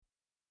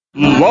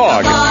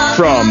Log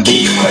from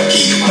Is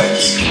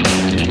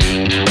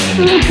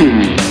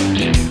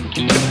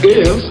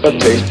a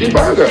tasty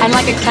burger. And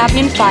like a crab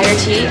named Fire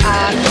Tea,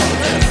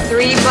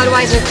 3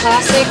 Budweiser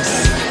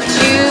Classics,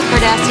 2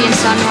 Cardassian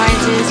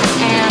Sunrises,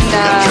 and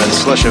Try the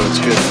slush out, it's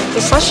good. the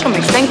slush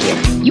mix, thank you.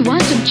 You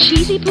want some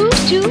cheesy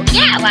poos too?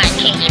 Yeah, I want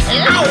cheesy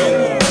food.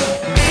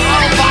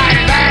 I'll buy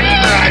that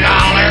for $1.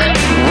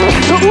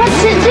 But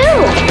what's it do?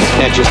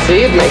 Can't you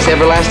see? It makes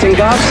everlasting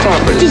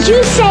gobstoppers. Did you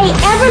say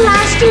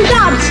everlasting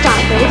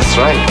gobstoppers? That's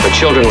right. For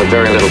children with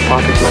very little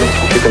pocket money,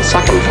 you can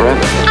suck them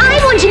forever. I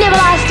want an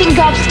everlasting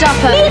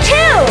gobstopper. Me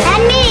too.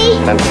 And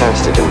me.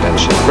 Fantastic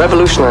invention.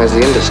 Revolutionized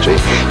the industry.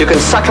 You can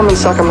suck them and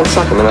suck them and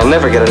suck them, and they'll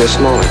never get any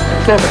smaller.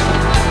 Never.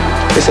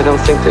 At least I don't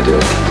think they do.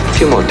 A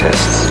few more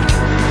tests.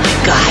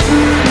 God,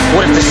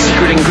 what if the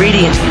secret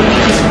ingredient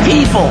is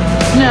people?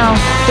 No,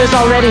 there's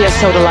already a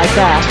soda like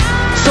that.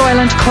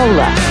 Soylent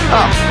Cola.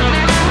 Oh,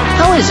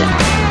 how is it?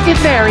 It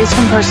varies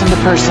from person to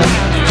person.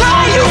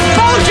 Oh, you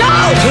bojo!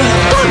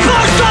 Of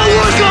course don't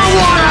work on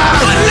water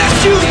unless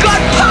you've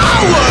got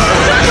power!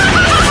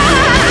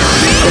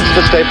 It's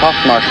the Stay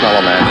Puft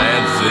Marshmallow Man.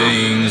 Bad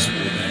things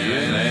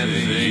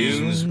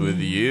with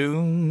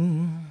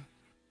you.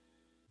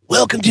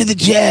 Welcome to the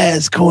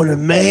Jazz Corner,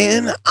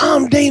 man.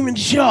 I'm Damon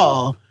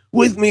Shaw.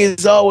 With me,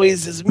 as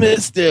always, is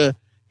Mr.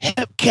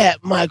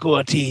 Hepcat Michael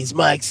Ortiz.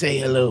 Mike, say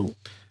hello.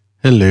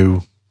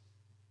 Hello.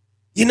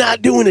 You're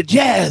not doing a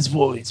jazz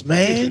voice,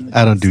 man.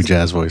 I don't do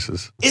jazz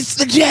voices. It's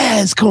the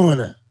Jazz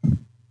Corner.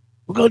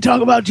 We're going to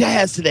talk about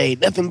jazz today.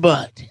 Nothing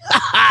but.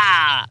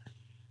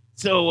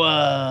 So,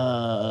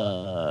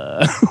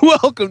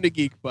 welcome to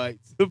Geek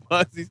Fights, the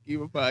Posse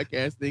Scheme of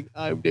Podcasting.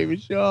 I'm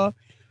David Shaw.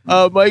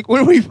 Mike,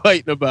 what are we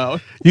fighting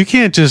about? You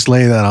can't just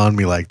lay that on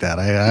me like that.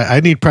 I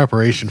need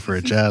preparation for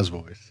a jazz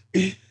voice.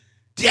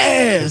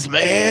 Jazz,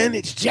 man.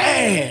 It's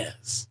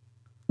jazz.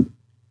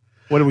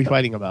 What are we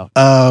fighting about?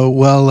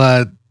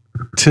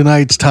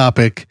 Tonight's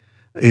topic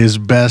is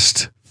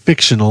best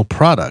fictional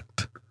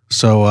product.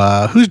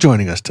 So, who's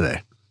joining us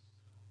today?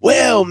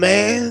 Well,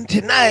 man,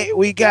 tonight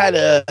we got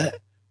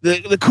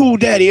the cool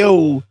daddy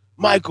old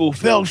Michael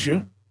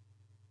Felsher.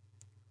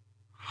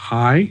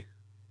 Hi.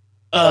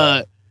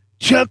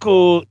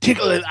 Chuckle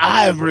Tickle and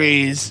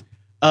Ivory's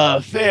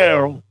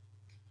Farrell.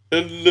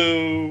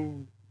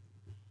 Hello.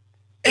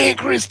 And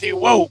Christy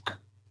Woke.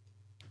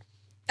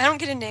 I don't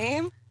get a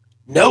name?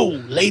 No,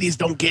 ladies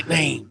don't get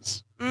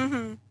names.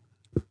 Mm-hmm.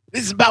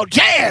 This is about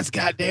jazz,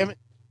 goddammit.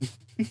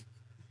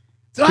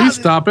 So please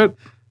stop it.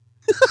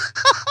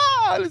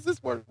 How does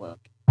this work? Each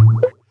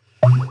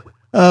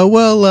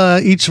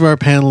of our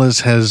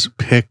panelists has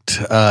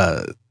picked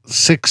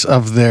 6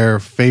 of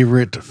their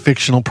favorite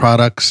fictional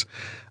products.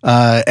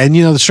 And,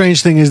 the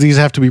strange thing is these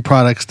have to be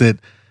products that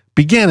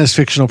began as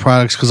fictional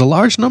products because a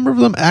large number of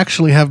them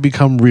actually have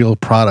become real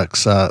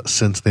products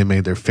since they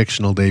made their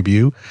fictional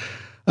debut.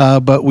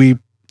 But we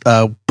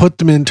put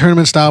them in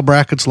tournament-style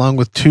brackets along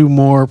with 2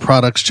 more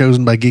products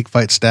chosen by Geek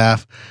Fight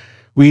staff.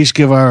 We each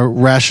give our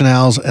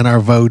rationales and our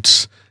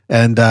votes,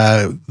 and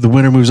the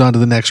winner moves on to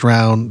the next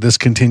round. This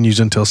continues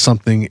until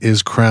something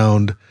is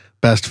crowned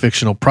best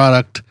fictional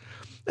product.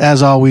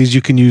 As always,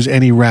 you can use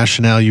any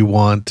rationale you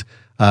want.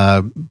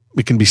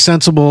 It can be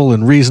sensible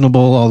and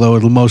reasonable, although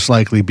it'll most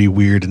likely be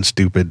weird and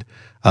stupid.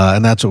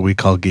 And that's what we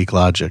call geek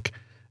logic.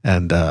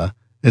 And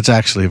it's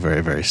actually a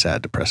very, very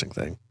sad, depressing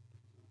thing.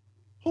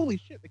 Holy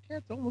shit, the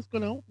cat's almost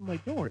going to open my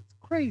door. It's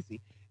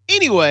crazy.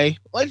 Anyway,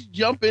 let's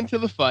jump into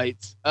the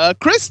fights.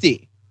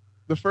 Christy,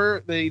 the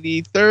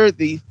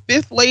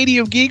 5th lady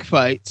of Geek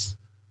Fights.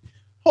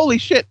 Holy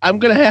shit, I'm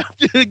going to have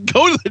to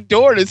go to the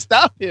door to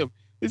stop him.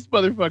 This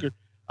motherfucker.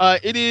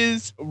 It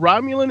is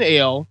Romulan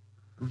Ale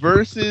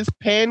versus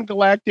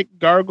Pan-Galactic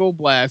Gargle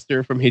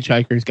Blaster from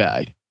Hitchhiker's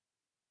Guide.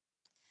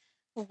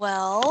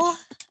 Well,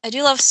 I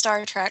do love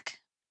Star Trek.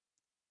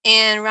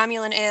 And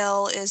Romulan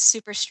Ale is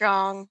super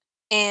strong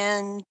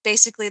and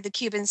basically the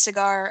Cuban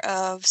cigar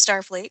of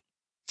Starfleet.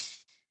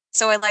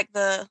 So I like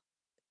the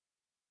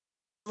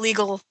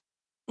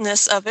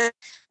legalness of it.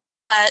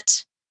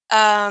 But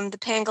the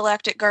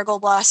Pan-Galactic Gargle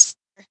Blaster,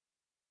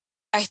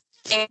 I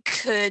think,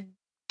 could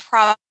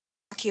probably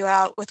knock you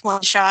out with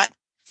one shot.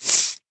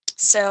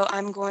 So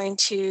I'm going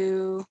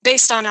to,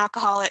 based on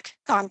alcoholic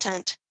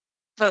content,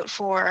 vote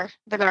for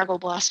the Gargle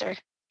Blaster.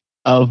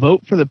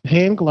 Vote for the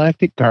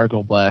Pan-Galactic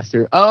Gargle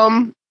Blaster.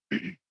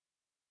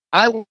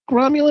 I like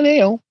Romulan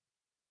Ale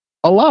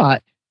a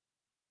lot,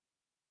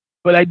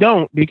 but I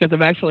don't because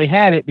I've actually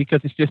had it because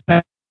it's just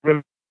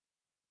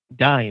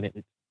dying it.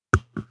 It's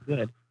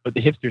good, but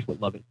the hipsters would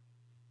love it.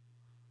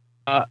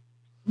 But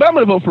I'm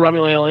going to vote for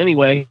Romulan Ale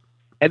anyway,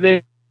 and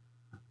then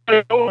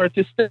or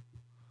just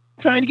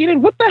trying to get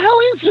in. What the hell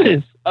is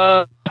this,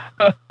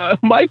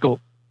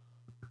 Michael?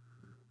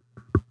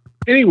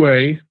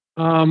 Anyway,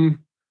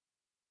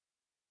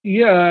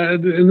 yeah,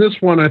 in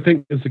this one, I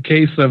think it's a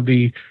case of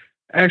the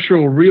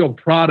actual real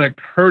product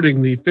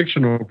hurting the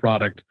fictional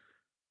product.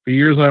 For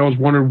years, I always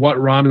wondered what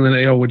Romulan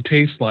Ale would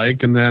taste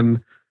like, and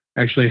then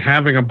actually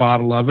having a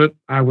bottle of it,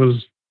 I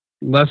was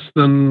less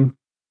than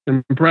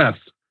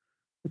impressed.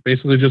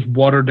 Basically just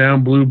watered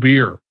down blue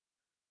beer.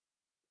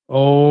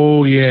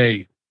 Oh,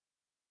 yay.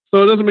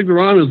 So it doesn't make the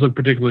Romulans look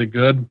particularly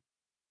good.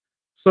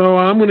 So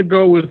I'm going to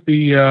go with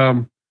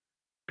the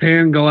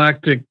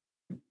Pan-Galactic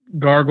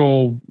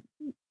Gargle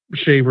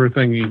Shaver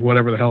thingy,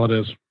 whatever the hell it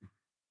is.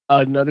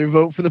 Another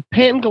vote for the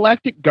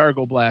Pan-Galactic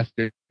Gargle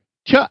Blaster.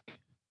 Chuck.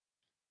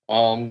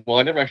 Well,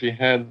 I never actually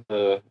had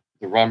the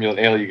Romulan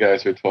ale you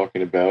guys are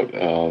talking about.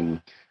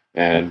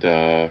 And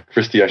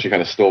Christy actually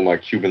kind of stole my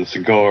Cuban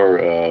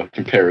cigar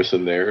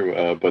comparison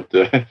there. But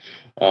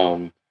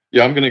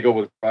yeah, I'm going to go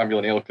with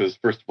Romulan ale because,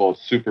 first of all,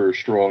 it's super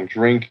strong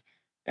drink.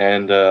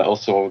 And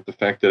also the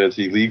fact that it's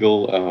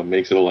illegal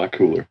makes it a lot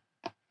cooler.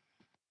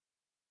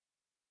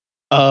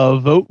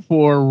 Vote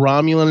for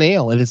Romulan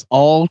ale. It is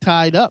all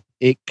tied up.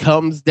 It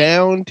comes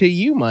down to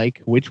you,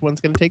 Mike. Which one's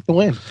going to take the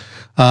win?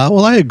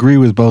 Well, I agree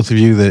with both of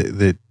you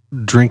that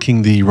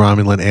drinking the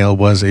Romulan ale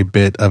was a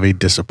bit of a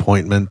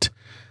disappointment.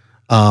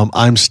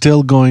 I'm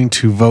still going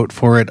to vote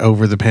for it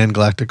over the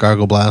Pan-Galactic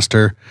Gargle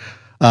Blaster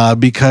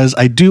because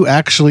I do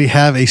actually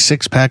have a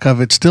 6-pack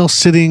of it still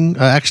sitting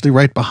actually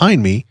right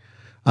behind me.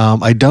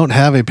 I don't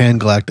have a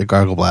Pan-Galactic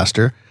Gargle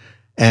Blaster,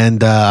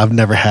 and I've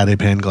never had a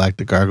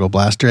Pan-Galactic Gargle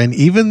Blaster. And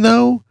even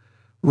though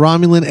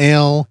Romulan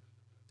ale,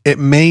 it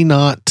may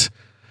not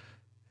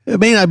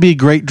be a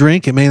great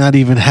drink, it may not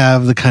even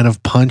have the kind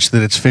of punch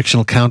that its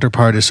fictional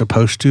counterpart is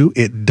supposed to,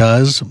 it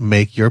does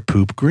make your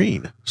poop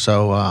green.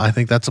 So I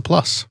think that's a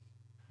plus.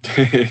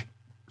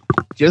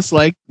 Just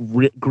like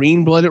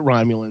green-blooded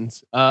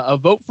Romulans. A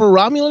vote for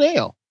Romulan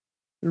ale.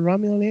 The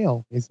Romulan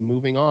ale is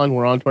moving on.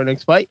 We're on to our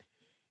next fight.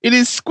 It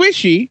is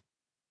Squishy,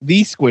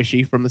 the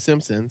Squishy from The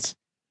Simpsons,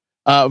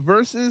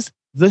 versus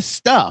the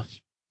Stuff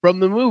from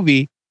the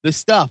movie The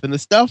Stuff. And the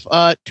Stuff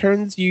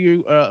turns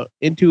you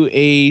into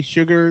a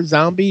sugar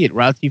zombie. It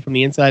rots you from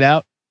the inside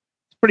out.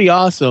 It's pretty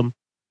awesome.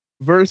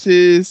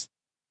 Versus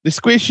the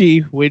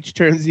Squishy, which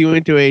turns you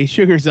into a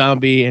sugar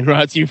zombie and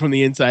rots you from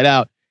the inside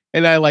out.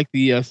 And I like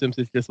the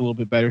Simpsons just a little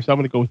bit better, so I'm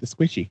going to go with the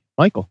Squishy.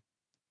 Michael.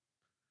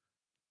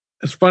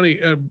 It's funny,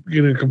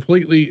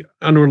 completely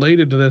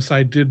unrelated to this.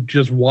 I did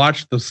just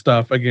watch The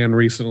Stuff again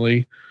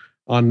recently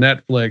on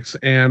Netflix,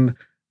 and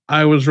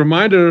I was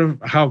reminded of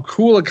how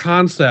cool a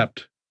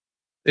concept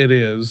it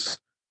is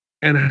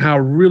and how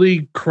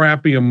really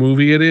crappy a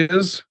movie it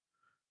is.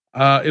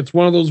 It's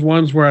one of those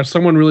ones where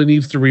someone really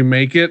needs to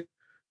remake it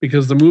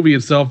because the movie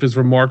itself is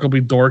remarkably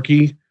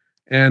dorky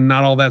and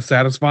not all that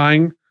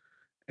satisfying.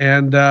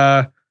 And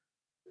to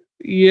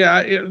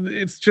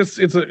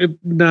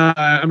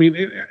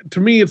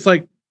me, it's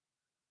like,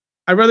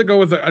 I'd rather go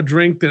with a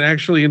drink that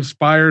actually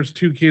inspires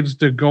two kids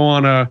to go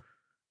on a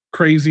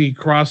crazy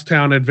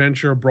crosstown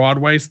adventure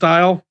Broadway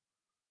style.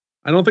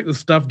 I don't think The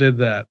Stuff did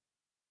that.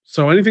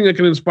 So anything that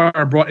can inspire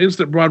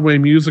instant Broadway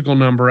musical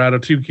number out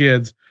of two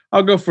kids,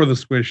 I'll go for the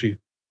Squishy.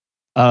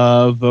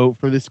 Vote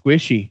for the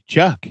Squishy.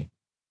 Chuck.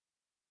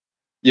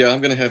 Yeah,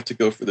 I'm going to have to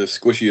go for the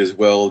Squishy as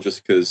well,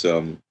 just because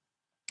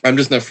I'm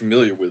just not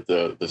familiar with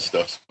the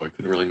Stuff, so I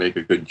couldn't really make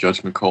a good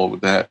judgment call with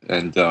that.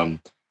 And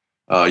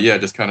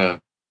just kind of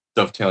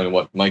dovetailing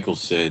what Michael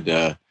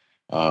said.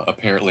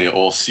 Apparently,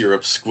 all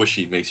syrup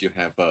Squishy makes you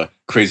have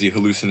crazy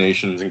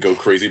hallucinations and go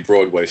crazy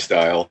Broadway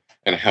style.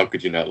 And how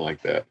could you not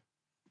like that?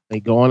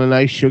 They go on a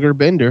nice sugar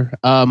bender.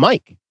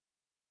 Mike.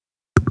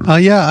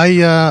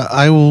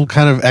 I will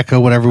kind of echo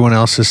what everyone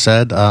else has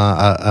said.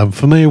 I'm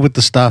familiar with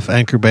The Stuff.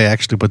 Anchor Bay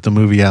actually put the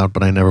movie out,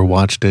 but I never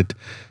watched it.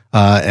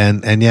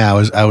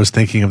 I was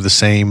thinking of the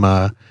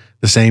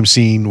same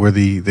scene where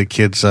the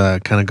kids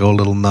kind of go a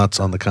little nuts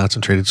on the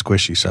concentrated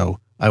Squishy. So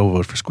I will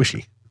vote for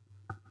Squishy.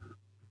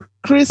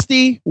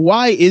 Christy,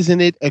 why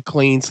isn't it a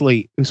clean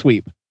sweep?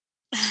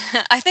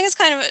 I think it's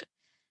kind of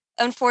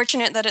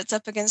unfortunate that it's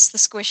up against the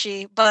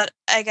Squishy, but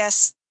I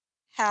guess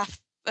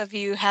half of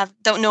you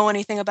don't know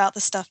anything about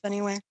the Stuff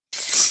anyway.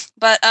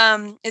 But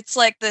it's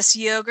like this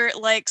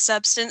yogurt-like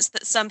substance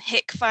that some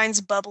hick finds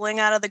bubbling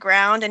out of the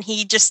ground, and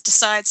he just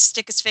decides to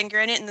stick his finger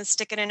in it and then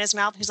stick it in his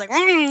mouth. He's like,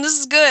 this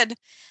is good.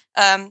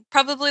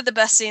 Probably the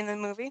best scene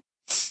in the movie,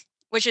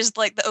 which is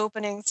like the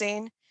opening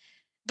scene.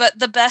 But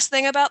the best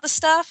thing about the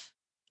Stuff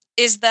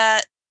is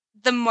that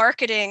the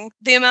marketing,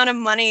 the amount of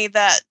money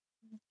that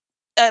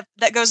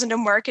goes into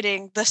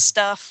marketing the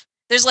Stuff.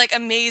 There's like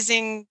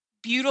amazing,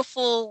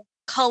 beautiful,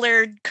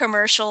 colored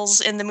commercials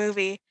in the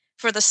movie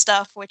for the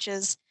Stuff, which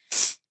is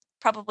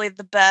probably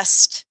the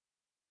best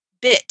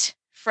bit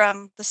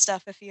from the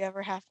Stuff. If you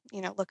ever have,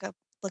 look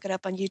it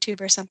up on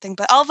YouTube or something.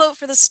 But I'll vote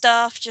for the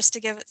Stuff just to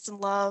give it some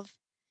love.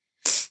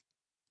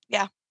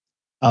 Yeah.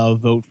 I'll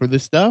vote for the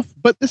Stuff,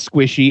 but the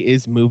Squishy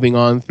is moving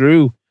on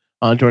through.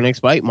 On to our next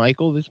fight,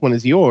 Michael. This one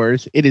is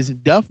yours. It is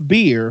Duff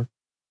Beer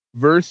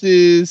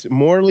versus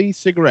Morley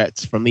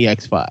Cigarettes from the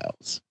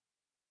X-Files.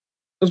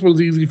 This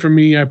one's easy for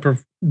me.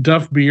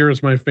 Duff Beer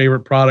is my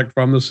favorite product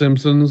from The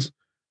Simpsons.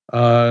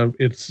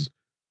 It's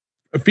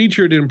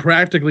featured in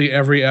practically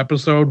every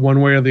episode,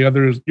 one way or the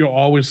other. You'll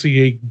always see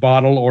a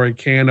bottle or a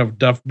can of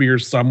Duff Beer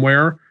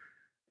somewhere.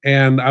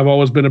 And I've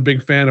always been a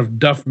big fan of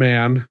Duff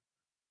Man.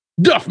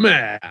 Duff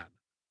Man!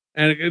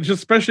 And it's just,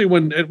 especially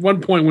when at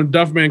one point when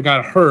Duffman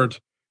got hurt,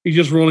 he's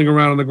just rolling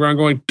around on the ground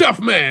going,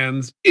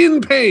 Duffman's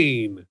in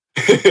pain.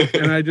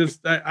 And I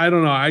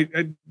don't know.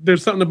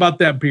 There's something about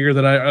that beer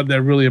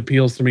that really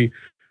appeals to me.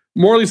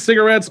 Morley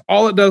cigarettes,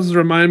 all it does is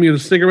remind me of the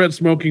cigarette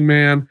smoking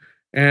man.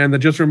 And that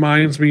just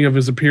reminds me of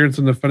his appearance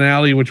in the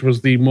finale, which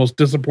was the most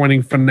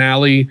disappointing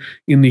finale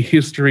in the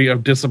history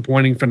of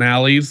disappointing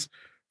finales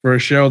for a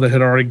show that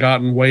had already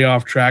gotten way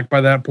off track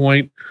by that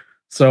point.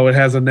 So it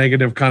has a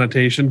negative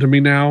connotation to me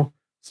now.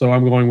 So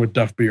I'm going with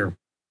Duff Beer.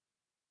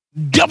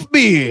 Duff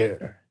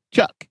Beer.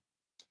 Chuck.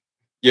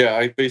 Yeah,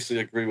 I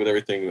basically agree with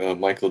everything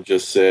Michael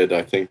just said.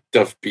 I think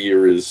Duff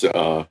Beer is,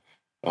 again,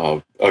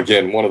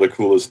 one of the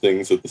coolest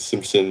things that The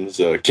Simpsons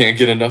can't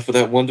get enough of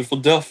that wonderful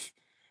Duff.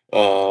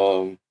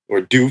 Or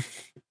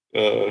doof,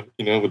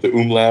 with the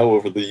umlaut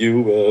over the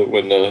U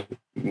when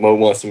Mo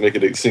wants to make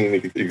it seem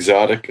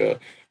exotic.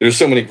 There's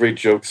so many great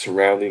jokes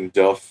surrounding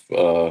Duff,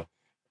 and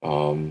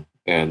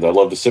I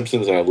love The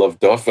Simpsons and I love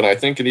Duff, and I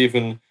think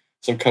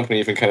some company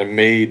even kind of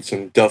made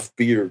some Duff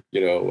beer,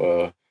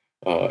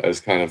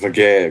 as kind of a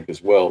gag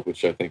as well,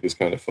 which I think is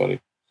kind of funny.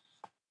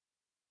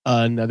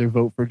 Another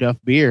vote for Duff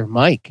Beer,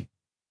 Mike.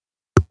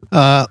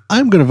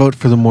 I'm going to vote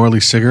for the Morley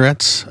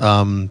cigarettes.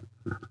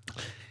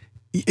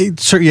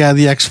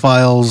 The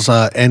X-Files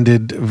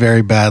ended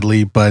very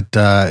badly, but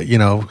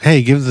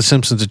hey, give The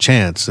Simpsons a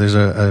chance. There's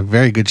a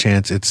very good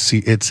chance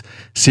its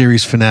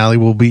series finale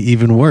will be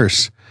even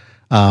worse.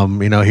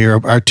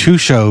 Here are two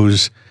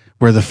shows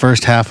where the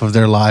first half of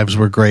their lives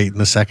were great,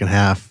 and the second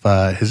half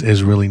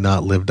has really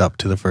not lived up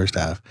to the first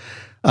half.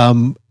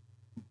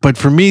 But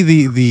for me,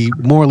 the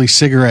Morley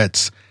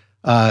cigarettes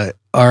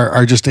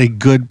are just a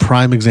good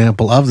prime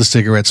example of the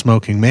cigarette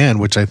smoking man,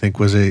 which I think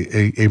was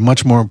a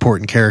much more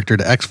important character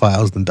to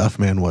X-Files than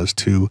Duffman was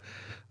to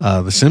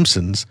The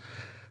Simpsons.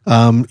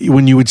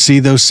 When you would see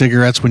those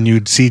cigarettes, when you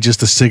would see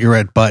just a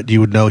cigarette butt,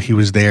 you would know he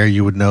was there.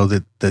 You would know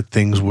that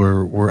things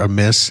were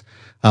amiss.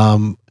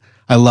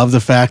 I love the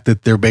fact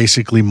that they're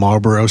basically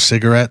Marlboro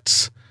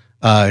cigarettes,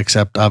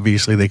 except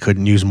obviously they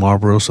couldn't use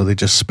Marlboro, so they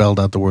just spelled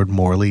out the word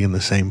Morley in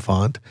the same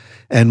font.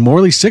 And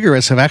Morley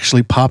cigarettes have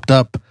actually popped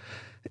up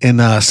in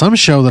some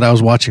show that I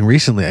was watching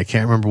recently. I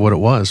can't remember what it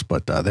was,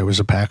 but there was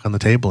a pack on the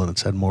table and it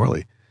said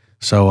Morley.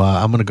 So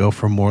I'm going to go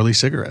for Morley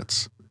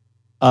cigarettes.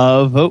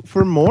 Vote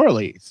for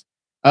Morley's.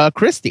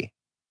 Christy.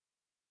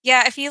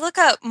 Yeah, if you look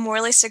up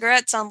Morley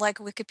cigarettes on like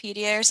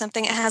Wikipedia or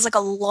something, it has like a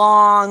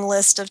long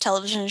list of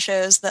television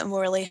shows that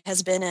Morley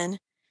has been in.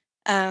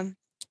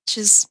 Which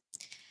is,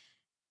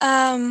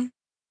 I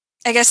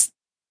guess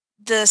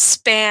the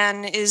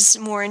span is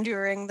more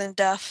enduring than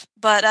Duff.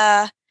 But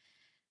I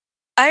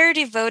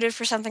already voted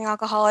for something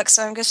alcoholic,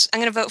 so I'm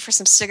going to vote for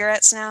some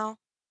cigarettes now.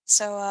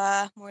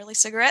 So Morley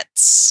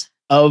cigarettes.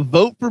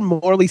 Vote for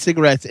Morley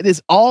cigarettes. It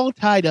is all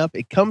tied up.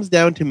 It comes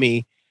down to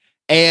me.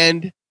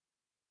 And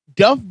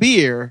Duff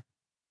Beer,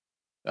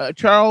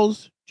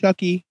 Charles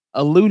Chucky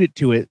alluded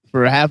to it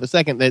for half a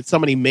second that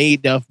somebody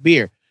made Duff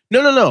Beer.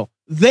 No.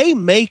 They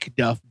make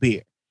Duff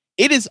Beer.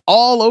 It is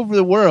all over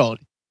the world,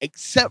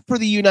 except for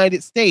the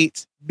United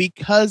States,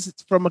 because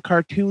it's from a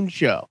cartoon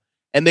show.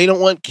 And they don't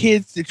want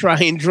kids to try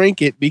and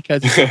drink it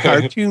because it's a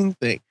cartoon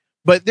thing.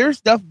 But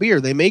there's Duff Beer.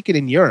 They make it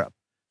in Europe.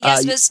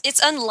 Yes, but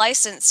it's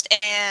unlicensed,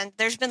 and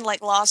there's been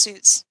like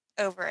lawsuits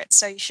over it,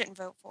 so you shouldn't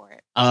vote for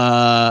it.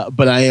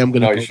 But I am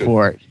going to vote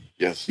for it.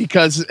 Yes,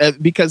 because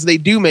they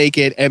do make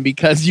it, and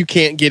because you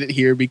can't get it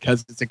here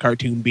because it's a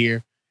cartoon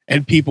beer,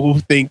 and people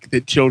think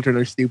that children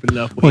are stupid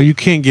enough. Well, you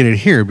can't get it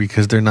here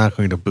because they're not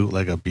going to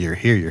bootleg a beer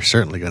here. You're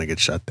certainly going to get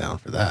shut down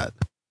for that.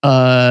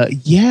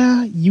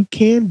 Yeah, you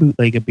can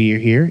bootleg a beer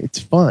here. It's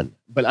fun,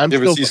 but I'm. You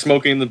ever see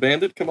Smoking the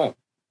Bandit? Come on.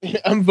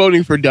 I'm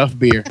voting for Duff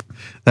Beer.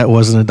 That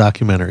wasn't a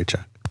documentary,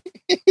 Chuck.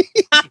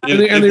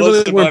 They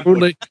really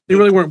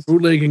weren't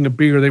bootlegging a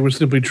beer. They were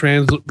simply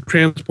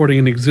transporting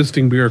an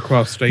existing beer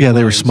across state lines.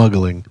 They were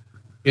smuggling.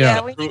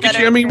 Yeah,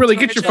 really,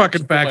 get your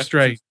fucking facts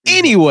straight.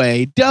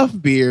 Anyway, Duff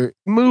Beer.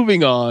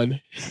 Moving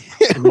on.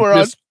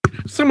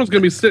 Someone's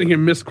gonna be sitting here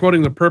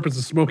misquoting the purpose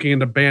of smoking in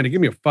the bandit.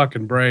 Give me a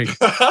fucking break.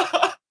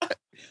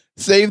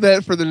 Save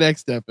that for the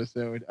next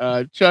episode.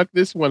 Chuck,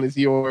 this one is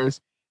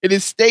yours. It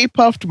is Stay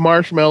Puft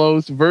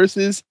Marshmallows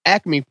versus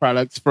Acme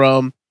products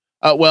from,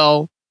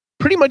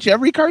 pretty much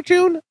every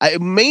cartoon.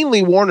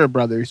 Mainly Warner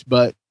Brothers,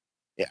 but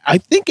I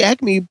think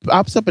Acme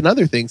pops up in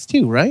other things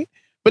too, right?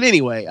 But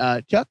anyway,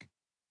 Chuck?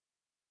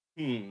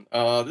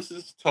 This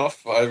is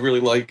tough. I really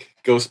like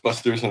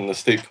Ghostbusters and the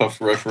Stay Puft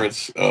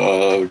reference.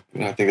 I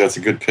think that's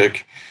a good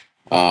pick.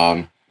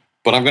 But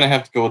I'm going to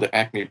have to go with the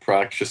Acme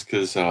products just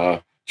because...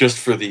 just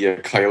for the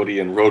Coyote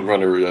and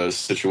Roadrunner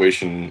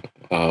situation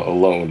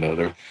alone.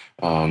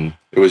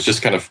 It was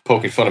just kind of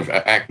poking fun of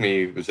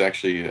Acme. It was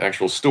actually an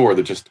actual store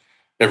that just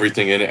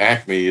everything in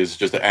Acme is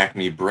just an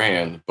Acme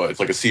brand, but it's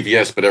like a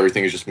CVS, but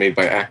everything is just made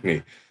by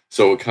Acme.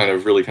 So it kind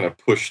of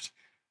pushed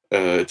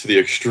to the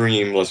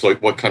extreme.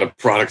 Like what kind of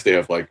products they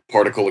have, like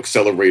particle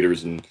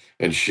accelerators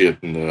and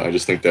shit. And I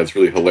just think that's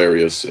really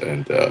hilarious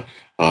and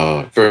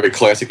very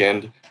classic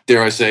and,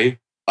 dare I say,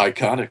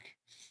 iconic.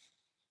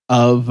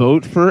 A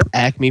vote for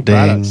Acme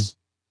products.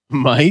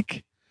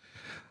 Mike?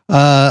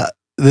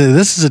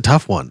 This is a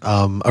tough one.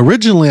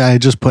 Originally, I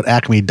just put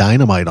Acme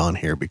Dynamite on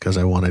here because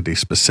I wanted a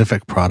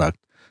specific product,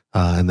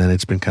 and then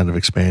it's been kind of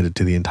expanded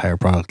to the entire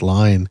product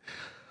line.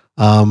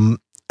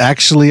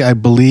 Actually, I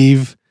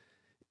believe,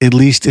 at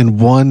least in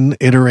one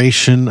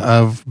iteration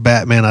of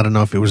Batman, I don't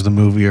know if it was the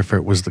movie or if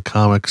it was the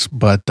comics,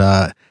 but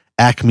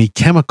Acme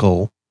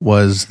Chemical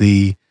was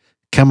the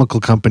chemical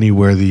company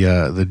where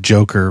the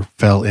Joker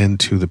fell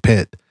into the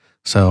pit.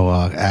 So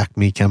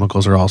Acme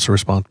Chemicals are also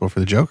responsible for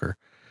the Joker,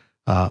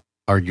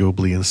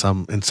 arguably in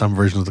some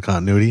versions of the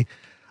continuity.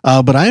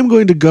 But I am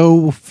going to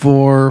go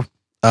for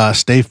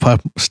Stay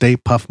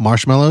Puft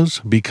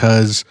Marshmallows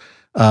because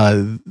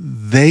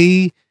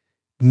they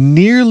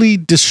nearly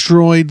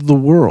destroyed the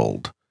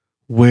world,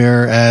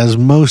 whereas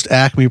most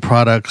Acme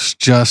products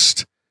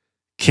just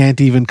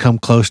can't even come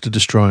close to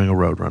destroying a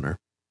Roadrunner.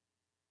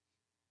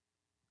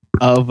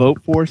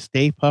 Vote for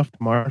Stay Puft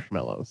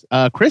Marshmallows.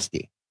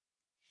 Christy.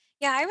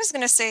 Yeah, I was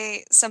going to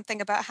say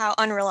something about how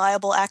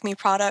unreliable Acme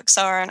products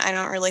are, and I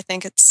don't really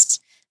think it's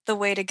the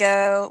way to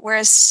go.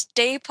 Whereas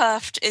Stay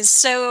Puft is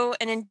so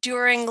an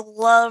enduring,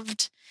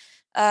 loved,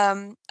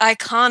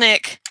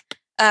 iconic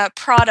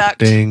product.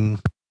 Ding.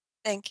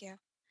 Thank you.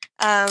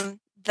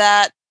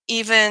 That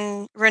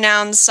even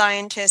renowned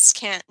scientists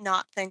can't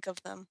not think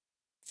of them.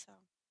 So,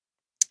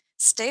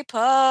 Stay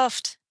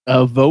Puft.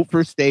 Vote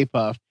for Stay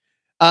Puft.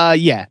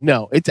 Yeah,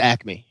 no, it's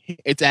Acme.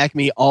 It's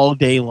Acme all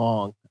day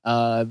long.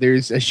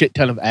 There's a shit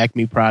ton of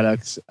Acme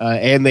products,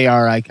 and they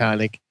are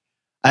iconic.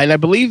 And I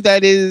believe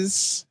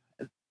it's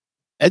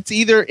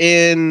either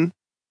in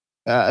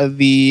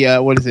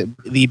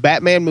the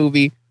Batman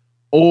movie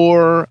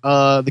or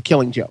the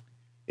Killing Joke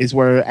is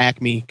where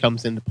Acme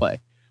comes into play.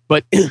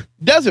 But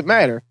doesn't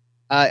matter.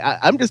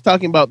 I'm just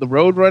talking about the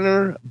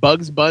Roadrunner,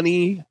 Bugs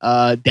Bunny,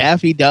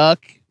 Daffy Duck,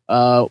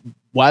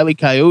 Wile E.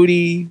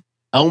 Coyote,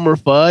 Elmer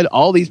Fudd,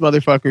 all these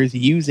motherfuckers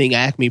using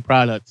Acme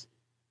products.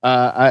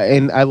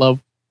 And I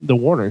love the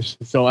Warners.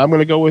 So I'm going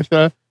to go with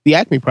the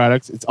Acme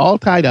products. It's all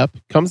tied up.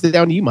 Comes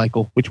down to you,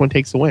 Michael. Which one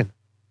takes the win?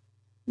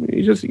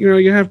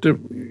 You have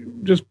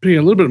to just pay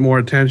a little bit more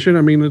attention.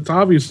 I mean, it's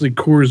obviously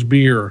Coors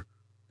beer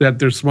that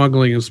they're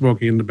smuggling and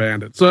smoking into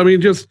Bandit. So, I mean,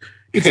 it's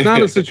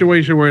not a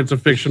situation where it's a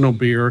fictional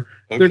beer.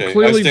 Okay, they're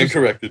clearly I stand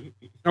corrected.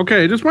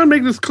 Okay, just want to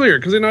make this clear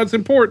because it's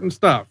important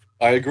stuff.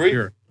 I agree.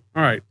 Here.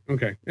 All right.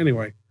 Okay.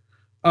 Anyway.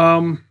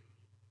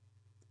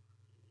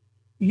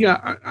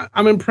 Yeah,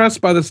 I'm impressed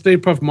by the Stay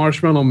Puft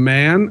Marshmallow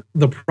Man.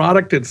 The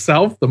product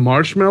itself, the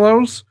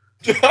marshmallows,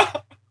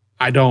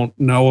 I don't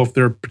know if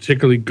they're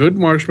particularly good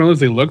marshmallows.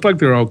 They look like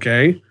they're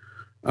okay.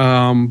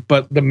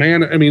 But the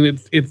man, I mean,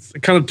 it's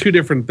kind of two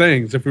different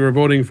things. If we were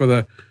voting for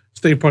the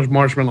Stay Puft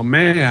Marshmallow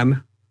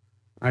Man,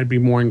 I'd be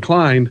more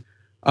inclined.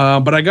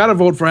 But I got to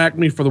vote for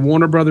Acme for the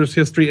Warner Brothers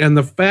history and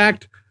the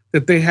fact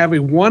that they have a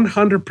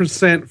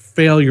 100%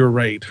 failure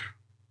rate.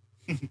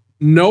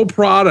 No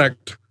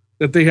product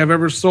that they have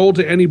ever sold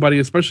to anybody,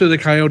 especially the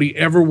Coyote,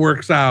 ever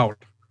works out.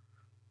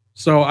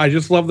 So I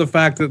just love the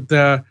fact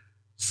that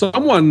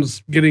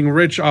someone's getting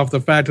rich off the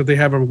fact that they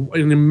have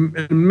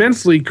an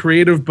immensely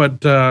creative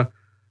but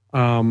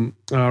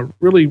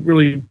really,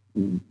 really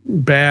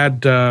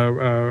bad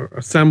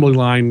assembly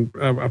line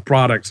of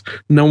products.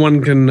 No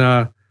one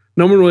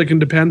really can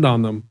depend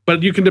on them,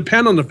 but you can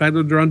depend on the fact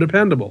that they're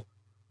undependable.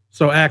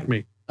 So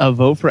Acme. A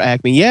vote for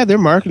Acme. Yeah, their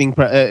marketing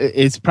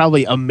is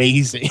probably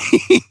amazing.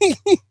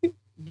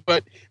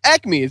 But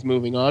Acme is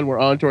moving on. We're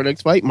on to our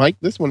next fight. Mike,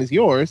 this one is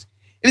yours.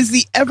 It is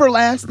the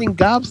everlasting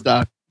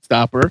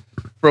gobstopper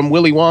from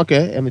Willy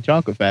Wonka and the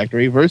Chocolate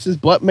Factory versus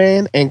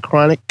Bluntman and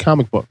Chronic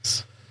comic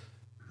books.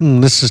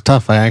 This is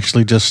tough. I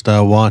actually just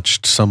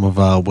watched some of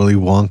Willy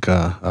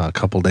Wonka a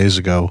couple days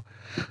ago.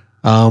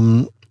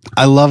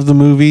 I love the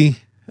movie.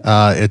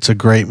 It's a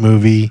great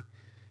movie.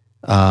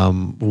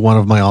 One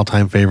of my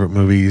all-time favorite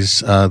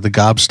movies. The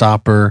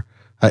Gobstopper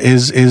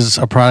is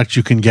a product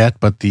you can get,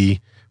 but the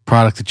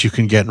product that you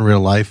can get in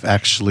real life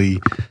actually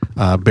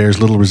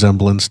bears little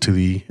resemblance to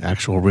the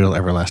actual real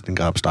everlasting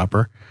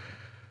Gobstopper.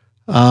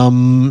 But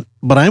I'm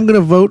going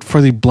to vote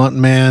for the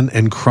Bluntman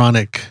and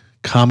Chronic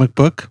comic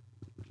book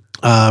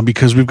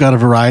because we've got a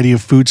variety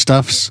of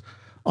foodstuffs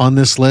on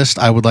this list.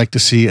 I would like to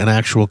see an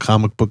actual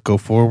comic book go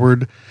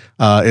forward.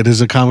 It is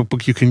a comic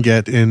book you can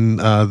get in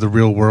the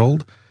real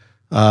world.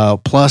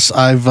 Plus,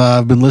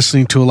 I've been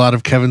listening to a lot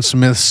of Kevin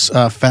Smith's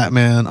Fat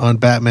Man on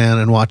Batman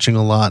and watching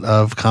a lot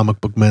of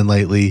Comic Book Men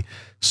lately.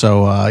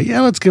 So,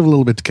 let's give a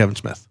little bit to Kevin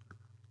Smith.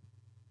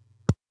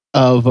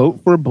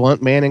 Vote for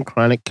Bluntman and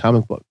Chronic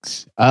comic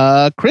books.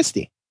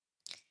 Christy.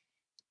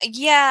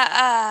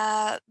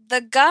 Yeah,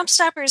 the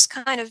Gobstoppers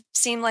kind of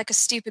seem like a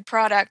stupid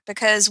product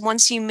because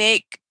once you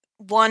make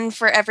one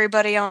for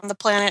everybody on the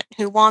planet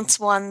who wants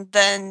one,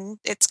 then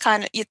it's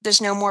kind of, there's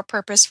no more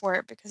purpose for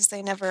it because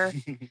they never...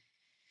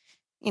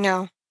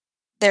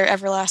 they're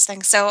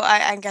everlasting. So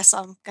I guess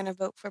I'm going to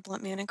vote for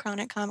Bluntman and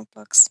Chronic comic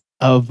books.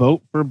 A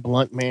vote for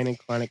Bluntman and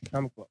Chronic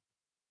comic books.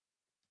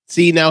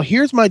 See, now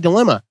here's my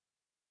dilemma.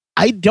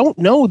 I don't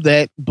know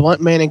that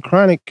Bluntman and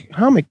Chronic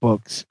comic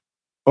books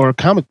or a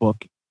comic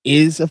book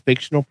is a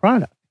fictional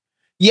product.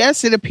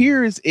 Yes, it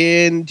appears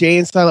in Jay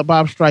and Silent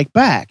Bob Strike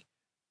Back,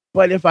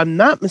 but if I'm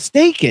not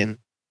mistaken,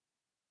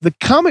 the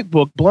comic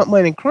book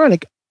Bluntman and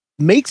Chronic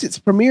makes its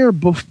premiere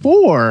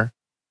before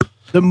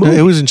the movie.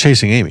 It was in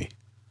Chasing Amy.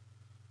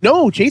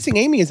 No, Chasing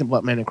Amy isn't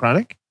Bluntman and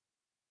Chronic.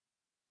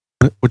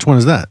 Which one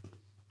is that?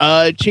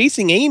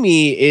 Chasing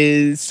Amy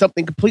is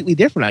something completely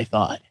different, I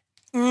thought.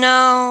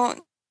 No,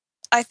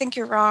 I think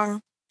you're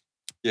wrong.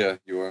 Yeah,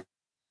 you are.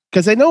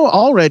 Because I know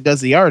Allred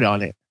does the art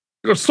on it.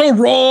 You're so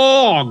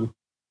wrong.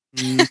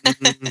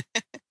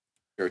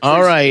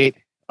 All right.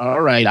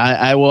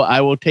 I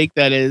will take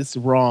that as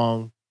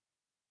wrong.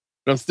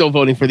 But I'm still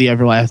voting for the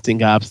Everlasting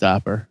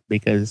Gobstopper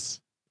because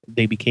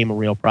they became a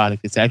real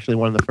product. It's actually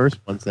one of the first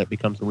ones that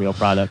becomes a real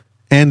product.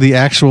 And the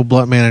actual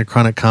Bluntman and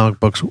Chronic comic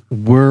books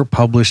were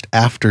published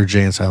after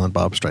Jay and Silent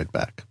Bob Strike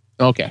Back.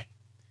 Okay.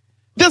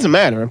 Doesn't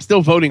matter. I'm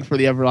still voting for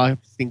the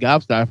Everlasting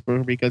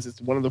Gobstopper because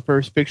it's one of the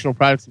first fictional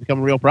products to become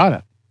a real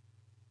product.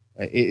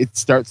 It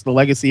starts the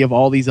legacy of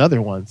all these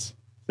other ones.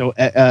 So,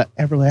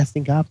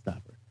 Everlasting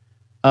Gobstopper.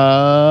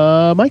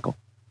 Michael.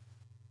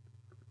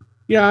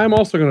 Yeah, I'm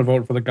also going to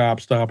vote for the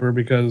Gobstopper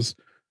because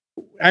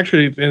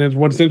actually, and it's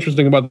what's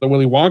interesting about the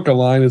Willy Wonka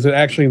line is it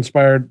actually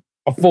inspired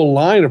a full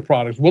line of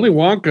products. Willy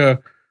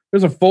Wonka,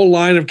 there's a full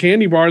line of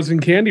candy bars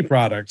and candy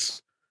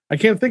products. I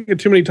can't think of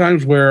too many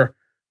times where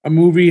a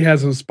movie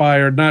has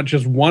inspired not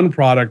just one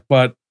product,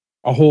 but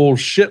a whole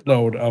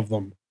shitload of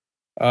them.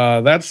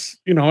 That's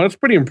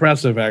pretty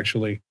impressive,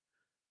 actually.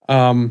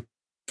 The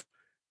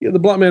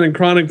Bluntman and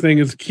Chronic thing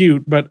is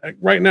cute, but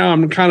right now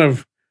I'm kind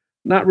of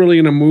not really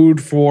in a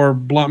mood for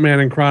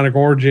Bluntman and Chronic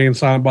or Jay and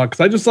Silent Bob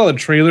because I just saw the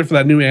trailer for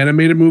that new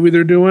animated movie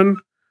they're doing,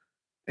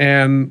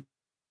 and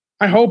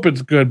I hope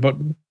it's good, but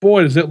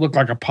boy, does it look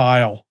like a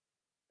pile.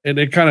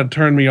 It kind of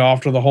turned me off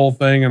to the whole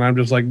thing, and I'm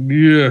just like,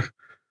 yeah.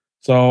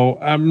 So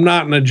I'm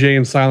not in a Jay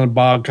and Silent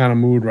Bob kind of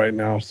mood right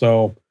now.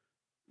 So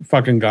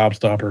fucking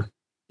Gobstopper.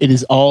 It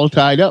is all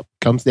tied up.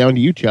 Comes down to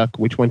you, Chuck.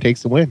 Which one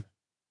takes the win?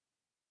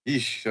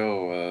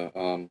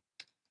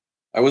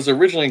 I was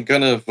originally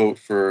gonna vote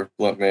for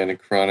Bluntman and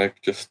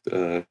Chronic just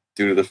due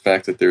to the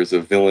fact that there's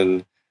a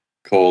villain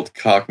called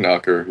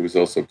Cockknocker who's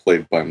also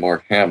played by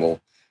Mark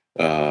Hamill.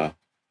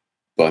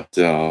 But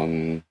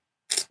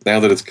now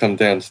that it's come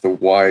down to the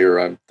wire,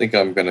 I think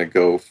I'm going to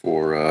go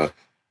for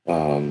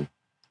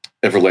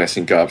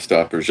Everlasting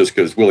Gobstoppers just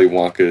because Willy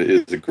Wonka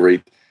is a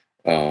great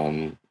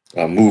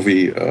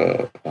movie.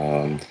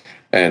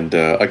 And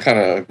I kind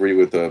of agree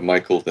with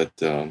Michael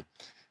that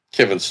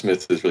Kevin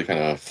Smith has really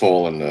kind of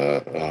fallen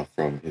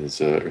from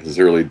his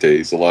early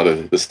days. A lot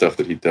of the stuff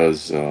that he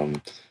does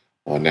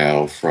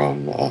now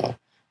from...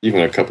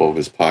 even a couple of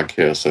his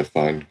podcasts I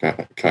find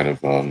kind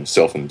of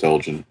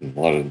self-indulgent, and a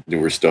lot of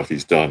newer stuff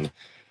he's done.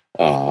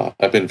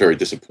 I've been very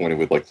disappointed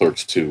with like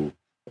Clerks 2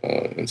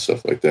 and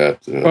stuff like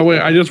that. But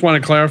wait, I just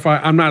want to clarify.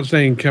 I'm not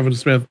saying Kevin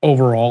Smith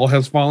overall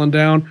has fallen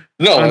down.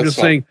 No, I'm just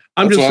saying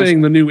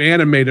the new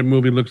animated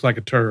movie looks like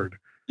a turd.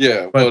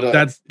 Yeah, but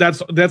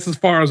that's as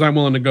far as I'm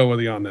willing to go with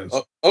you on this.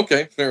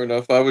 Okay, fair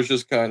enough. I was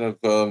just kind of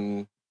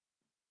going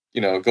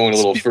a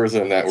little further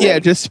than that. Yeah,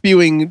 just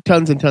spewing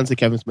tons and tons of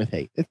Kevin Smith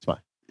hate. It's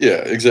fine.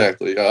 Yeah,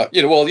 exactly.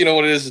 You know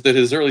what it is that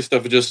his early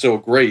stuff is just so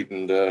great,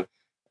 and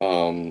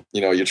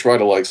you try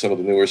to like some of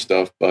the newer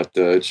stuff, but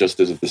it just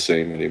isn't the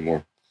same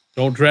anymore.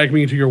 Don't drag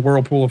me into your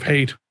whirlpool of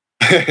hate.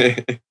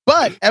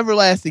 But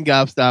Everlasting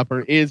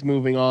Gobstopper is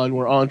moving on.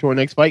 We're on to our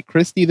next fight.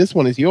 Christy, this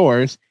one is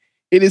yours.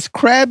 It is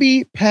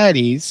Krabby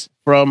Patties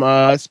from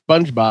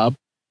SpongeBob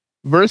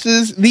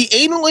versus the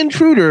Anal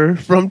Intruder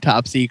from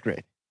Top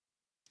Secret.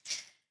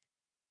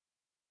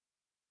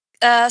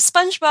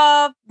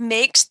 SpongeBob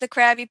makes the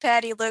Krabby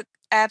Patty look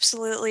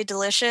absolutely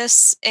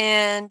delicious,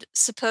 and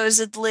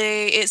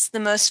supposedly it's the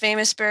most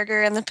famous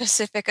burger in the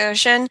Pacific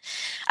Ocean.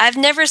 I've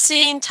never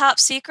seen Top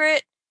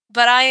Secret,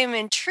 but I am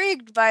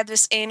intrigued by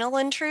this Anal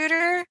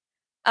Intruder.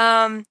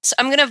 So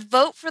I'm going to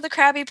vote for the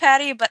Krabby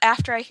Patty, but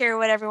after I hear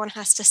what everyone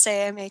has to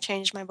say, I may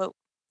change my vote.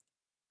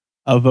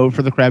 I'll vote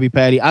for the Krabby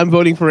Patty. I'm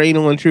voting for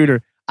Anal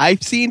Intruder.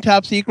 I've seen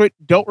Top Secret,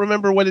 don't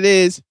remember what it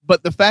is,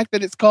 but the fact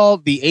that it's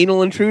called the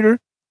Anal Intruder,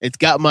 it's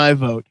got my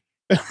vote.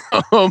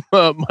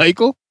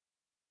 Michael?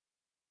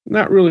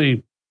 Not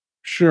really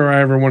sure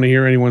I ever want to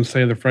hear anyone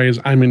say the phrase,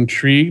 I'm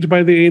intrigued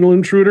by the Anal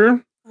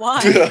Intruder.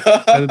 Why?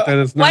 That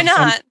is not Why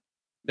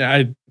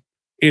not?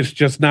 It's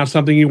just not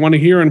something you want to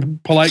hear in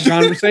polite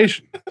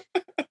conversation.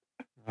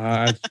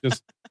 I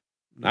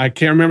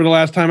can't remember the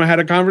last time I had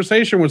a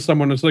conversation with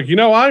someone that's like,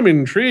 I'm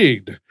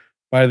intrigued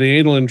by the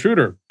Anal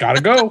Intruder. Gotta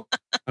go.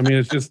 I mean,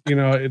 it's just,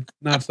 it's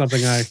not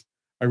something I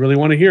really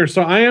want to hear.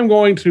 So I am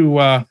going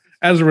to,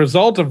 as a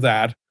result of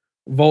that,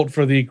 vote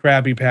for the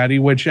Krabby Patty,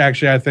 which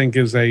actually I think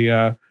is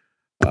a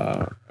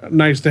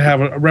nice to have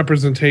a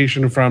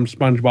representation from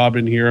SpongeBob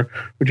in here,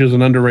 which is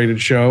an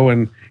underrated show,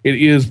 and it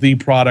is the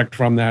product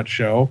from that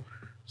show.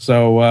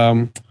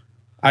 So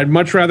I'd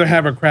much rather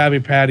have a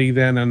Krabby Patty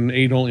than an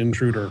Anal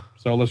Intruder.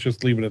 So let's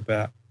just leave it at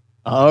that.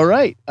 All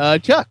right.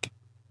 Chuck.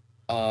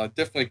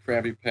 Definitely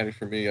Krabby Patty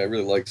for me. I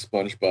really like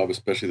SpongeBob,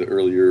 especially the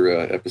earlier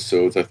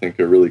episodes. I think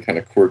are really kind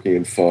of quirky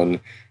and fun.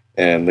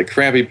 And the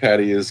Krabby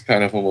Patty is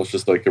kind of almost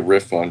just like a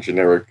riff on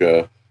generic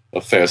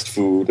fast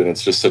food, and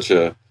it's just such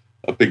a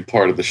big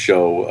part of the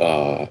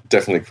show.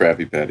 Definitely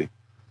Krabby Patty.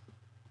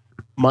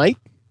 Mike?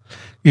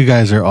 You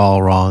guys are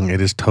all wrong. It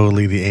is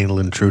totally the Anal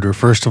Intruder.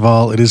 First of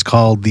all, it is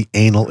called the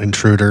Anal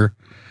Intruder.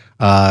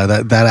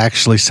 That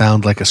actually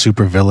sounds like a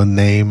supervillain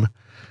name.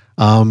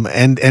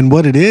 And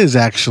what it is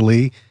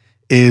actually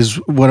is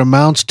what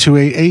amounts to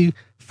a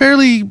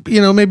fairly,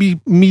 maybe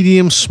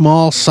medium,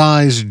 small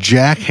size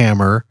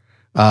jackhammer,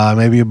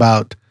 maybe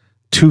about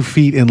 2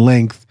 feet in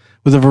length,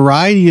 with a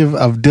variety of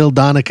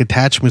dildonic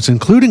attachments,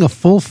 including a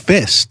full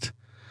fist.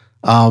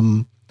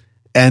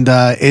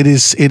 It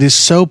is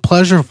so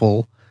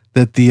pleasurable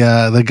that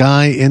the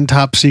guy in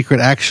Top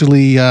Secret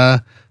actually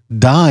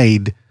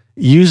died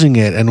using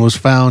it and was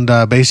found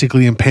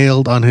basically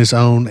impaled on his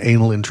own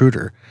anal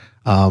intruder.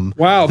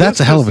 Wow, that's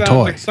a hell of a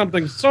toy. Like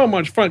something so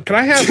much fun. Can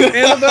I have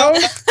 10 of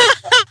those?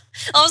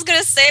 I was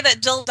gonna say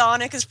that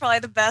dildonic is probably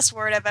the best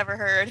word I've ever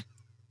heard.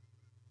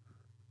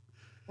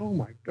 Oh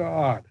my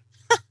god.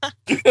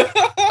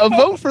 A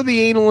vote for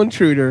the Anal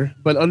Intruder,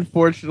 but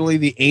unfortunately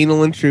the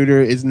Anal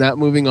Intruder is not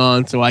moving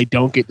on, so I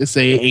don't get to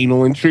say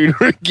Anal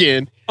Intruder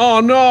again. Oh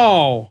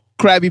no.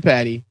 Krabby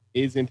Patty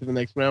is into the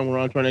next round. We're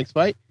on to our next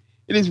fight.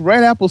 It is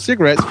Red Apple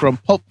Cigarettes from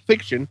Pulp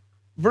Fiction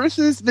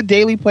versus the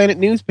Daily Planet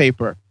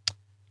newspaper.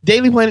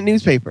 Daily Planet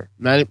newspaper.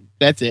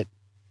 That's it.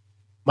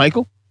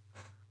 Michael?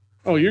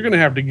 Oh, you're going to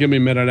have to give me a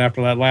minute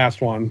after that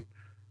last one.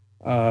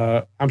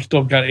 I'm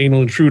still got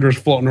anal intruders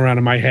floating around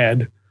in my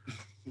head.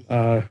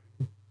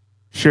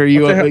 Sure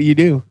you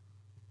do.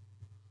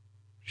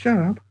 Shut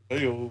up.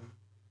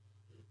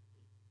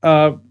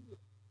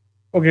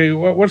 Okay,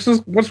 what's this?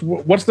 What's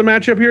the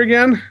matchup here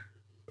again?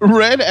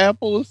 Red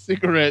Apple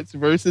Cigarettes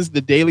versus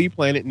the Daily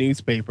Planet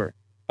newspaper.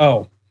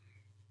 Oh.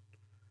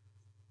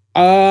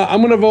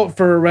 I'm going to vote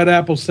for Red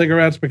Apple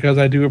Cigarettes because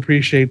I do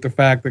appreciate the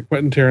fact that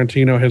Quentin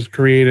Tarantino has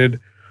created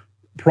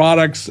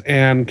products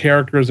and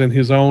characters in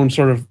his own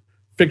sort of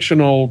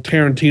fictional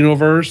Tarantino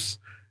verse,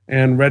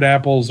 and Red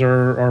Apples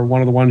are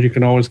one of the ones you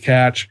can always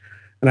catch,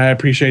 and I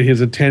appreciate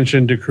his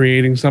attention to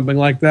creating something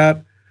like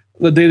that.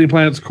 The Daily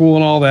Planet's cool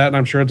and all that, and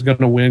I'm sure it's going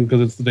to win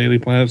because it's the Daily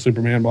Planet,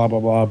 Superman, blah, blah,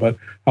 blah, but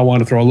I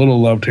want to throw a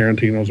little love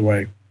Tarantino's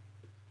way.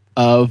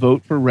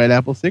 Vote for Red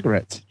Apple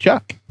Cigarettes.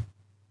 Chuck?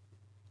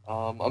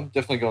 I'm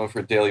definitely going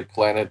for Daily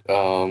Planet.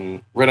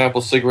 Red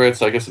Apple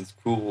Cigarettes, I guess it's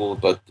cool,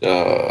 but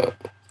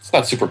it's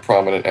not super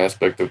prominent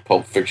aspect of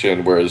Pulp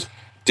Fiction, whereas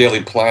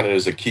Daily Planet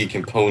is a key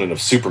component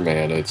of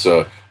Superman. It's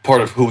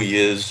part of who he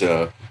is,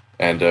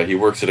 and he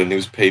works at a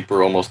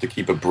newspaper almost to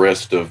keep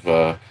abreast of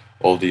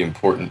all the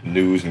important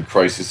news and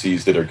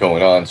crises that are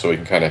going on, so he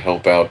can kind of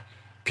help out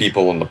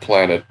people on the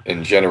planet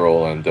in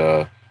general. And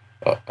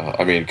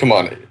I mean, come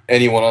on,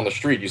 anyone on the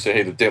street, you say,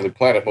 hey, the Daily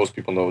Planet, most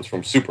people know it's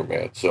from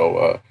Superman.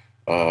 So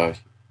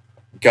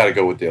got to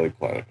go with Daily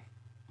Planet.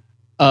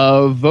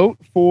 Vote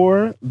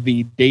for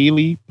the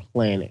Daily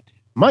Planet.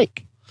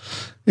 Mike?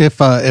 If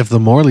the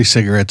Morley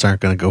cigarettes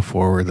aren't going to go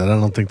forward, then I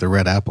don't think the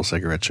Red Apple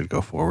cigarettes should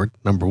go forward.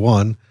 Number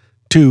 1.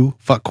 2,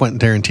 fuck Quentin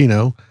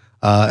Tarantino.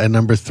 And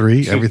number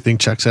 3, everything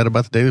Chuck said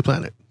about the Daily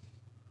Planet.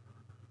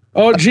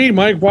 Oh, gee,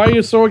 Mike, why are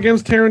you so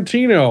against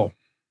Tarantino?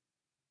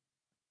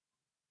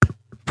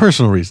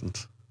 Personal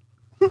reasons.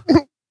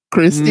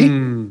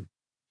 Christy?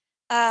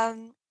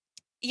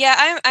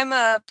 Yeah, I'm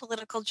a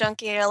political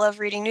junkie. I love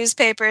reading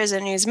newspapers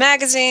and news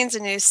magazines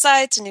and news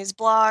sites and news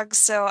blogs,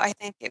 so I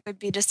think it would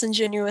be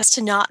disingenuous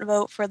to not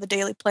vote for the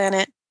Daily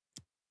Planet.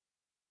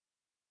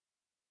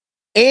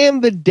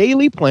 And the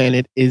Daily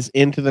Planet is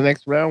into the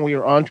next round. We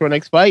are on to our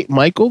next fight.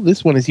 Michael,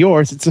 this one is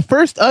yours. It's the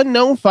first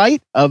unknown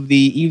fight of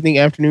the evening,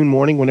 afternoon,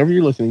 morning, whenever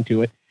you're listening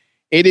to it.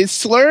 It is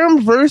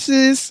Slurm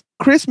versus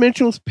Chris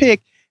Mitchell's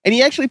pick. And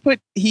he actually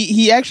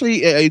he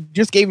actually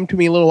just gave him to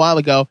me a little while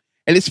ago.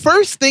 And his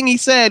first thing he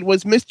said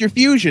was Mr.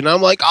 Fusion.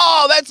 I'm like,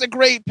 oh, that's a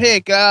great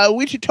pick.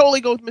 We should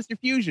totally go with Mr.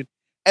 Fusion.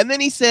 And then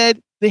he said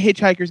The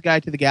Hitchhiker's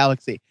Guide to the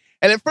Galaxy.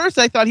 And at first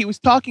I thought he was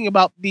talking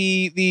about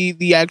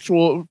the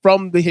actual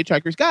from The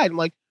Hitchhiker's Guide. I'm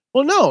like,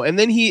 well, no. And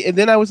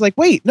then I was like,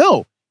 wait,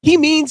 no. He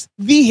means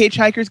The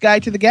Hitchhiker's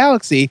Guide to the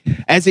Galaxy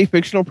as a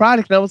fictional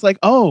product. And I was like,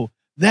 oh,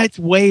 that's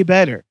way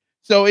better.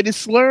 So it is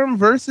Slurm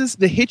versus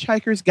The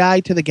Hitchhiker's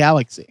Guide to the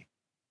Galaxy.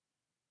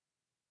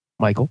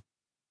 Michael?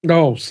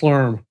 No,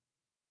 Slurm.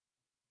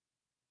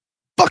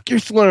 Fuck your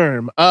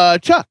Slurm.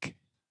 Chuck?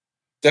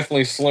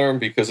 Definitely Slurm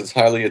because it's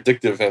highly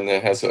addictive and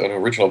it has an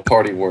original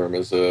party worm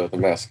as the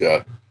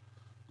mascot.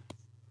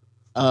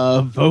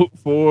 Vote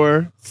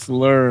for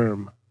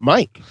Slurm.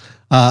 Mike?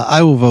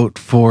 I will vote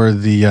for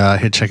the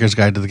Hitchhiker's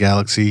Guide to the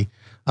Galaxy.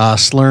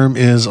 Slurm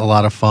is a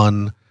lot of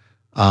fun,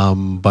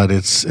 but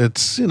it's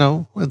it's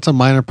a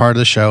minor part of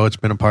the show. It's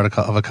been a part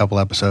of a couple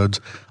episodes.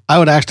 I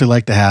would actually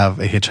like to have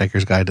a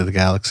Hitchhiker's Guide to the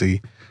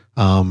Galaxy.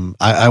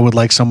 I would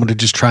like someone to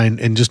just try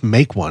and just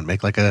make one,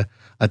 make like a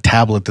a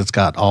tablet that's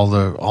got all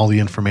the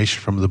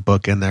information from the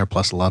book in there,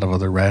 plus a lot of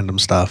other random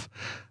stuff.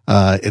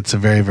 It's a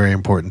very, very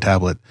important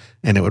tablet,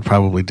 and it would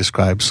probably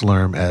describe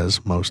Slurm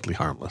as mostly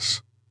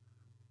harmless.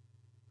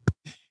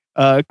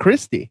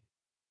 Christy.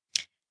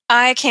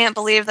 I can't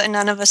believe that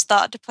none of us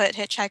thought to put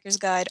Hitchhiker's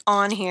Guide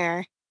on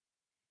here.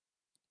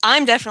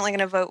 I'm definitely going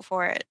to vote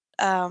for it.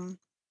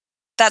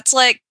 That's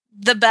like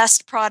the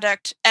best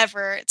product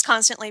ever. It's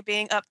constantly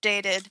being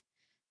updated.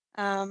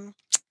 I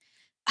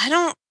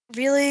don't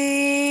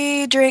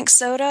really drink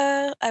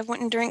soda. I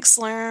wouldn't drink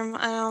Slurm.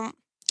 I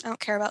don't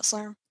care about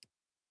Slurm.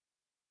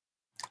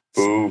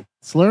 Ooh.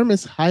 Slurm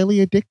is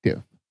highly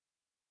addictive.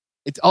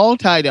 It's all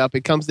tied up.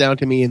 It comes down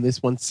to me, and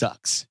this one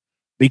sucks.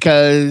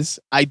 Because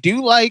I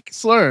do like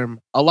Slurm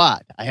a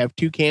lot. I have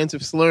 2 cans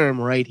of Slurm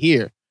right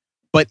here.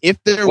 But if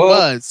there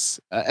was,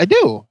 I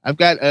do. I've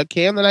got a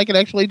can that I can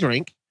actually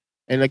drink,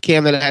 and a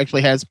can that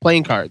actually has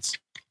playing cards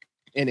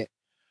in it.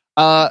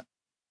 I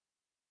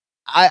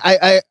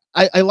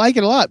like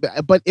it a lot.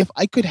 But if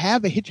I could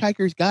have a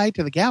Hitchhiker's Guide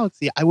to the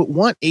Galaxy, I would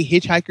want a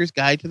Hitchhiker's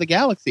Guide to the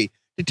Galaxy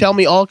to tell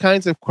me all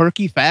kinds of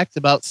quirky facts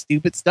about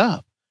stupid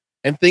stuff.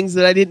 And things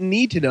that I didn't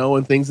need to know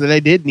and things that I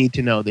did need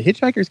to know. The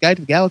Hitchhiker's Guide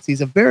to the Galaxy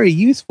is a very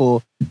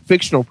useful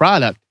fictional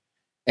product.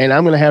 And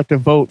I'm going to have to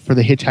vote for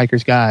the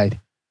Hitchhiker's Guide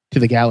to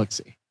the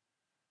Galaxy.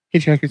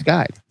 Hitchhiker's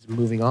Guide is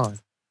moving on.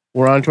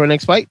 We're on to our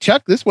next fight.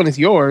 Chuck, this one is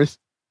yours.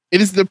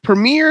 It is the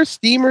Premier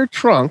Steamer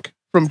Trunk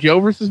from Joe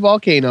vs.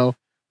 Volcano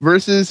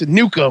versus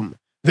Nukem,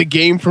 the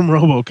game from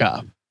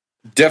RoboCop.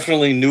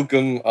 Definitely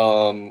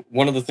Nukem.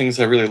 One of the things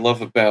I really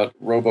love about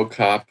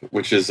RoboCop,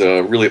 which is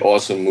a really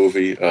awesome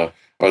movie,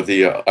 are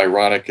the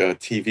ironic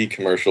TV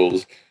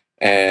commercials.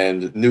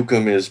 And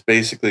Nukem is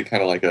basically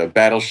kind of like a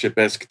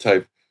Battleship-esque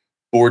type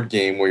board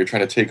game where you're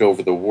trying to take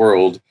over the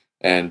world.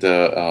 And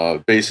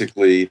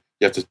basically,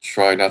 you have to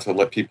try not to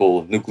let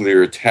people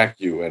nuclear attack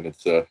you. And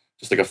it's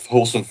just like a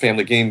wholesome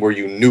family game where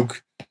you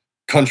nuke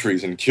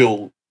countries and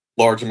kill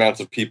large amounts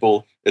of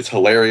people. It's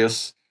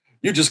hilarious.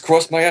 You just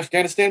crossed my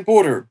Afghanistan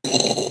border.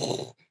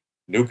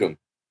 Nukem.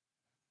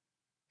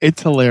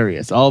 It's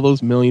hilarious. All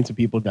those millions of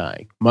people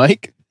dying.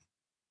 Mike?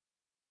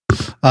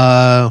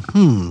 I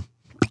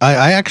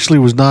actually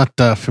was not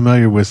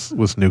familiar with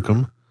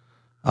Nukem,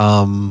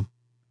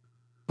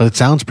 but it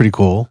sounds pretty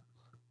cool.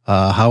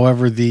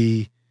 However,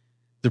 the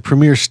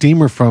Premier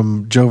Steamer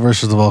from Joe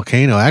versus the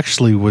Volcano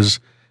actually was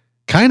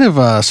kind of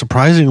a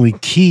surprisingly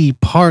key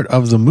part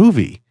of the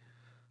movie,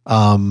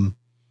 and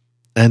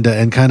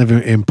kind of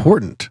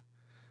important.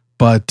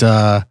 But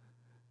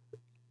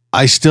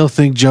I still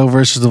think Joe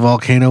versus the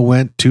Volcano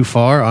went too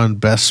far on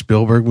best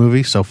Spielberg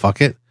movie, so fuck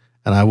it.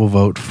 And I will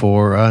vote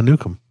for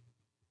Nukem.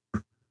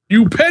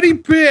 You petty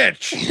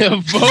bitch!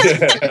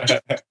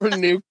 Vote for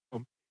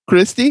Nukem.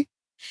 Christy?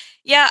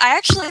 Yeah, I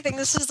actually think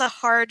this is a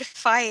hard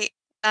fight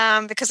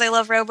because I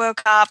love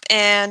RoboCop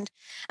and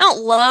I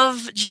don't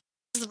love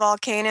the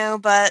Volcano,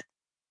 but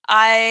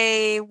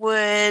I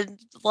would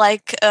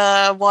like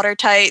a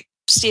watertight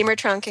steamer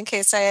trunk in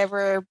case I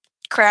ever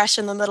crash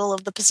in the middle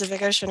of the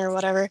Pacific Ocean or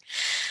whatever.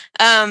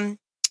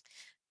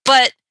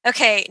 But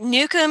okay,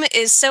 Nukem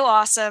is so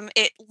awesome.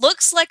 It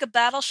looks like a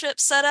battleship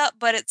setup,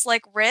 but it's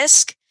like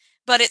Risk,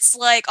 but it's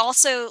like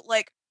also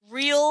like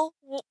real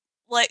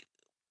like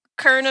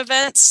current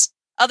events.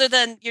 Other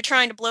than you're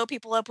trying to blow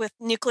people up with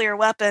nuclear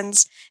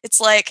weapons, it's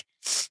like,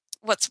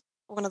 what's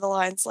one of the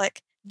lines?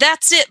 Like,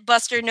 that's it,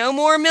 Buster. No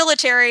more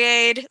military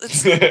aid. It's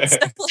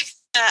stuff like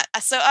that.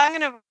 So I'm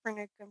gonna vote for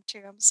Nukem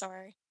too. I'm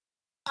sorry.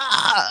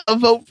 A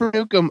vote for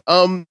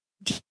Nukem.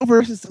 Joe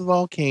versus the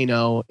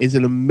Volcano is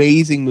an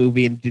amazing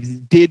movie and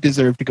did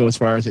deserve to go as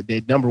far as it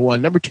did. Number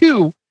one. Number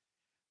two,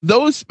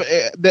 those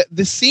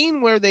the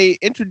scene where they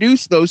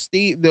introduce those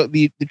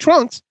the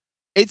trunks.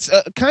 It's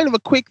kind of a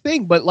quick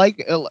thing, but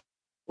like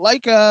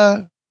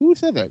who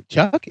said that?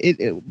 Chuck?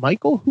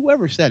 Michael?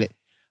 Whoever said it.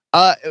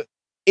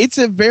 It's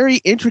a very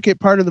intricate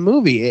part of the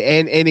movie,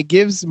 and it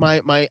gives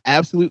my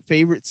absolute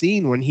favorite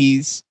scene when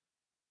he's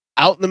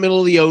out in the middle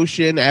of the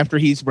ocean after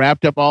he's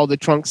wrapped up all the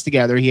trunks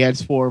together. He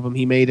has 4 of them.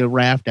 He made a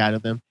raft out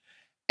of them,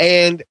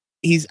 and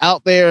he's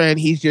out there and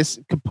he's just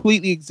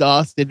completely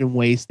exhausted and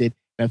wasted.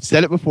 And I've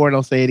said it before, and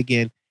I'll say it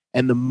again.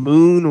 And the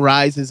moon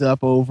rises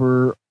up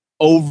over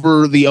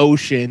the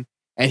ocean.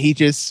 And he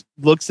just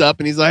looks up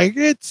and he's like,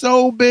 it's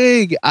so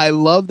big. I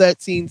love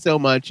that scene so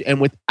much.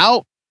 And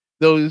without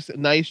those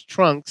nice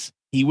trunks,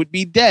 he would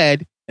be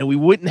dead and we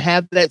wouldn't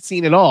have that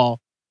scene at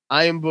all.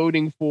 I am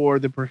voting for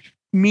the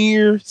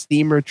Premier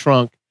Steamer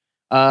Trunk.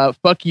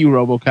 Fuck you,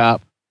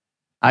 RoboCop.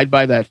 I'd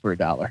buy that for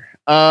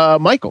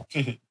 $1. Michael.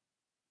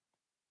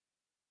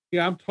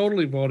 Yeah, I'm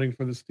totally voting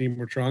for the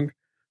Steamer Trunk.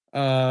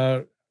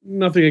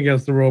 Nothing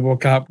against the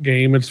RoboCop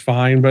game. It's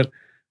fine, but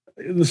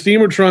the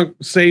Steamer Trunk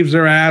saves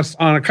their ass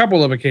on a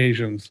couple of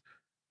occasions.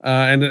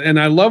 And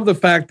I love the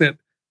fact that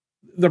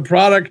the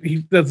product,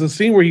 there's a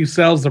scene where he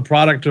sells the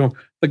product to him.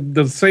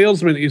 The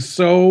salesman is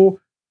so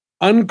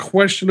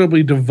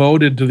unquestionably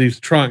devoted to these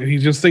trunks. He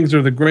just thinks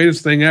they're the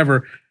greatest thing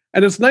ever.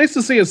 And it's nice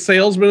to see a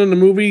salesman in the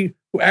movie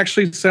who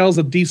actually sells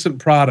a decent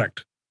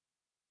product.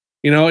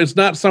 You know, it's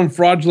not some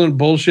fraudulent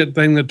bullshit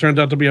thing that turns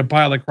out to be a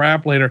pile of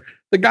crap later.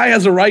 The guy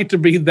has a right to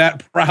be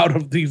that proud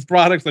of these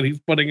products that he's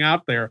putting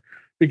out there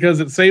because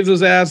it saves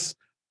his ass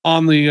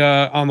on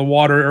the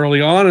water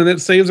early on, and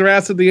it saves their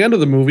ass at the end of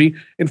the movie.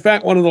 In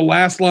fact, one of the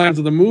last lines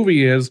of the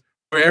movie is,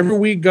 "Wherever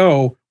we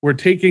go, we're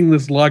taking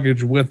this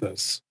luggage with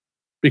us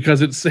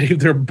because it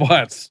saved their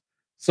butts."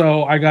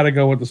 So I got to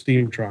go with the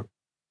steam trunk.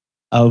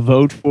 I'll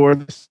vote for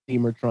the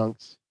steamer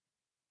trunks.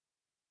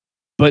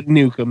 But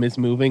Nukem is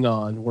moving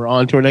on. We're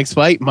on to our next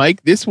fight.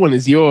 Mike, this one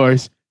is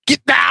yours.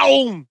 Get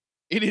down!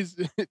 It is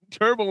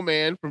Turbo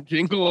Man from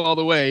Jingle All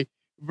the Way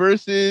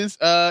versus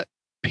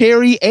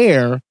Perry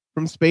Air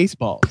from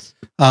Spaceballs.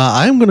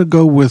 I'm going to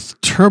go with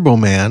Turbo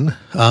Man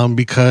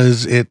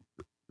because it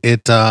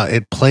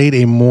played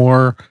a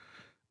more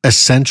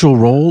essential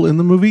role in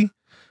the movie.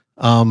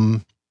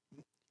 And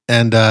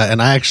I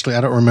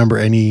don't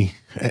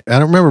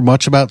remember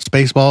much about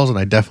Spaceballs, and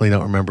I definitely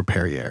don't remember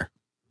Perrier.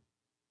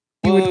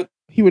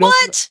 He would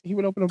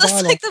open a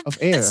bottle of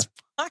air.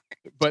 Part.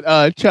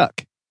 But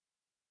Chuck.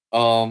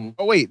 Oh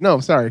wait,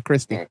 no, sorry,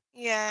 Christy.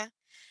 Yeah.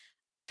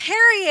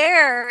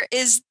 Perrier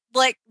is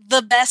like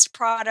the best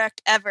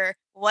product ever.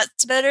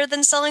 What's better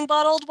than selling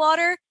bottled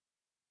water?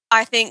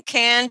 I think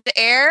canned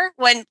air.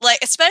 When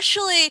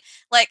especially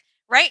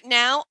right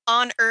now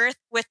on Earth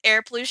with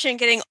air pollution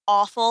getting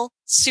awful,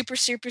 super,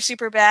 super,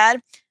 super bad,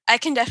 I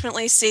can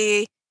definitely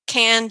see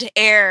canned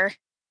air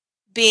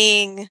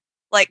being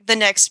like the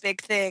next big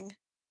thing.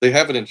 They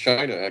have it in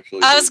China,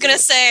 actually. I was going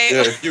to say,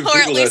 yeah, or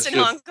at least in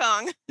Hong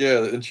Kong.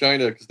 Yeah, in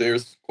China, because the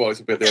air's quality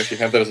so bad, they actually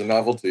have that as a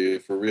novelty,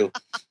 for real.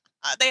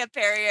 They have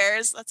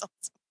Perriers. That's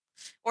awesome.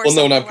 Or well,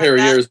 no, not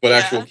Perriers, but yeah.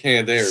 actual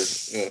canned air.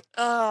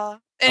 Yeah.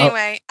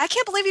 Anyway, I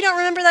can't believe you don't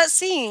remember that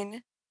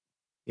scene.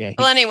 Yeah.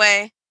 Well,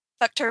 anyway,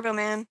 fuck Turbo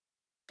Man.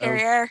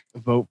 Perrier.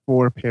 Vote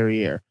for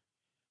Perrier.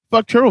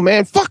 Fuck Turbo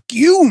Man. Fuck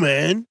you,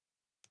 man.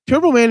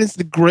 Turbo Man is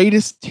the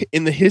greatest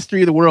in the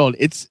history of the world.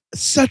 It's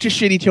such a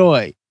shitty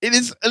toy. It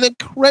is an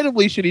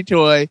incredibly shitty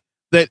toy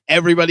that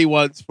everybody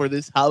wants for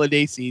this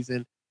holiday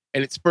season.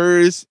 And it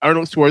spurs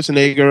Arnold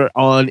Schwarzenegger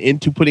on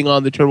into putting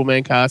on the Turbo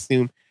Man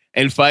costume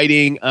and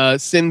fighting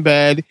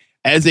Sinbad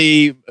as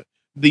the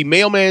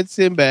mailman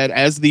Sinbad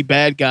as the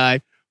bad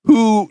guy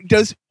who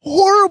does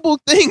horrible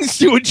things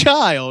to a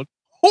child.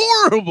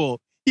 Horrible.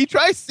 He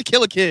tries to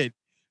kill a kid.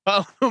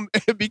 And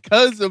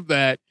because of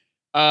that,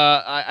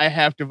 I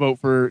have to vote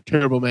for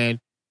Turbo Man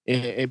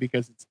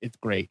because it's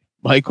great.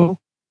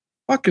 Michael?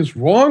 Fuck is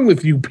wrong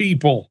with you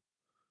people?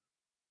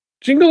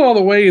 Jingle All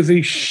the Way is a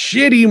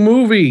shitty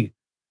movie.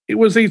 It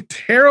was a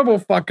terrible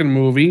fucking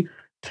movie.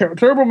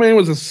 Turbo Man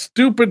was a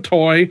stupid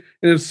toy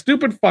in a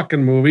stupid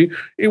fucking movie.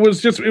 It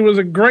was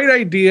a great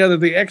idea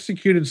that they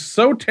executed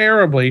so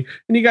terribly.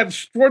 And you got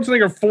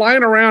Schwarzenegger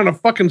flying around a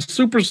fucking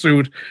super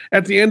suit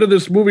at the end of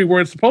this movie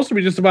where it's supposed to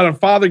be just about a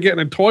father getting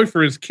a toy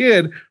for his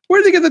kid.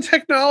 Where did they get the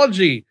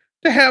technology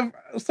to have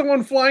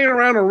someone flying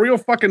around a real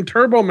fucking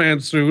Turbo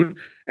Man suit?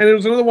 And it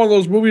was another one of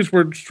those movies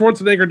where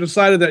Schwarzenegger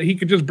decided that he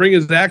could just bring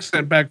his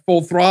accent back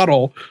full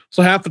throttle.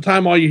 So half the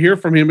time, all you hear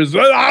from him is,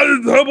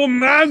 Turbo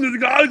Man,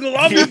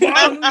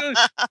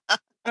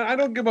 I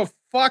don't give a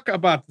fuck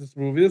about this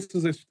movie. This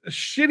is a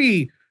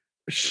shitty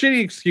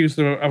excuse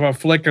of a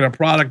flick and a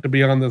product to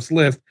be on this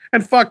list.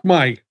 And fuck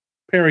Mike,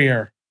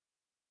 Perrier.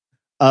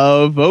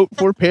 Vote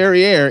for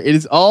Perrier. It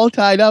is all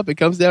tied up. It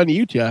comes down to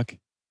you, Chuck.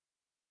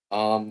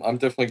 I'm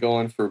definitely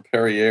going for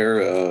Perrier.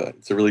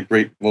 It's a really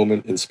great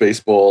moment in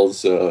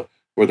Spaceballs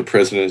where the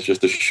president is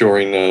just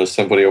assuring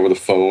somebody over the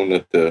phone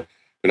that they're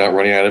not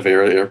running out of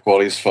air. Air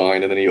quality is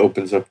fine. And then he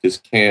opens up his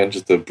can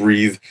just to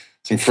breathe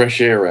some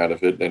fresh air out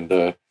of it.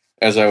 And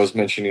as I was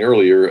mentioning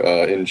earlier,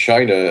 in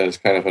China, as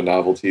kind of a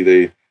novelty,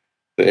 the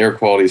air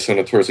quality is so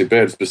notoriously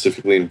bad,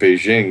 specifically in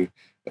Beijing.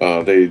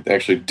 They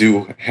actually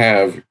do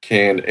have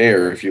canned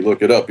air. If you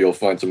look it up, you'll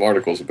find some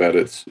articles about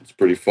it. It's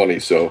pretty funny.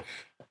 So,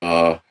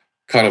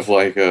 kind of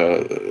like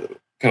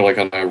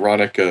an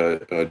ironic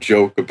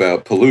joke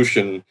about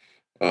pollution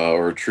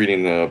or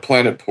treating the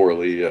planet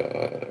poorly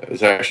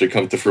has actually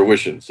come to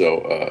fruition.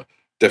 So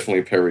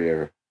definitely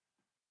Perrier.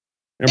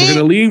 And we're going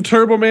to leave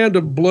Turbo Man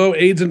to blow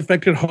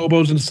AIDS-infected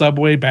hobos in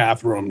subway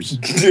bathrooms.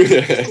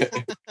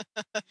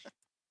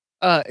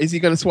 Is he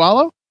going to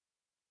swallow?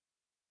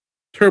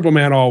 Turbo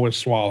Man always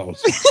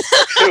swallows.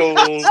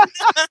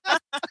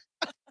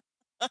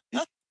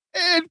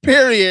 And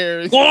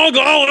Perrier is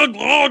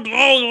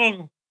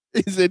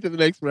into the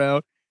next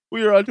round.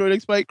 We are on to our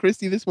next fight.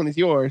 Christy, this one is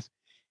yours.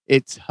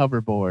 It's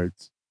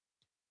hoverboards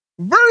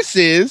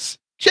versus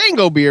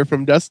Chango Beer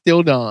from Dusk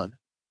Till Dawn.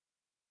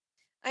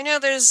 I know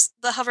there's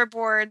the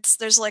hoverboards.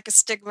 There's like a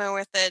stigma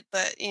with it,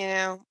 but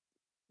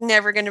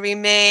never going to be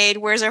made.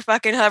 Where's our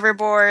fucking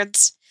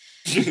hoverboards?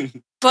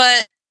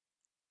 But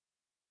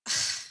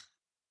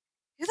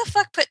who the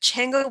fuck put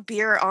Chango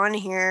Beer on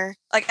here?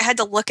 Like, I had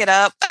to look it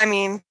up. I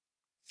mean,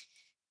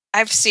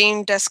 I've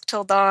seen Dusk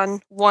Till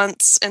Dawn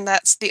once, and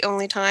that's the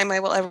only time I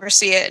will ever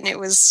see it, and it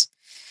was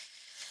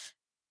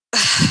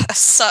a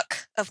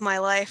suck of my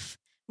life.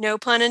 No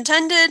pun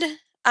intended.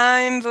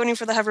 I'm voting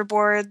for the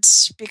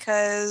hoverboards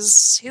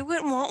because who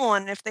wouldn't want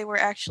one if they were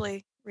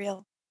actually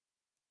real?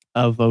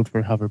 I'll vote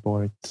for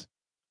hoverboards.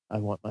 I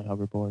want my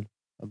hoverboard.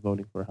 I'm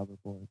voting for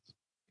hoverboards.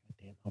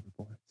 Goddamn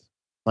hoverboards.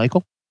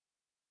 Michael?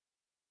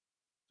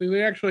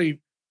 They actually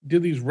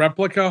did these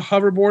replica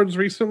hoverboards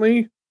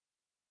recently,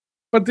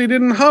 but they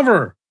didn't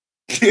hover.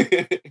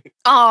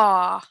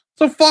 Aw.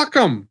 So fuck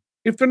them.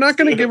 If they're not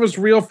going to give us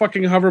real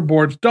fucking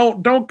hoverboards,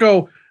 don't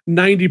go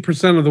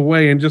 90% of the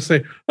way and just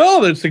say,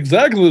 oh, that's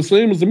exactly the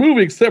same as the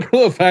movie, except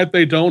for the fact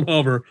they don't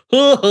hover.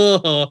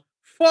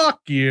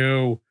 Fuck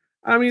you.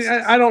 I mean,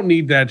 I don't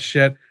need that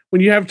shit.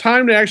 When you have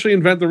time to actually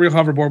invent the real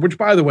hoverboard, which,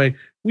 by the way,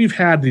 we've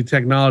had the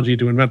technology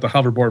to invent the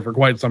hoverboard for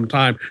quite some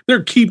time.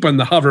 They're keeping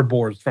the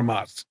hoverboards from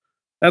us.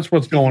 That's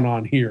what's going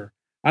on here.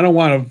 I don't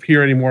want to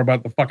hear any more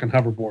about the fucking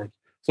hoverboards.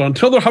 So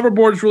until the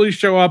hoverboards really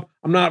show up,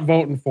 I'm not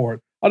voting for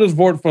it. I'll just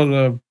vote for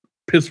the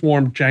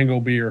piss-warm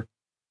Django beer.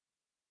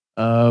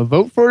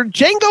 Vote for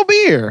Django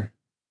beer.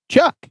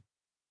 Chuck?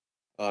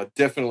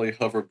 Definitely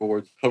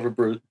hoverboards.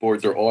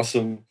 Hoverboards are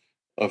awesome.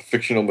 A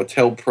fictional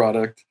Mattel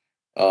product.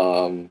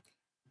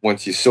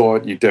 Once you saw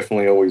it, you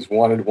definitely always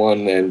wanted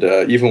one. And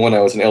even when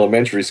I was in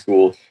elementary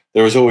school,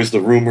 there was always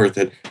the rumor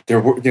that they're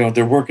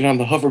working on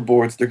the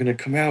hoverboards. They're going to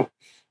come out.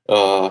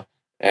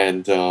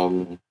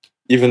 And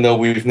even though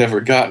we've never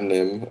gotten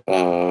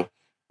them,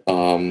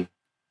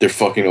 they're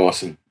fucking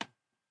awesome.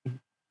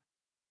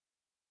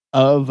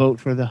 Vote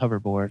for the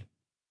hoverboard.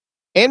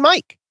 And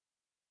Mike?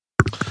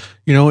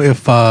 You know,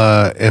 if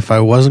I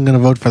wasn't going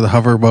to vote for the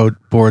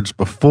hoverboards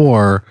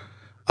before,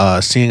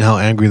 seeing how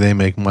angry they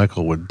make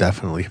Michael would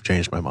definitely have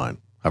changed my mind.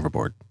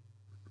 Hoverboard.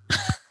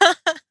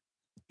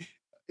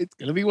 It's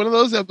going to be one of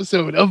those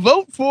episodes. A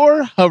vote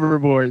for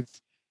hoverboards.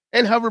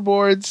 And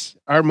hoverboards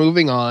are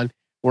moving on.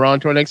 We're on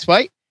to our next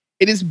fight.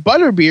 It is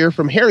Butterbeer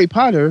from Harry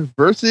Potter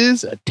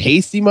versus a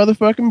tasty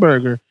motherfucking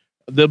burger.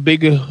 The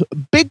Big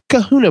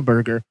Kahuna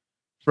Burger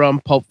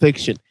from Pulp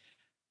Fiction.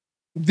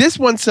 This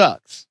one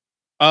sucks.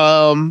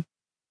 Because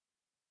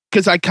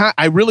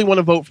I really want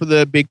to vote for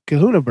the Big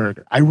Kahuna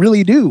Burger. I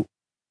really do.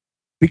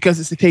 Because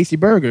it's a tasty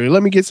burger.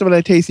 Let me get some of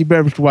that tasty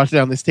beverage to wash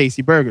down this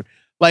tasty burger.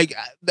 Like,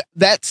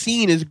 that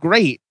scene is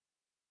great.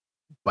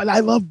 But I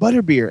love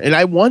Butterbeer, and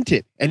I want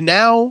it. And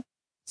now,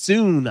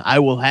 soon, I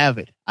will have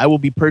it. I will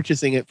be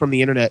purchasing it from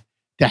the internet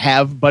to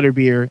have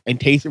Butterbeer and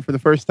taste it for the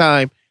first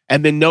time,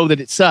 and then know that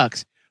it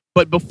sucks.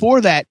 But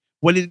before that,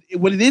 what it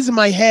is in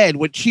my head,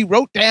 what she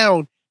wrote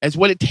down as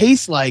what it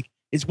tastes like,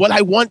 is what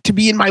I want to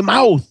be in my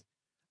mouth.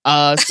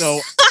 So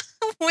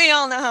we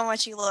all know how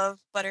much you love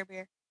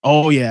Butterbeer.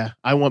 Oh yeah,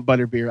 I want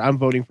Butterbeer. I'm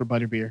voting for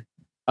Butterbeer.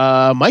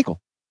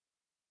 Michael.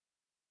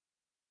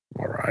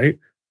 All right.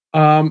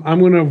 I'm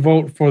going to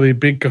vote for the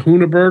Big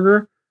Kahuna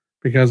Burger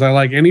because I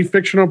like any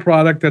fictional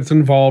product that's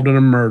involved in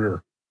a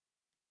murder.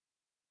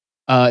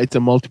 It's a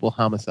multiple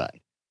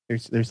homicide.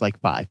 There's like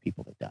 5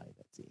 people that die in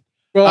that scene.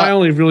 Well, I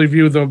only really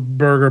view the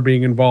burger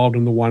being involved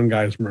in the one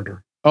guy's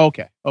murder.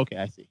 Okay,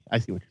 I see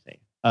what you're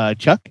saying.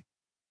 Chuck?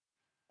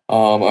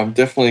 I'm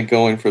definitely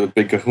going for the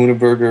Big Kahuna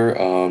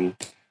Burger.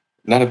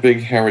 Not a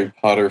big Harry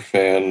Potter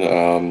fan.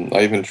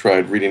 I even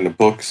tried reading the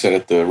books, and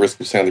at the risk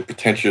of sounding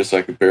pretentious,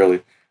 I could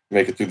barely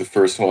make it through the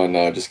first one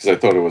just because I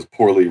thought it was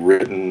poorly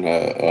written.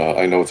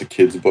 I know it's a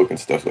kid's book and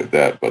stuff like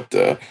that, but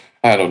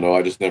I don't know.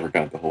 I just never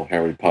got the whole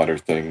Harry Potter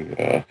thing.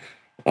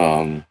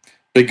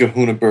 Big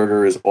Kahuna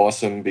Burger is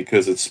awesome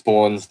because it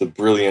spawns the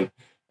brilliant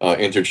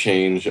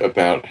interchange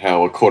about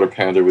how a quarter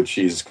pounder with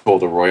cheese is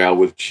called a Royale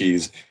with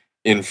cheese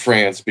in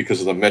France because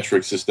of the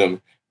metric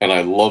system, and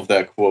I love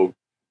that quote.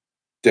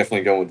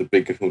 Definitely going with the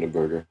Big Kahuna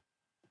Burger.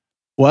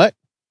 What?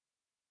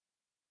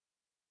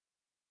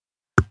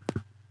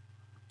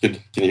 Can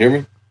you hear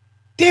me?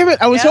 Damn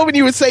it! I was hoping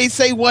you would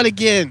say what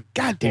again.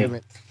 God damn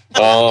it!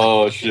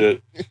 Oh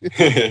shit!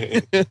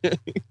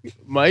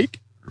 Mike?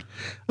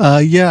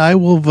 Yeah, I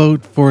will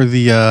vote for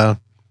the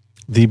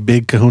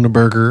Big Kahuna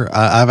Burger.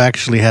 I've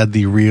actually had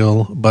the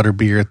real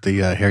Butterbeer at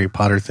the Harry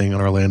Potter thing in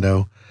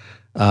Orlando,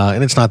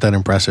 and it's not that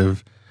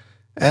impressive.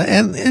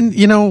 And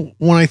you know,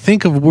 when I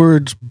think of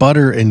words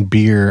butter and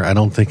beer, I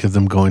don't think of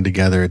them going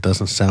together. It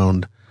doesn't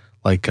sound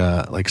like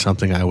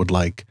something I would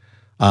like.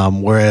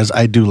 Whereas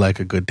I do like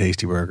a good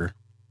tasty burger.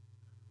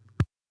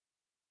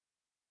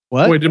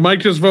 What? Wait, did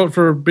Mike just vote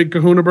for Big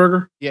Kahuna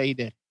Burger? Yeah, he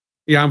did.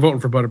 Yeah, I'm voting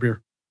for Butterbeer.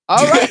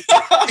 All right.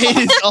 It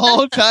is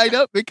all tied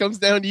up. It comes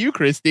down to you,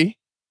 Christy.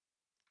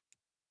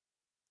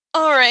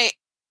 All right.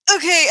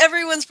 Okay,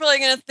 everyone's probably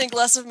going to think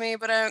less of me,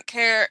 but I don't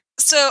care.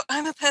 So,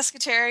 I'm a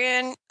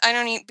pescatarian. I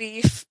don't eat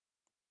beef.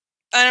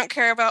 I don't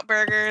care about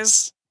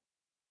burgers.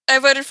 I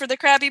voted for the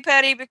Krabby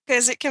Patty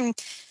because it can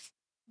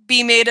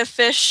be made of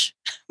fish,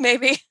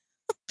 maybe.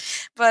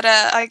 But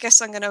I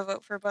guess I'm going to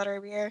vote for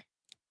Butterbeer.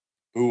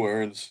 Boo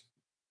earns.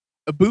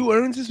 Boo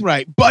earns is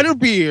right.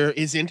 Butterbeer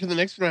is into the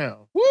next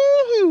round.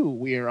 Woohoo!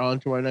 We are on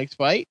to our next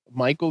fight.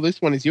 Michael,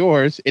 this one is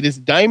yours. It is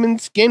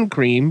Diamond Skin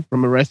Cream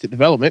from Arrested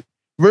Development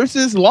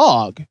versus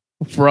Log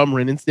from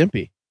Ren and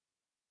Stimpy.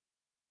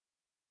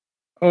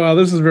 Oh,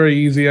 this is very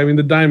easy. I mean,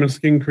 the Diamond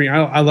Skin Cream,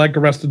 I like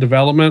Arrested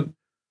Development,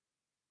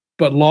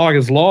 but log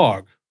is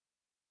log.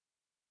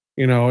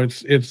 You know,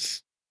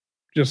 it's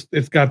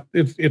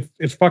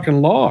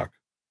fucking log.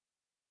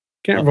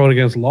 Can't vote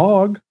against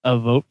log. A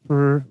vote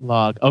for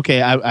log.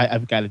 Okay,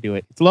 I've got to do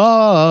it. It's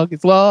log.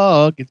 It's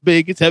log. It's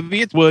big. It's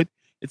heavy. It's wood.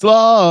 It's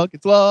log.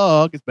 It's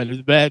log. It's better.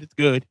 It's bad. It's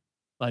good.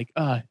 Like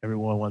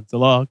everyone wants a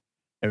log.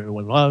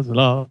 Everyone loves a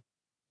log.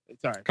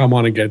 Sorry. Come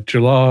on and get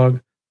your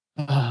log.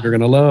 You're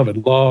gonna love it.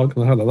 Log.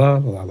 La, la, la,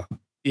 la, la.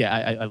 Yeah,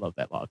 I love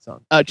that log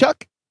song.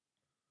 Chuck.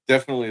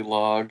 Definitely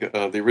log.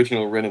 The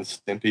original Ren and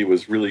Stimpy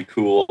was really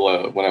cool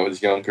when I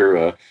was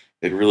younger.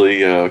 It really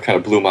kind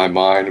of blew my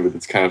mind with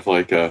its kind of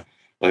like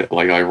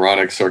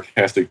ironic,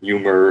 sarcastic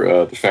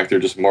humor. The fact they're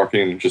just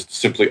marketing just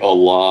simply a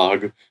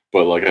log,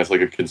 but like as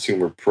like a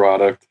consumer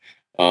product.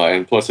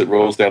 And plus, it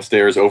rolls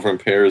downstairs over in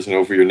pairs and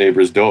over your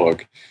neighbor's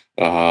dog.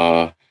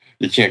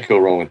 You can't go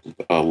wrong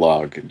with a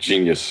log.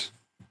 Genius.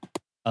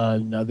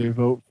 Another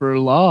vote for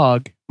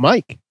log.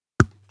 Mike.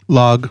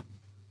 Log.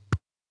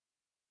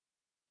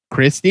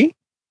 Christy.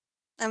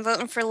 I'm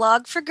voting for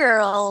log for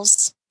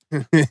girls.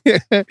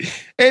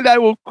 And I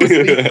will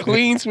quickly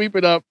clean sweep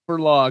it up for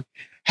log.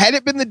 Had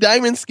it been the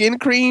diamond skin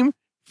cream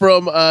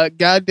from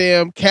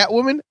goddamn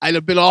Catwoman, I'd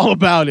have been all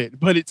about it,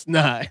 but it's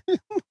not.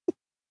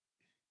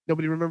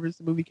 Nobody remembers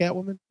the movie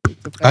Catwoman?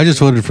 I just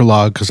voted for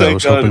log because I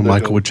was hoping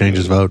Michael would change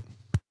his vote.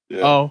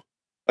 Yeah. Oh.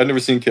 I've never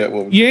seen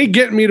Catwoman. You ain't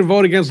getting me to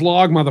vote against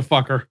log,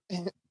 motherfucker.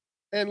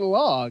 And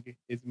log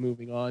is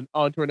moving on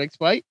to our next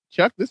fight.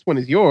 Chuck, this one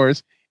is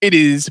yours. It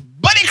is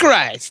Buddy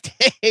Christ,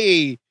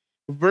 hey,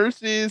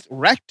 versus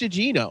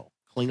Ractigino,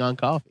 Klingon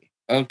Coffee.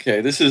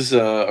 Okay, this is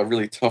a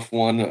really tough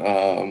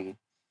one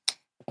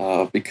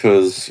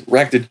because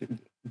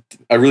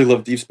I really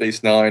love Deep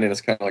Space Nine, and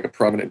it's kind of like a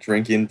prominent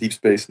drink in Deep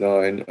Space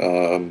Nine.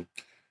 And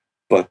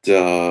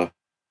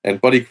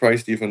Buddy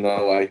Christ, even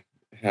though I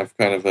have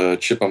kind of a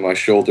chip on my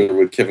shoulder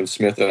with Kevin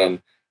Smith,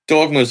 and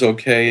Dogma's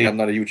okay. I'm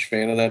not a huge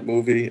fan of that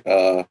movie.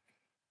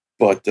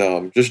 But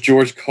just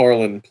George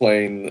Carlin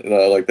playing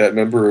like that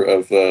member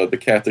of the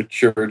Catholic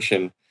Church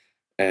and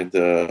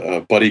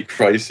Buddy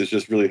Christ is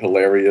just really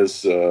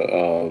hilarious.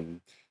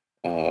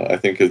 I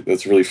think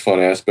that's a really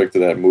fun aspect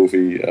of that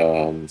movie.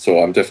 So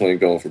I'm definitely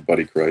going for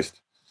Buddy Christ.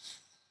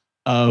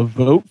 A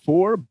vote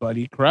for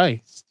Buddy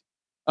Christ.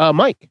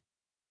 Mike.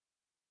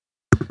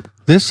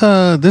 This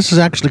is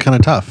actually kind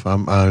of tough. I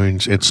mean,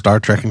 it's Star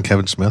Trek and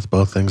Kevin Smith,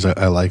 both things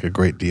I like a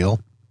great deal.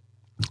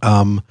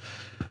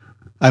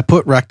 I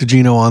put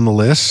Ractigino on the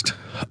list,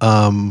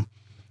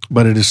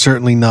 but it is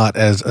certainly not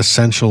as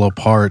essential a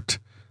part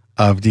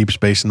of Deep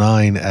Space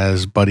Nine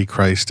as Buddy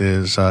Christ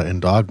is in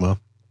Dogma.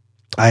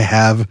 I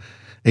have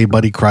a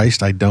Buddy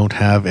Christ. I don't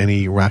have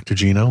any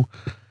Ractigino.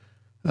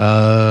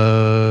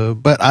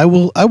 But I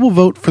will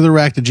vote for the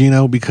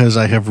Ractigino because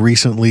I have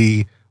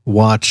recently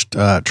watched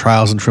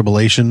Trials and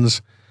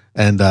Tribulations,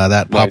 and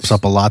that pops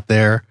up a lot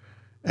there.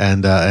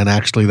 And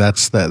actually,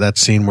 that's that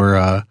scene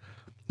where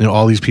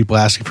all these people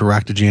asking for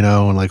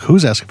Ractigino, and like,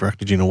 who's asking for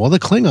Ractigino? Well, the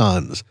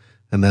Klingons.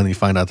 And then you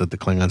find out that the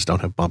Klingons don't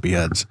have bumpy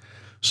heads.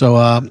 So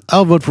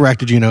I'll vote for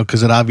Ractigino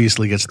because it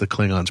obviously gets the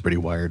Klingons pretty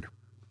wired.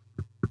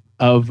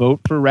 A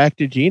vote for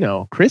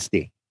Ractigino.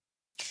 Christy.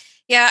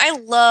 Yeah, I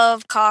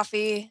love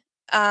coffee.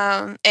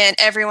 And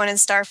everyone in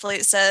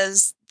Starfleet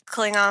says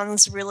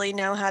Klingons really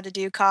know how to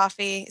do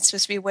coffee. It's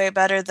supposed to be way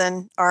better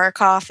than our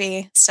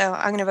coffee. So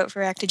I'm going to vote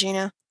for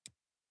Ractigino.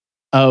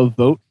 A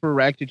vote for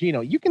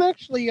Ractigino. You can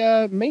actually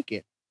make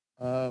it.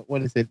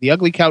 What is it? The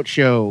Ugly Couch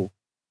Show.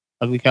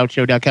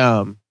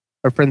 uglycouchshow.com.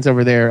 Our friends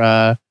over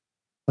there.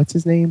 What's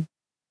his name?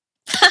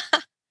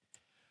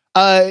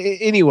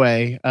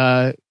 Anyway.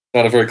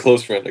 Not a very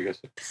close friend, I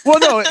guess. Well,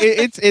 no,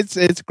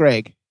 it's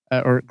Greg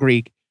or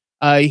Greek.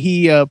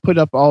 He put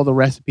up all the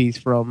recipes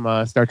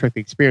from Star Trek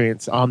The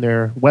Experience on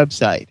their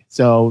website.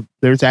 So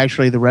there's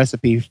actually the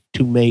recipe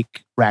to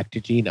make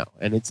Ractigino,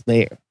 and it's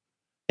there.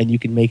 And you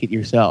can make it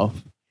yourself.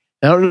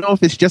 I don't know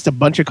if it's just a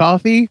bunch of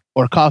coffee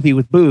or coffee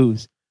with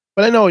booze,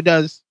 but I know it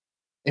does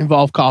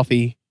involve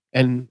coffee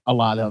and a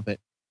lot of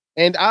it.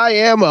 And I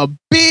am a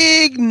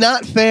big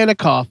not fan of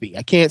coffee.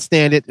 I can't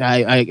stand it.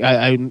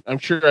 I'm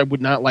sure I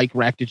would not like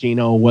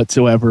Ractigino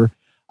whatsoever.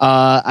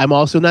 I'm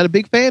also not a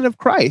big fan of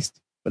Christ,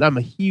 but I'm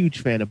a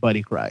huge fan of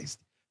Buddy Christ.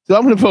 So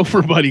I'm going to vote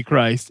for Buddy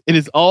Christ. It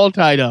is all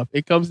tied up.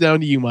 It comes down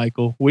to you,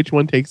 Michael. Which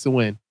one takes the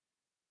win?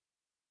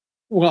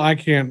 Well, I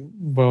can't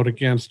vote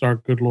against our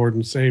good Lord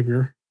and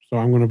Savior, so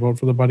I'm going to vote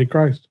for the Buddy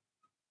Christ.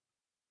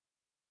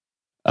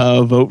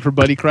 Vote for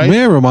Buddy Christ.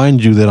 May I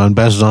remind you that on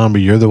Best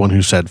Zombie, you're the one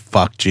who said,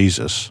 fuck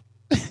Jesus.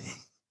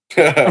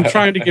 I'm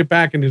trying to get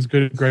back in his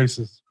good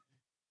graces.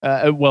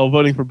 Well,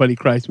 voting for Buddy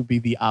Christ would be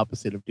the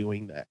opposite of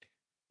doing that.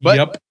 But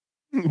Yep.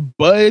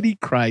 Buddy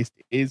Christ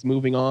is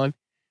moving on.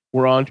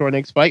 We're on to our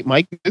next fight.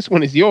 Mike, this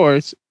one is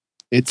yours.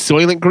 It's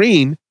Soylent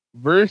Green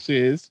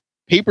versus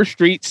Paper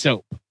Street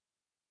Soap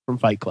from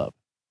Fight Club.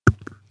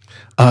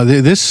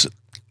 This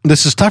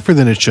is tougher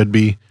than it should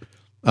be.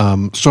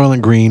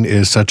 Soylent Green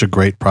is such a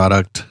great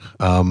product.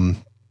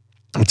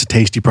 It's a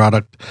tasty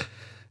product.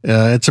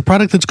 It's a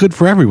product that's good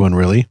for everyone,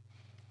 really.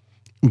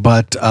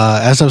 But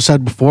as I've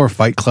said before,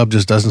 Fight Club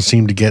just doesn't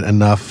seem to get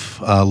enough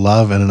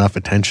love and enough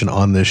attention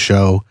on this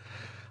show.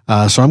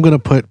 So I'm going to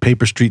put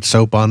Paper Street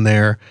Soap on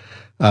there.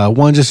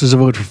 One, just as a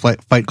vote for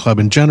Fight Club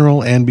in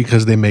general, and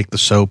because they make the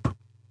soap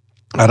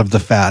out of the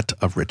fat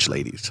of rich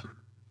ladies.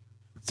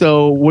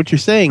 So what you're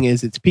saying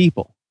is it's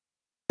people.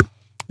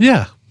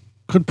 Yeah,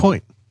 good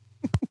point.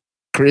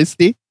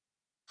 Christy?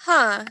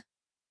 Huh.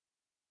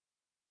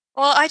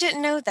 Well, I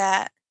didn't know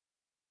that.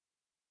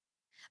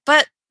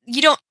 But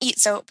you don't eat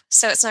soap,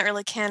 so it's not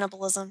really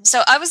cannibalism.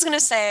 So I was going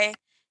to say,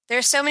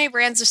 there's so many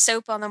brands of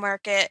soap on the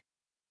market.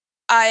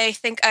 I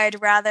think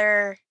I'd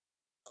rather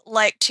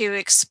like to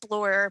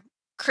explore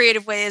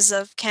creative ways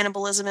of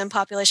cannibalism and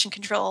population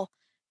control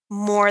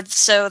more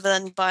so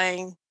than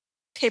buying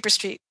Paper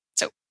Street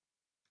soap.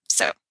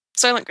 So,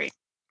 Soylent Green.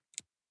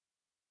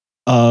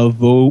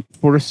 Vote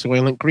for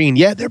Soylent Green.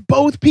 Yeah, they're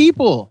both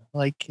people.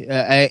 I think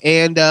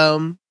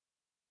the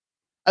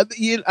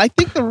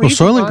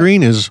reason Soylent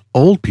Green is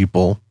old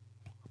people.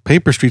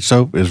 Paper Street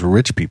Soap is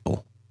rich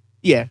people.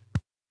 Yeah.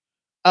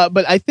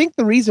 But I think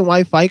the reason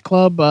why Fight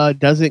Club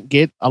doesn't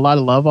get a lot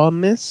of love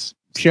on this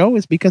show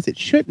is because it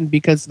shouldn't,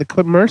 because the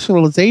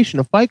commercialization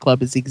of Fight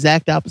Club is the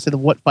exact opposite of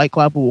what Fight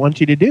Club will want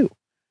you to do.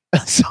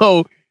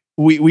 So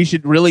we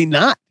should really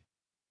not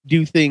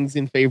do things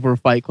in favor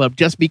of Fight Club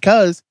just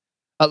because,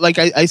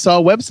 I saw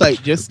a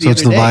website just the other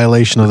day. So it's the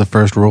violation of the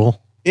first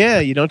rule? Yeah,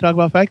 you don't talk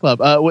about Fight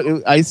Club.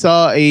 I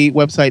saw a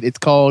website. It's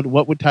called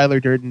What Would Tyler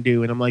Durden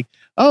Do? And I'm like,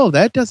 oh,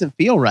 that doesn't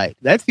feel right.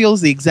 That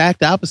feels the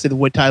exact opposite of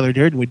what Tyler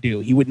Durden would do.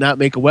 He would not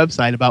make a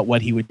website about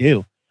what he would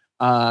do.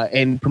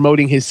 And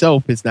promoting his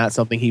soap is not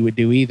something he would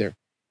do either.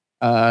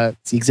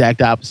 It's the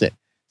exact opposite.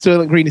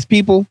 Soylent Green is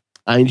people.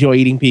 I enjoy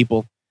eating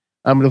people.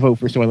 I'm going to vote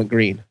for Soylent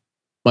Green.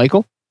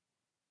 Michael?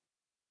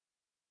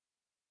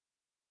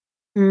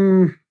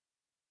 I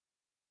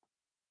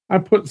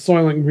put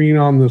Soylent Green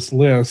on this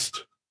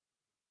list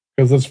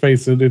because let's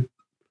face it,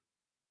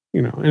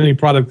 any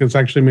product that's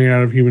actually made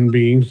out of human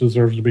beings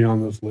deserves to be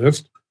on this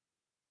list.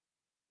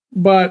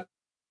 But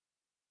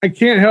I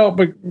can't help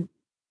but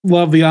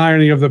love the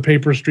irony of the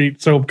Paper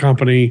Street Soap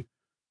Company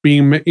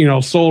being,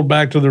 sold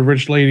back to the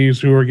rich ladies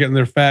who are getting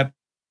their fat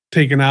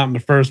taken out in the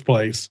first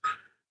place.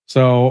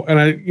 So,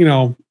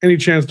 and any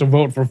chance to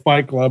vote for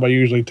Fight Club, I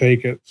usually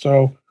take it.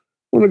 So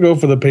I'm going to go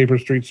for the Paper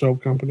Street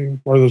Soap Company,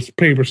 or the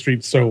Paper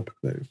Street Soap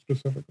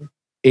specifically.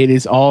 It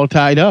is all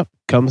tied up.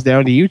 Comes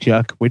down to you,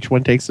 Chuck. Which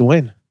one takes the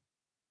win?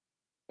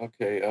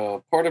 Okay,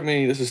 part of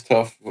me, this is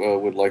tough,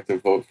 would like to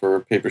vote for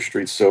Paper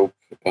Street Soap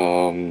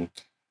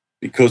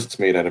because it's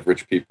made out of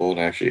rich people, and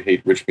I actually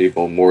hate rich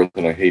people more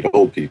than I hate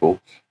old people.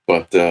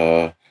 But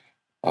Soylent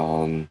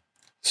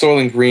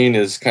Green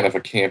is kind of a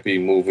campy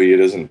movie.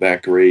 It isn't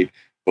that great,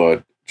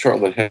 but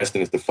Charlton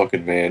Heston is the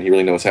fucking man. He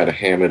really knows how to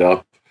ham it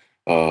up.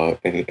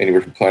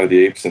 Anywhere from Planet of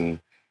the Apes, and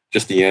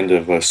just the end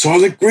of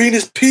Soylent Green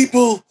is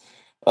people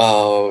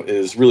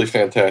is really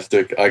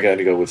fantastic. I got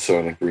to go with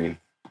Soylent Green.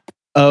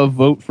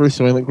 Vote for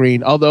Soylent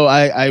Green. Although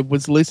I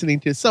was listening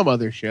to some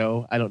other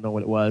show, I don't know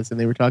what it was, and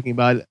they were talking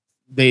about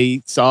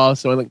they saw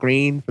Soylent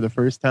Green for the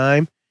first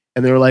time,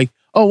 and they were like,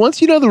 "Oh,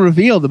 once you know the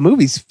reveal, the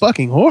movie's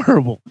fucking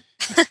horrible."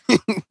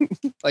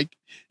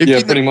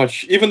 Pretty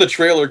much. Even the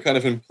trailer kind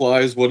of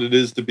implies what it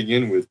is to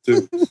begin with,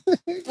 too.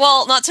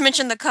 Well, not to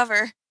mention the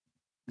cover.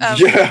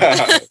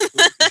 Yeah.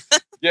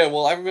 Yeah,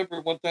 well, I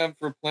remember one time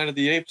for Planet of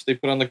the Apes, they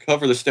put on the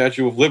cover the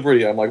Statue of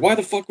Liberty. I'm like, why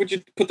the fuck would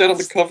you put that on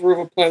the cover of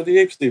a Planet of the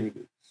Apes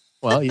DVD?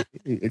 Well,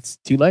 it's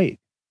too late.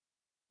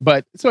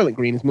 But Soylent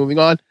Green is moving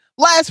on.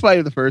 Last fight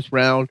of the first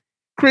round.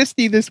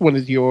 Christy, this one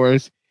is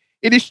yours.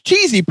 It is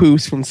Cheesy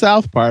Poofs from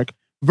South Park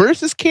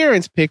versus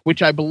Karen's pick,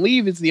 which I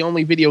believe is the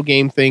only video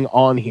game thing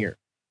on here.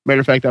 Matter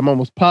of fact, I'm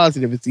almost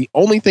positive it's the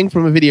only thing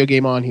from a video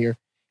game on here.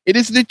 It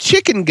is the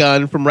chicken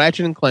gun from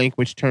Ratchet and Clank,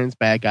 which turns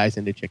bad guys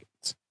into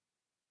chickens.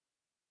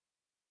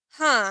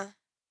 Huh.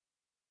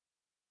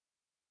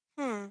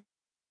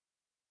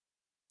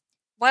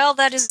 Well,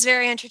 that is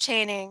very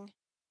entertaining.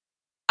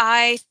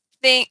 I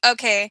think,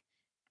 okay.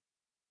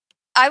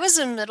 I was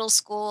in middle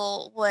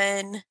school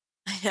when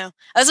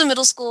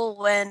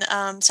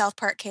South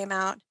Park came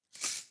out.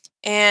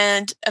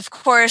 And of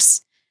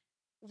course,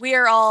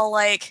 we're all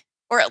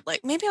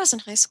maybe I was in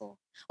high school.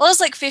 Well, I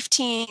was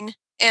 15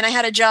 and I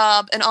had a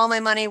job and all my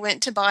money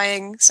went to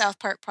buying South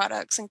Park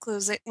products,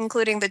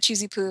 including the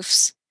Cheesy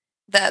Poofs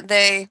that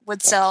they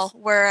would sell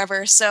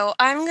wherever. So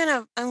I'm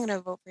gonna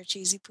vote for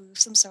Cheesy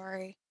Poofs. I'm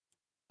sorry.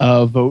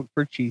 Vote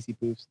for Cheesy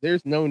Poofs.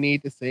 There's no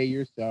need to say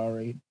you're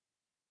sorry.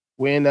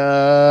 When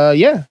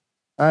the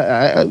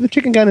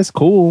chicken gun is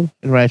cool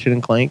in Ratchet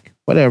and Clank,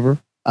 whatever.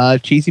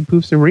 Cheesy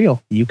Poofs are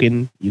real. You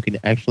can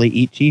actually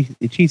eat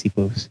Cheesy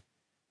Poofs.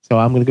 So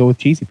I'm gonna go with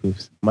Cheesy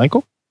Poofs.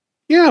 Michael?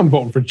 Yeah, I'm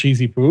voting for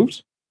Cheesy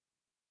Poofs.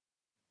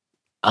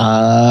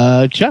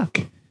 Chuck?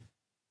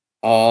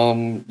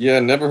 Yeah,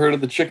 never heard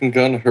of the chicken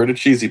gun, heard of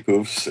Cheesy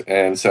Poofs,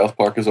 and South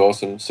Park is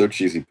awesome, so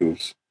Cheesy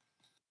Poofs.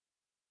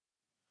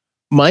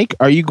 Mike,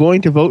 are you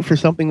going to vote for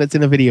something that's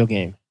in a video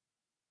game?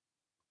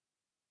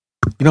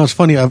 It's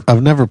funny,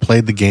 I've never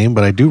played the game,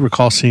 but I do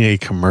recall seeing a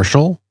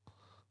commercial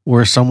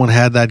where someone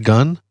had that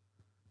gun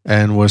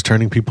and was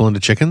turning people into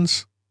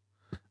chickens,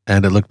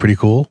 and it looked pretty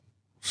cool.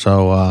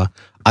 So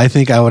I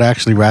think I would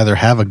actually rather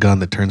have a gun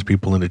that turns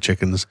people into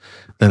chickens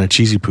than a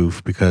cheesy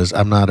poof, because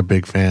I'm not a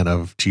big fan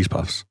of cheese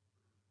puffs.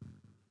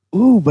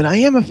 Ooh, but I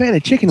am a fan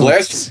of chicken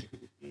wings.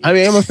 I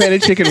mean, I'm a fan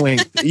of chicken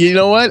wings. You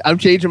know what? I'm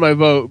changing my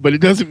vote, but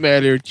it doesn't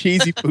matter.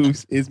 Cheesy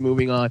poofs is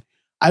moving on.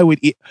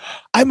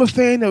 I'm a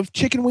fan of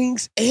chicken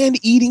wings and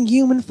eating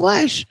human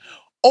flesh.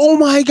 Oh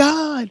my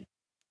God.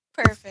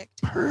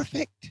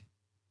 Perfect.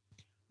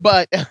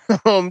 But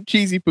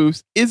cheesy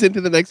poofs is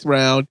into the next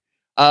round.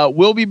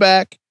 We'll be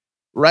back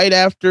right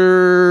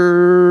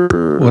after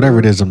whatever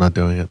it is. I'm not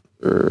doing it.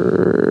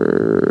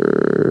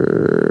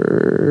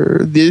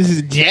 This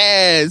is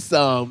jazz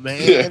song,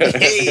 man.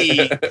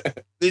 Hey,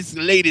 this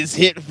latest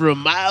hit from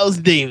Miles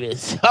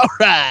Davis. All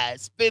right,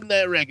 spin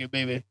that record,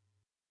 baby.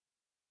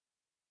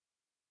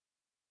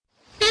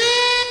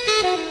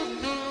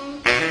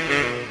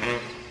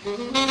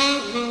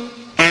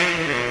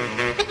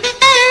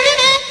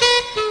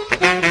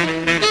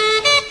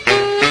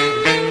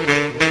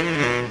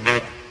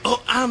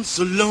 Oh, I'm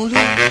so lonely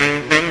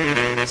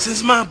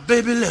since my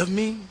baby left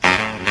me.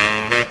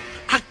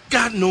 I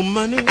got no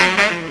money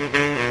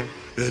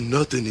and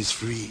nothing is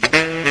free.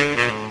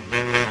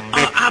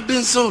 Oh, I've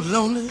been so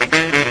lonely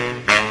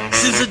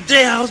since the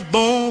day I was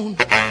born.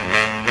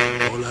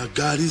 All I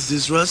got is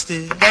this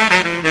rusty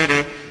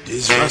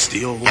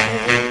old horn.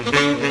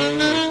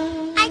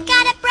 I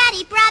got a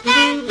bratty brother.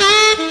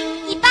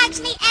 He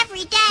bugs me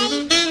every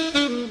day.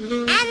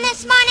 And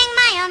this morning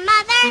my own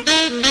mother,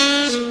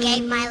 she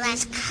gave my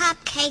last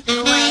cupcake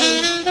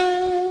away.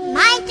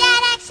 My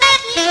dad acts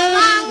like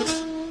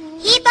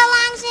he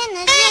belongs in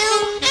the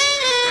zoo.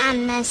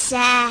 I'm the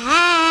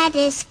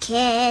saddest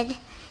kid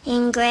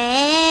in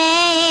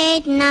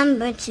grade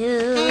number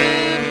 2.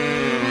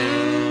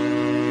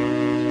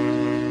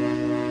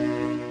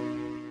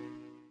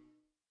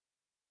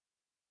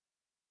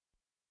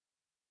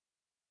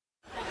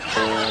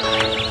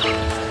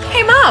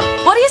 Hey, Mom,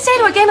 what do you say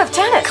to a game of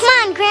tennis? Come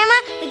on, Grandma.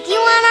 With you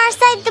on our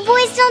side, the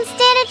boys don't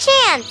stand a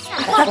chance.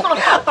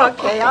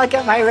 Okay, I'll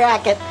get my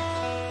racket.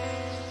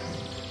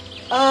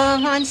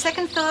 On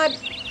second thought,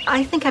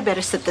 I think I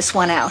better sit this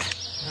one out.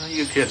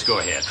 You kids go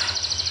ahead.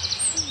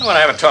 I want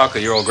to have a talk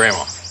with your old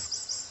grandma.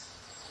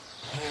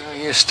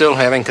 You're still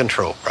having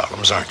control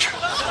problems, aren't you?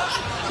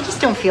 I just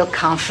don't feel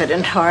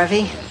confident,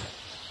 Harvey.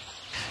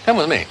 Come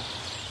with me.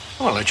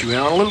 I want to let you in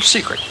on a little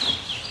secret.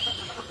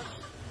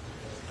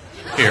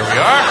 Here we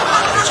are.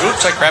 It's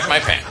Oops, I Crapped My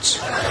Pants.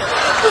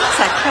 Oops,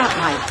 I crapped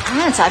my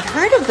pants. I've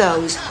heard of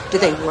those. Do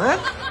they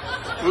work?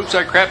 Oops,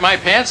 I Crapped My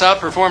Pants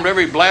outperformed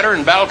every bladder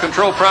and bowel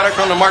control product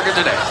on the market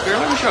today. Here,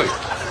 let me show you.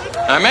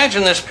 Now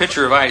imagine this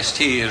pitcher of iced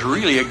tea is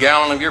really a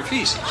gallon of your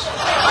feces.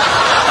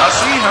 Now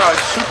see how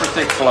its super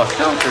thick fluff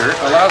filter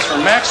allows for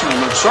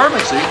maximum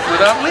absorbency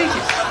without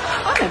leaking.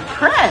 I'm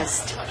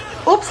impressed.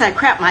 Oops, I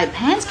Crapped My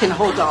Pants can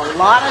hold a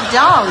lot of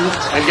dung.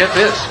 And get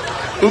this.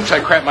 Oops,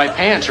 I Crapped My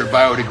Pants are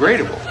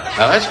biodegradable.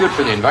 Now that's good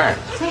for the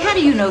environment. Say, how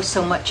do you know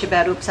so much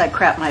about Oops, I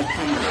Crapped My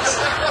Pants?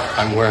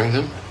 I'm wearing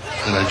them,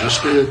 and I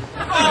just did.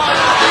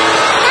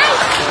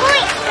 Nice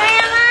point,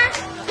 Grandma.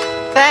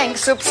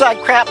 Thanks, Oops, I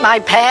Crapped My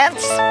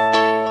Pants.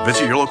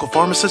 Visit your local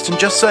pharmacist and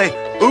just say,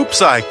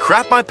 "Oops, I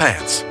crapped my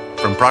pants."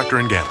 From Procter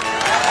 & Gamble.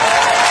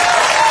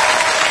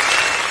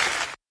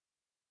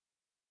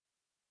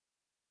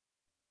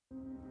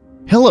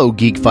 Hello,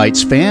 Geek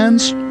Fights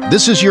fans.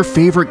 This is your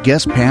favorite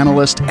guest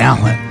panelist,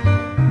 Alan.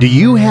 Do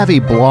you have a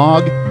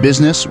blog,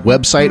 business,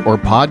 website, or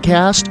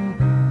podcast?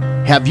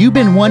 Have you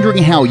been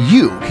wondering how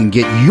you can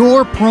get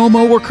your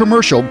promo or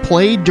commercial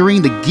played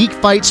during the Geek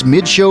Fights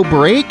mid-show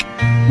break?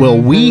 Well,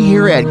 we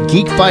here at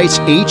Geek Fights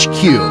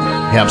HQ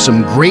have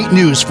some great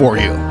news for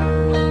you.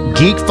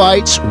 Geek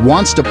Fights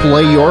wants to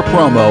play your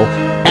promo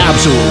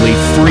absolutely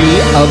free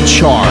of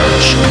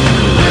charge.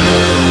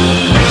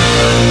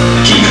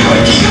 Geek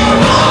Fights.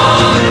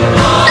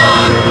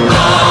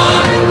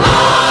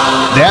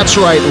 That's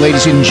right,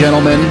 ladies and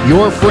gentlemen.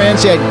 Your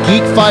friends at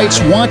Geek Fights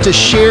want to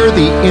share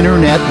the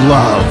internet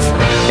love.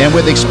 And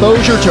with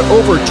exposure to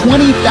over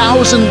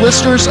 20,000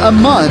 listeners a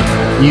month,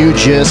 you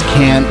just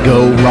can't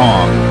go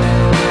wrong.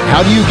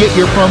 How do you get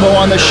your promo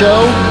on the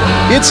show?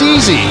 It's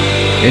easy.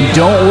 And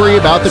don't worry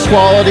about the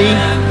quality.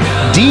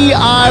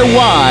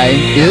 DIY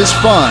is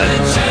fun.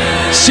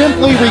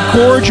 Simply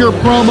record your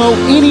promo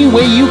any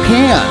way you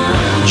can.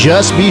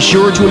 Just be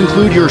sure to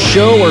include your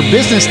show or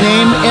business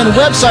name and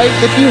website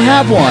if you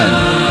have one,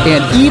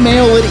 and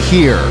email it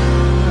here,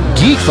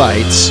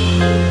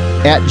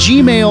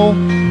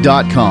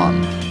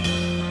 geekfights@gmail.com.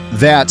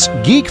 That's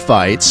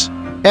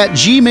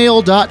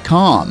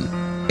geekfights@gmail.com.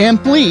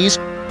 And please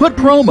put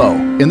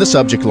promo in the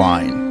subject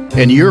line,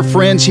 and your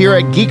friends here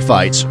at Geek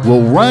Fights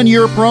will run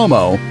your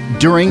promo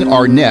during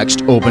our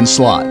next open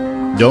slot.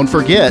 Don't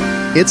forget,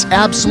 it's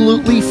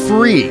absolutely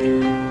free.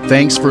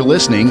 Thanks for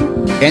listening,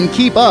 and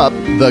keep up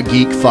the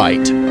geek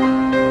fight.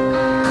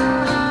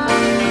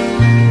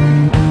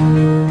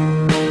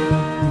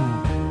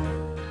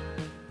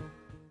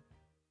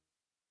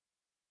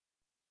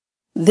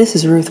 This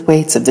is Ruth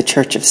Waits of the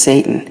Church of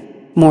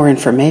Satan. More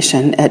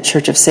information at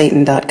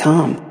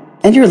churchofsatan.com.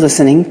 And you're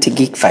listening to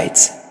Geek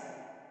Fights.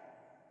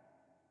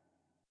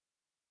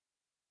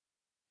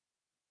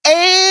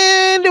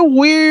 And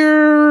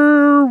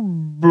we're...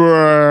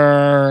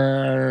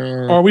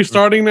 Are we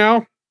starting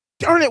now?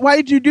 Darn it, why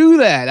did you do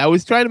that? I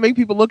was trying to make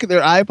people look at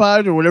their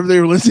iPod or whatever they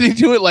were listening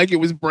to it like it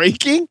was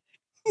breaking.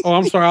 Oh,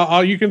 I'm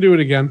sorry. You can do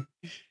it again.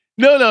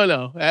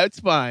 No.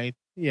 That's fine.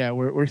 Yeah,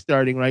 we're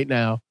starting right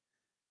now.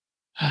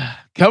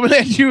 Coming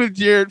at you with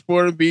Jared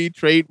Fortenby,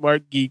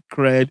 trademark Geek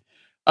Cred.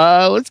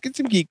 Let's get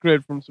some Geek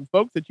Cred from some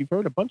folks that you've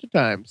heard a bunch of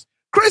times.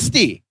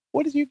 Christy,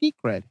 what is your Geek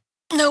Cred?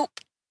 Nope.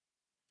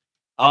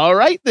 All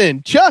right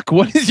then. Chuck,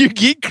 what is your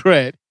Geek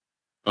Cred?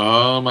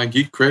 My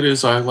Geek Cred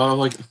is I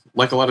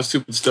like a lot of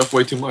stupid stuff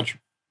way too much.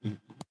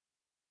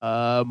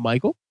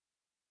 Michael?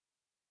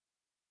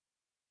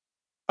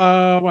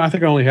 Well, I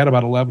think I only had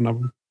about 11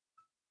 of them.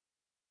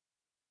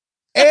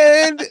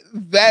 And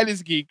that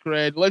is Geek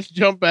Cred. Let's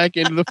jump back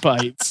into the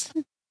fights.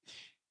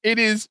 It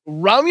is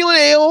Romulan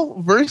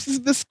Ale versus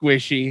the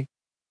Squishy.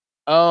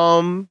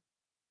 I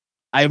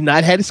have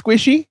not had a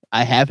Squishy.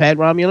 I have had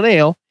Romulan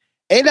Ale.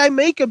 And I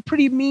make a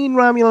pretty mean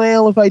Romulan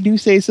Ale if I do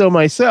say so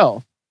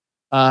myself.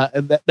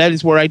 That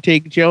is where I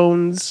take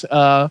Jones,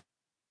 what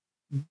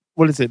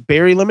is it?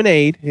 Berry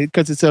lemonade,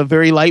 because it's a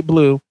very light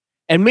blue,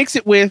 and mix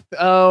it with,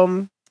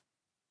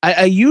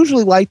 I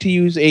usually like to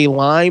use a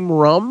lime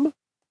rum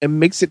and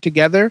mix it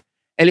together,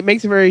 and it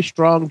makes a very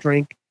strong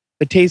drink.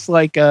 It tastes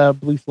like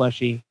blue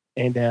slushy,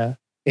 and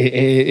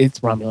it's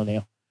Romulan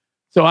Ale.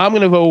 So I'm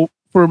going to vote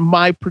for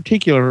my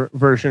particular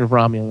version of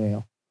Romulan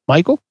Ale.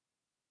 Michael?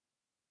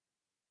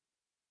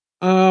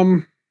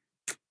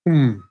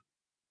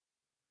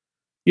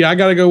 Yeah, I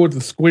got to go with the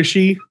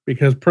Squishy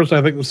because personally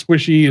I think the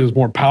Squishy is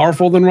more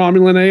powerful than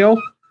Romulan Ale.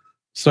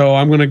 So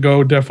I'm going to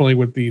go definitely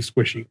with the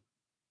Squishy.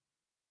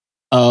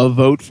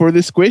 Vote for the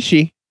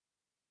Squishy.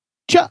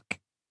 Chuck?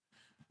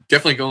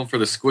 Definitely going for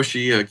the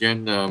Squishy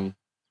again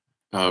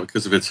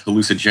because of its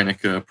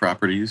hallucinogenic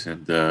properties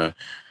and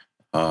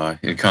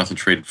in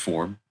concentrated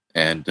form.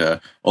 And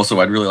also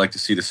I'd really like to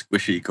see the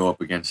Squishy go up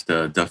against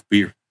Duff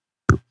Beer.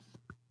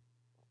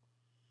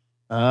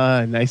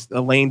 Nice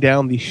laying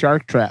down the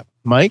shark trap.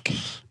 Mike?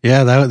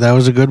 Yeah, that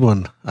was a good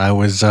one. I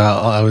was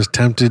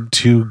tempted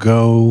to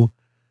go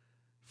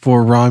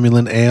for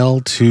Romulan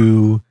Ale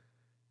to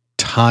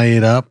tie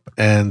it up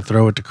and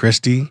throw it to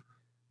Christy,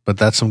 but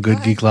that's some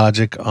good geek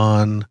logic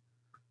on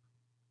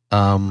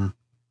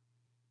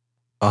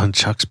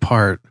Chuck's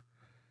part.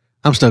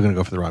 I'm still going to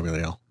go for the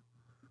Romulan Ale.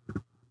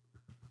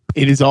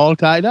 It is all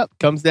tied up.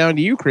 Comes down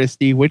to you,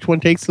 Christy. Which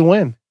one takes the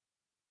win?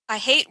 I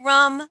hate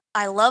rum.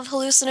 I love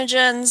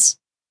hallucinogens.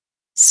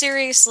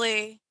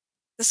 Seriously,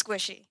 the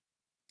Squishy.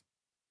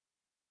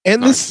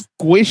 And the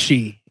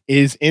Squishy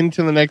is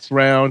into the next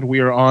round. We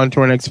are on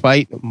to our next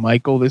fight.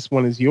 Michael, this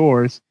one is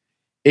yours.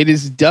 It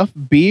is Duff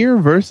Beer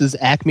versus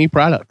Acme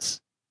Products.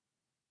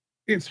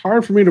 It's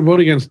hard for me to vote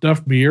against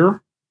Duff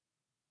Beer,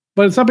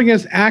 but it's up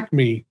against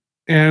Acme.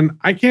 And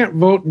I can't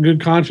vote in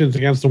good conscience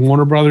against the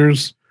Warner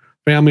Brothers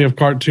family of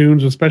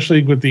cartoons,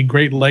 especially with the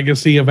great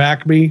legacy of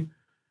Acme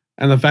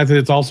and the fact that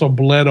it's also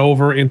bled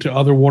over into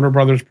other Warner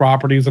Brothers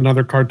properties and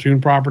other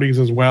cartoon properties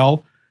as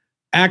well.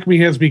 Acme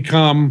has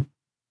become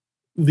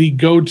the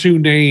go-to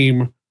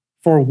name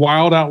for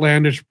wild,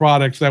 outlandish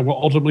products that will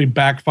ultimately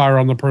backfire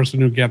on the person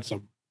who gets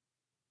them.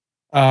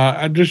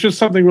 There's just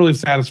something really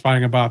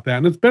satisfying about that.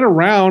 And it's been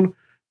around, and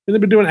they've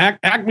been doing,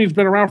 Acme's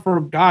been around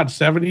for,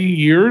 70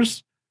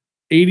 years,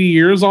 80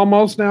 years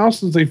almost now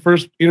since they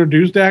first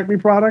introduced Acme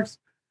products.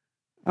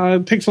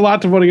 It takes a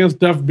lot to vote against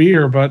Duff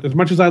Beer, but as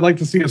much as I'd like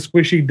to see a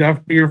Squishy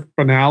Duff Beer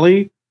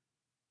finale,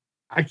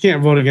 I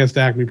can't vote against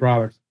Acme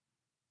products.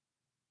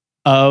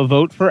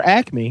 Vote for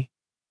Acme.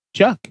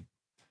 Chuck?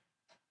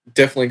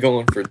 Definitely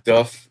going for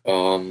Duff.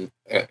 I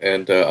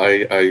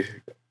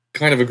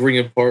kind of agree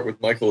in part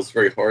with Michael. It's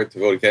very hard to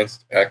vote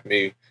against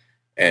Acme.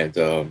 And,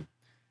 the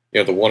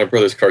Warner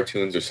Brothers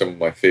cartoons are some of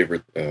my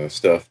favorite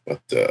stuff.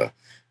 But,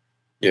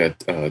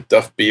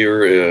 Duff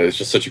Beer is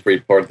just such a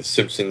great part of The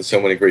Simpsons.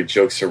 So many great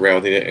jokes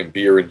surrounding it and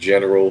beer in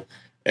general.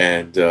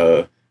 And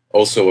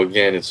also,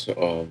 again, it's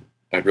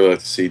I'd really like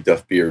to see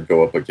Duff Beer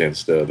go up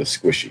against the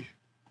Squishy.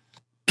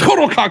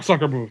 Total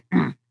cocksucker move.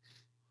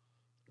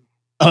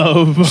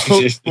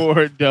 Vote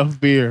for Duff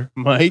Beer.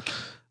 Mike?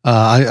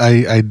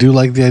 I do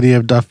like the idea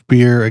of Duff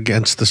Beer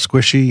against the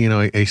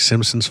Squishy. A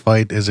Simpsons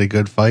fight is a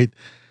good fight.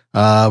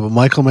 But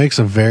Michael makes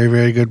a very,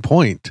 very good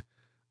point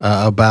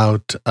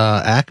about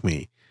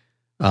Acme.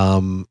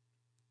 And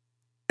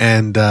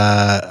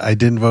I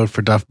didn't vote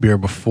for Duff Beer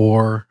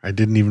before. I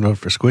didn't even vote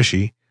for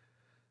Squishy.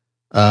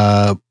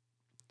 I'm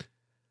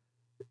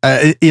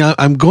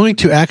going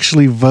to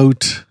actually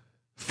vote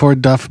for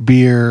Duff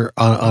Beer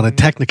on a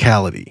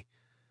technicality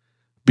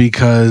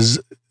because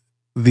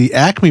the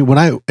Acme,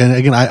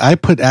 I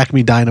put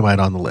Acme Dynamite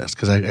on the list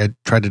because I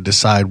tried to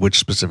decide which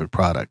specific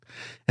product,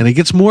 and it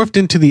gets morphed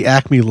into the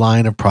Acme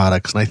line of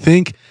products. And I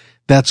think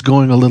that's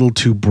going a little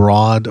too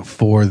broad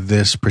for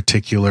this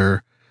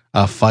particular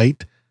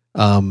fight.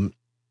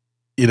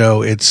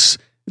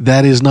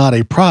 that is not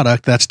a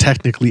product. That's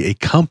technically a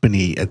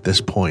company at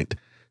this point.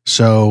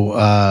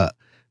 So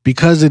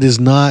because it is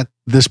not,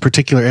 this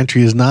particular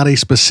entry is not a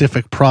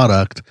specific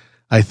product,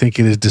 I think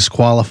it is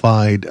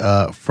disqualified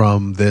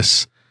from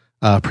this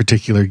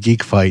particular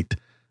geek fight,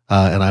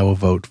 and I will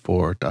vote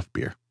for Duff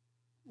Beer.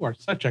 You are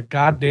such a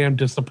goddamn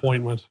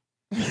disappointment.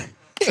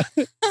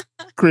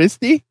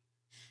 Christy?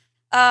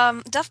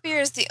 Duff Beer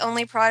is the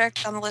only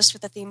product on the list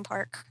with a theme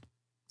park.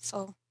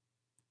 So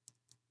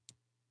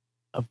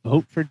a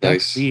vote for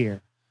Duff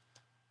Beer.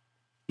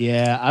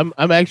 Yeah,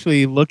 I'm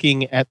actually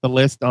looking at the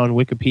list on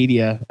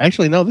Wikipedia.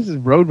 Actually, no, this is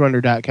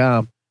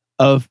Roadrunner.com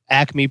of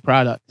Acme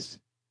products.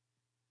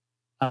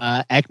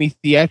 Acme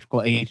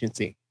Theatrical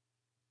Agency,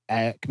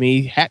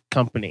 Acme Hat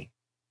Company,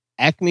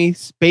 Acme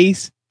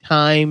Space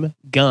Time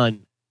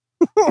Gun.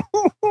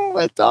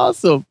 That's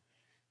awesome.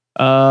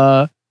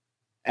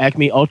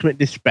 Acme Ultimate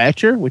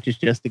Dispatcher, which is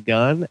just a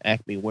gun.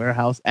 Acme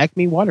Warehouse,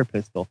 Acme Water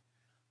Pistol,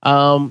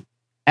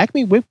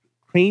 Acme Whipped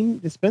Cream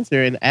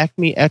Dispenser, and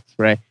Acme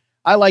X-Ray.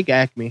 I like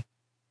Acme.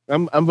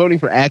 I'm voting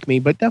for Acme,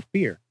 but Duff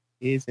Beer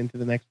is into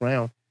the next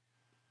round.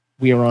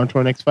 We are on to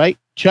our next fight.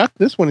 Chuck,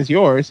 this one is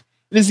yours.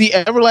 It is the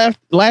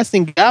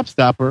everlasting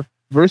Gobstopper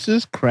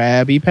versus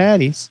Krabby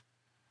Patties.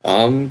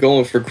 I'm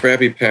going for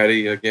Krabby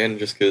Patty again,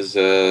 just because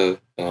I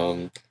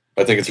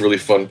think it's a really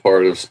fun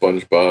part of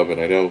SpongeBob, and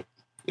I know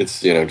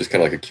it's just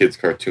kind of like a kid's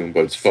cartoon,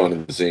 but it's fun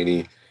and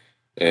zany,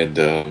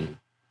 and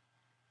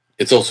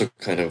it's also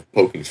kind of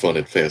poking fun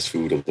at fast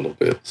food a little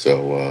bit.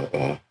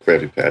 So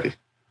Krabby Patty.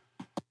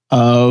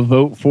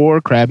 Vote for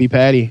Krabby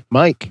Patty.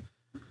 Mike.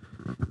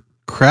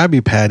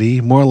 Krabby Patty,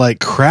 more like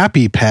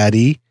Crappy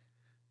Patty.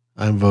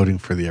 I'm voting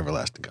for the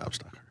everlasting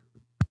Gobstopper.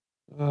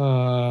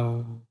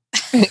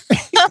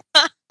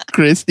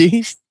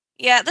 Christy?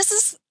 Yeah,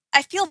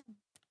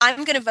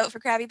 I'm going to vote for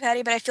Krabby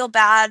Patty, but I feel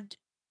bad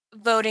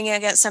voting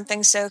against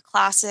something so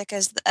classic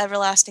as the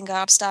everlasting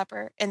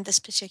Gobstopper in this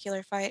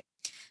particular fight.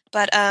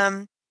 But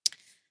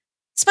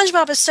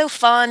SpongeBob is so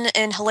fun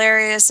and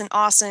hilarious and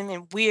awesome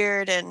and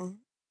weird, and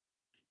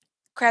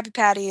Krabby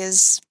Patty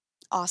is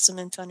awesome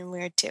and fun and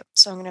weird too.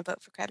 So I'm going to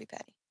vote for Krabby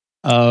Patty.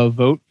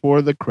 Vote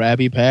for the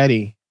Krabby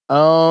Patty.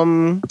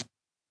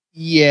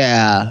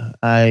 Yeah,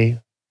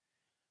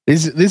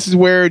 this is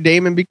where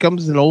Damon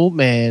becomes an old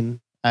man.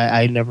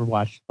 I never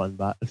watched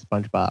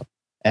SpongeBob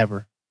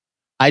ever.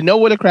 I know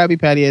what a Krabby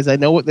Patty is. I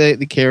know what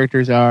the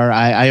characters are.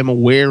 I am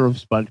aware of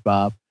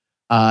SpongeBob.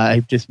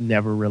 I've just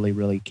never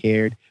really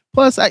cared.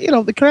 Plus,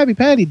 the Krabby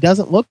Patty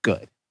doesn't look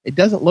good. It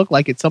doesn't look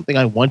like it's something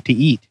I want to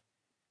eat.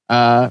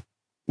 The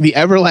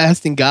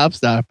everlasting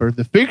Gobstopper,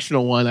 the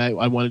fictional one,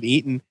 I wanted to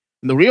eat, and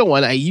the real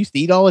one I used to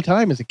eat all the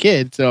time as a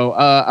kid. So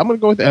I'm going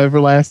to go with the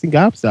everlasting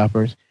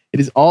Gobstoppers. It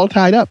is all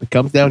tied up. It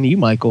comes down to you,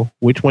 Michael.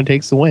 Which one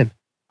takes the win?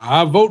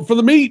 I vote for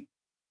the meat.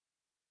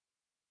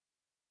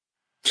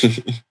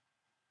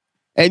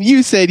 And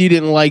you said you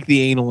didn't like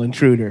the anal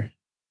intruder.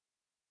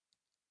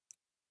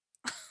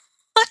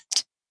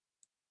 What?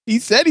 He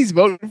said he's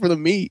voting for the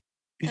meat.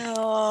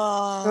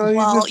 Oh,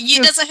 well,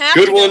 you doesn't have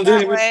good to one, go that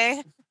David.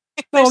 way.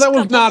 No, that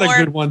was couple not a more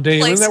good one,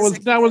 Damon.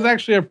 That was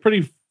actually a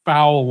pretty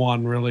foul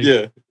one, really.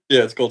 Yeah,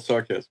 it's called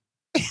sarcasm.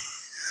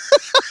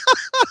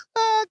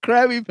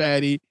 Krabby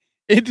Patty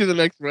into the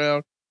next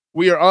round.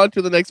 We are on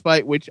to the next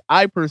fight, which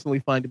I personally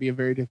find to be a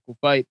very difficult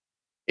fight.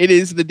 It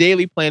is the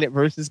Daily Planet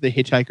versus the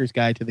Hitchhiker's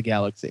Guide to the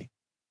Galaxy.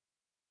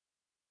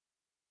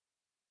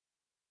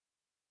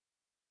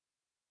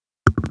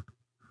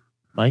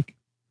 Mike?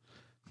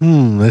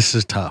 This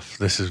is tough.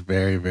 This is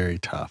very, very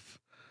tough.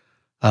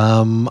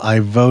 I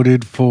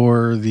voted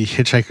for the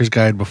Hitchhiker's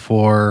Guide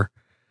before,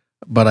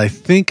 but I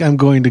think I'm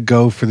going to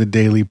go for the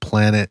Daily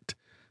Planet.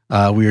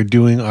 We are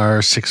doing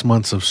our 6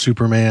 months of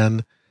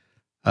Superman.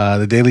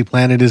 The Daily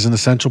Planet is an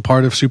essential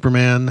part of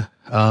Superman.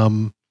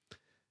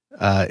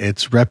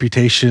 Its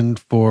reputation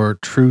for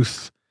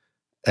truth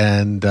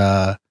and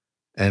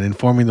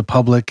informing the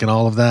public and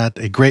all of that.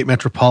 A great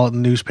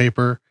metropolitan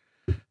newspaper.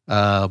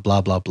 Blah,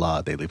 blah,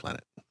 blah. Daily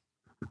Planet.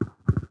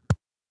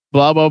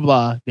 Blah, blah,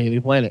 blah. Daily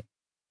Planet.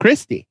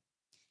 Christy.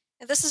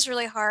 This is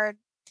really hard.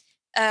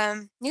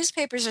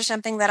 Newspapers are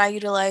something that I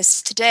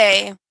utilize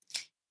today,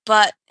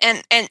 but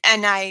and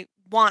I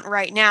want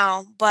right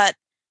now, but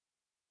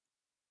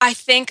I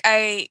think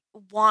I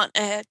want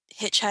a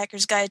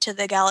Hitchhiker's Guide to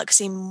the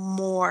Galaxy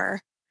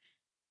more.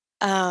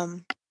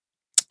 I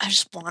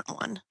just want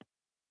one.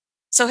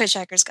 So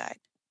Hitchhiker's Guide.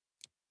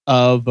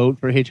 Vote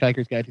for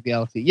Hitchhiker's Guide to the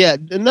Galaxy. Yeah,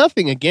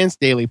 nothing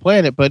against Daily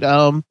Planet, but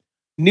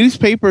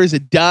newspaper is a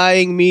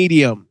dying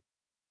medium.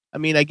 I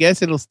mean, I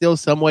guess it'll still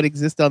somewhat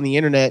exist on the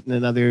internet in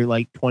another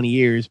 20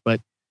 years, but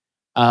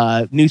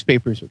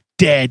newspapers are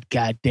dead,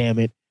 god damn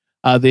it.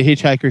 The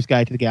Hitchhiker's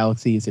Guide to the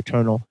Galaxy is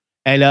eternal.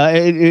 And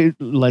it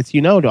lets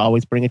you know to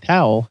always bring a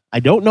towel.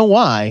 I don't know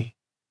why.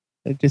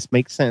 It just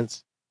makes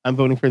sense. I'm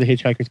voting for the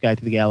Hitchhiker's Guide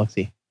to the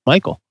Galaxy.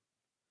 Michael?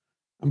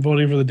 I'm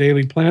voting for the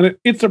Daily Planet.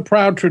 It's a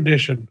proud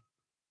tradition.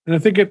 And I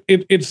think it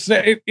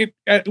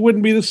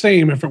wouldn't be the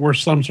same if it were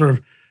some sort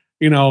of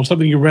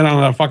something you read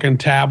on a fucking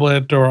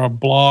tablet or a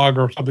blog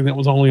or something that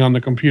was only on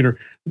the computer.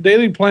 The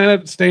Daily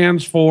Planet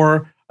stands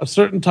for a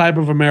certain type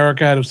of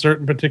America at a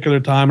certain particular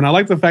time. And I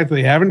like the fact that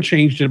they haven't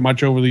changed it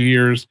much over the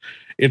years.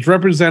 It's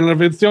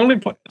representative. It's the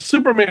only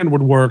Superman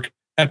would work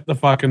at the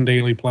fucking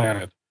Daily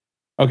Planet.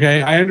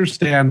 Okay. I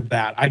understand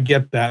that. I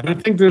get that. And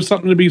I think there's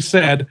something to be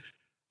said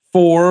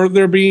for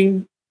there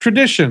being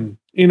tradition,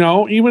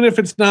 even if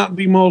it's not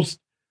the most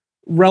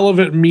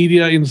relevant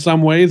media in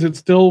some ways, it's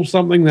still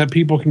something that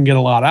people can get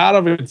a lot out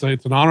of. It's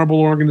an honorable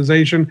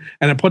organization,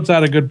 and it puts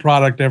out a good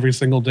product every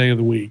single day of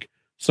the week.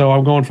 So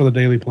I'm going for the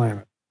Daily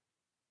Planet.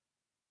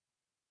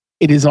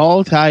 It is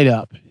all tied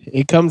up.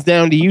 It comes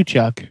down to you,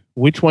 Chuck.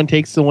 Which one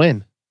takes the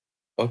win?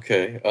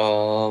 Okay.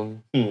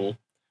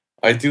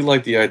 I do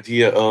like the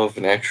idea of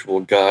an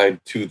actual guide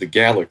to the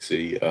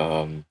galaxy.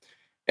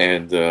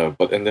 And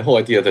the whole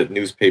idea that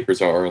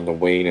newspapers are on the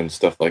wane and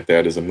stuff like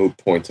that is a moot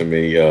point to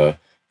me.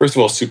 First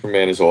of all,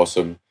 Superman is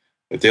awesome.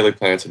 The Daily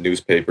Planet's a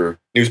newspaper.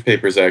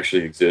 Newspapers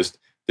actually exist.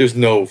 There's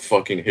no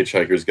fucking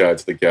Hitchhiker's Guide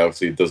to the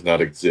Galaxy. It does not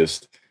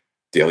exist.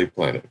 Daily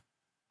Planet.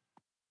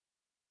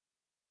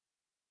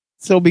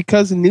 So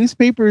because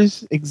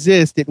newspapers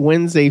exist, it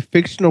wins a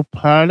fictional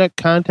product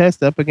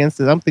contest up against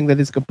something that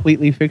is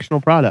completely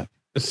fictional product.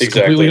 It's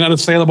completely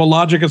unassailable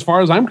logic as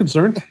far as I'm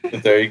concerned.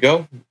 There you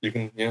go. You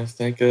can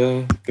thank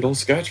good old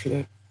Scotch for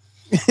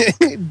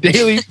that.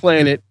 Daily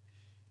Planet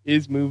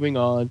is moving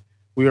on.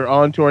 We are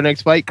on to our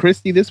next fight.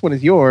 Christy, this one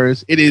is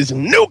yours. It is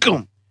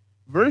Nukem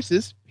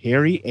versus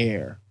Perry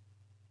Air.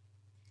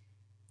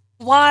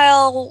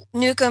 While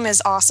Nukem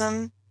is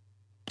awesome,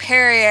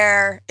 Perry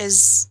Air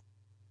is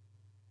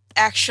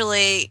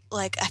actually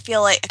I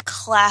feel like a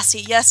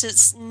classy. Yes,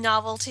 it's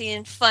novelty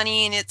and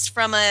funny, and it's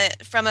from a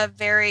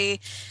very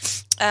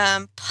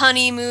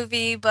punny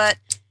movie, but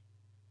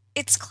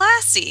it's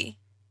classy.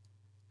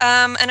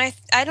 And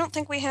I don't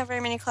think we have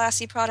very many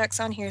classy products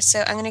on here,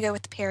 so I'm going to go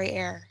with the Perry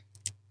Air.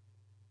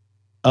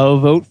 I'll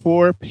vote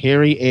for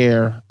Perry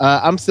Air.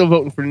 I'm still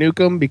voting for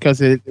Nukem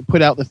because it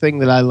put out the thing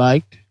that I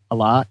liked a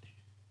lot.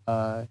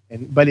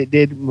 But it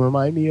did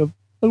remind me of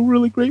a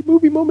really great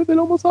movie moment that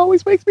almost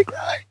always makes me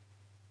cry.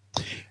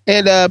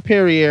 And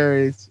Perry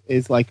Air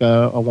is like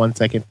a 1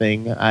 second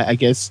thing. I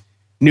guess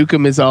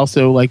Nukem is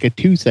also like a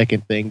 2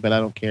 second thing, but I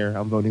don't care.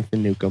 I'm voting for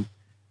Nukem.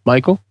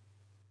 Michael?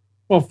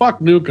 Well, fuck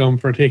Nukem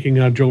for taking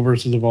Joe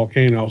versus a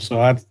volcano.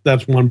 So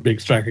that's one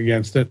big strike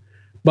against it.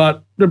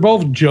 But they're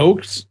both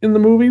jokes in the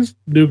movies.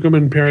 Nukem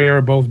and Perry Air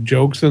are both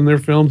jokes in their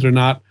films. They're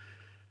not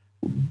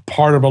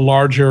part of a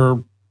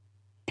larger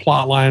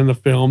plot line in the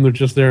film. They're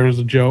just there as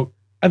a joke.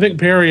 I think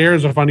Perry Air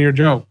is a funnier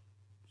joke.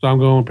 So I'm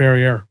going with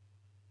Perry Air.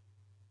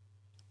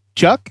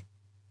 Chuck?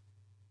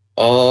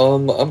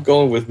 I'm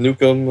going with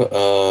Nukem.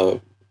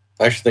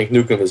 I actually think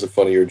Nukem is a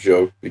funnier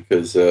joke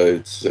because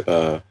it's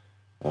kind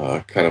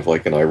of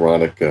like an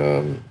ironic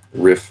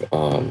riff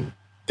on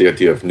the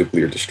idea of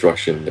nuclear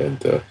destruction.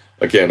 And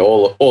again,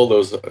 all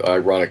those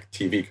ironic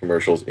TV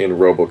commercials in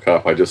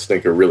RoboCop, I just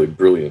think are really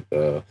brilliant.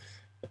 So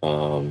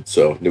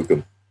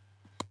Nukem.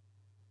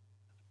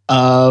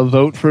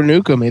 Vote for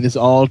Nukem. It is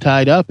all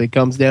tied up. It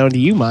comes down to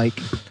you, Mike.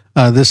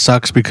 This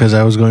sucks because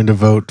I was going to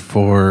vote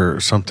for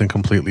something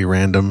completely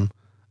random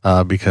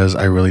because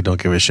I really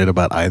don't give a shit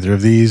about either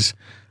of these.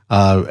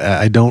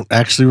 I don't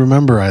actually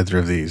remember either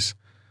of these.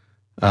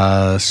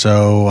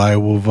 So I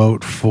will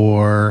vote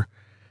for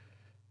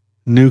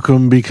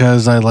Nukem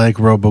because I like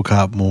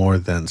RoboCop more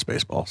than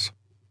Spaceballs.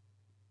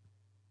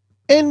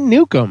 And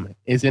Nukem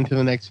is into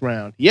the next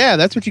round. Yeah,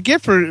 that's what you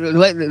get for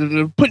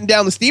putting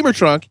down the steamer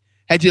trunk.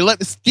 Had you let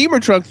the steamer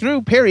trunk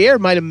through, Perry Air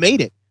might have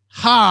made it.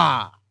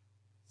 Ha!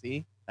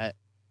 See?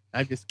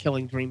 I'm just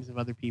killing dreams of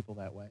other people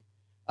that way.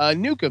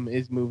 Nukem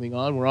is moving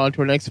on. We're on to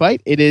our next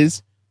fight. It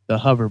is the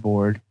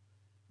hoverboard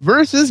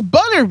versus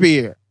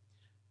Butterbeer.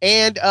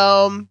 And,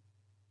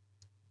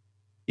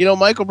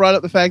 Michael brought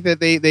up the fact that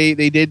they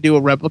did do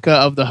a replica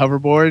of the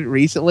hoverboard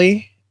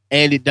recently,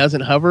 and it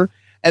doesn't hover.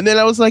 And then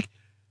I was like,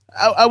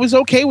 I was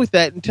okay with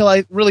that until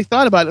I really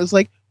thought about it. I was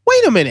like,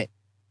 wait a minute.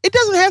 It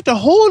doesn't have to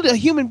hold a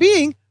human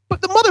being,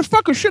 but the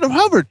motherfucker should have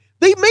hovered.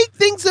 They make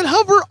things that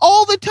hover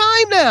all the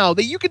time now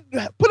that you can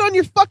put on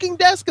your fucking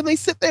desk and they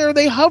sit there and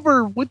they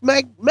hover with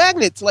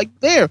magnets like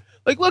there.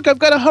 Like, look, I've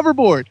got a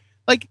hoverboard.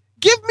 Like,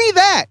 give me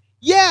that.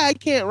 Yeah, I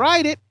can't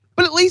ride it,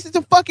 but at least it's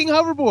a fucking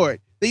hoverboard.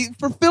 They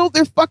fulfilled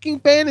their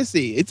fucking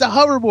fantasy. It's a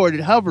hoverboard. It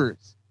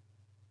hovers.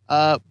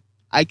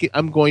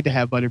 I'm going to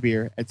have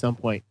Butterbeer at some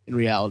point in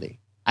reality.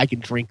 I can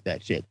drink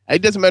that shit.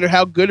 It doesn't matter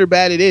how good or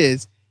bad it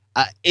is.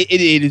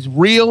 It is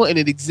real and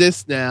it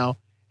exists now,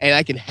 and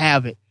I can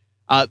have it.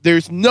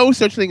 There's no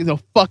such thing as a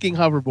fucking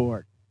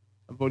hoverboard.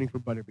 I'm voting for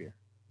Butterbeer.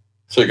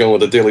 So you're going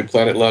with the Daily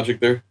Planet logic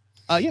there?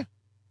 Yeah.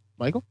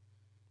 Michael?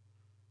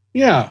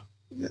 Yeah.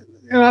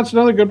 That's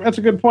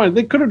a good point.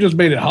 They could have just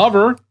made it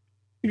hover.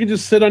 You could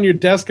just sit on your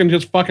desk and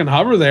just fucking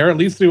hover there. At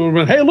least they would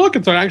have been, hey, look,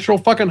 it's an actual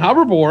fucking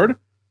hoverboard.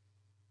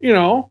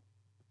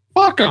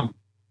 Fuck them.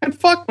 And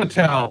fuck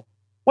Mattel.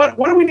 What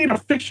do we need a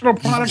fictional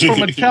product from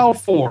Mattel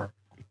for?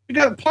 We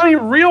got plenty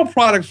of real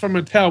products from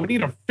Mattel. We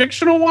need a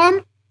fictional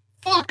one?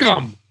 Fuck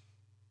them.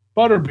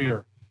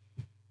 Butterbeer.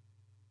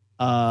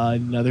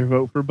 Another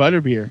vote for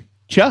Butterbeer.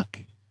 Chuck.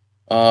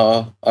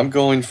 I'm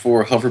going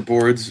for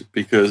hoverboards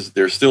because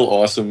they're still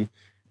awesome.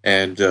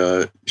 And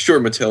sure,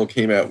 Mattel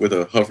came out with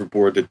a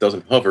hoverboard that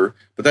doesn't hover,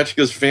 but that's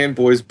because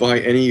fanboys buy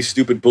any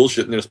stupid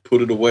bullshit and just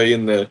put it away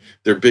in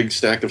their big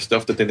stack of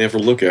stuff that they never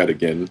look at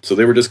again. So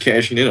they were just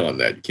cashing in on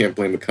that. You can't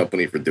blame the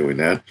company for doing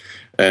that.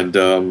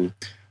 And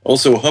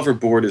also, a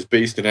hoverboard is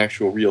based in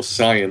actual real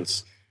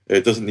science.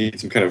 It doesn't need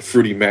some kind of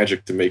fruity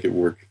magic to make it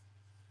work.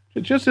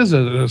 Just as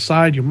an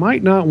aside, you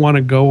might not want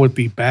to go with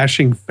the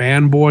bashing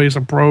fanboys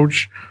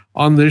approach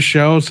on this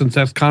show, since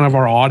that's kind of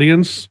our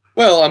audience.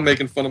 Well, I'm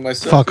making fun of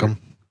myself. Fuck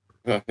them.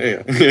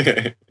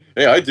 Hey,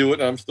 I do it,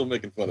 and I'm still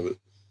making fun of it.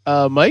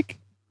 Mike?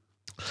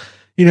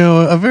 You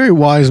know, a very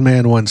wise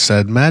man once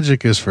said,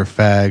 magic is for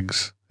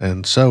fags,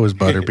 and so is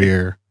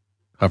butterbeer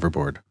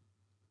hoverboard.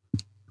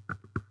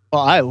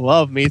 Well, I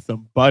love me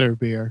some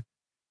butterbeer.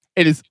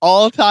 It is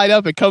all tied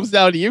up. It comes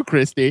down to you,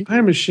 Christy. I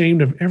am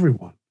ashamed of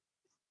everyone.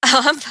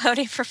 I'm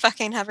voting for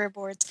fucking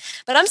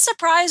hoverboards. But I'm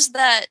surprised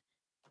that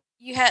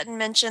you hadn't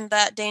mentioned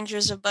that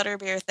dangers of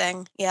butterbeer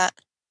thing yet.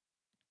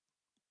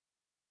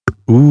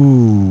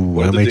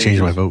 Ooh, I may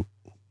change my vote.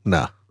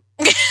 No.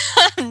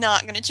 I'm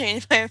not going to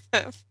change my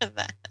vote for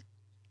that.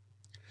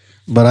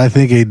 But I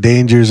think a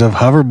dangers of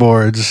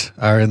hoverboards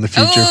are in the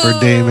future for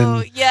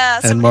Damon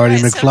and Marty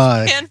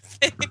McFly.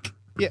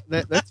 Yeah,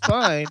 that's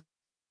fine.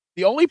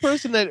 The only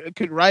person that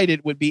could write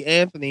it would be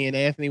Anthony, and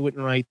Anthony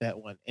wouldn't write that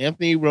one.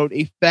 Anthony wrote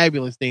a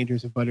fabulous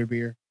Dangers of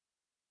Butterbeer,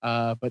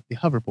 but the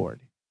hoverboard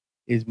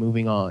is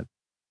moving on.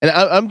 And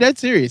I'm dead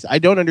serious. I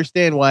don't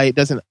understand why it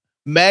doesn't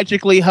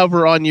magically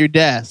hover on your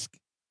desk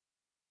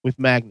with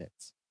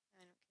magnets.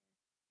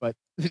 But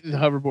the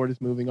hoverboard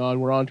is moving on.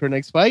 We're on to our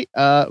next fight.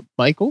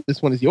 Michael,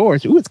 this one is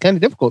yours. Ooh, it's kind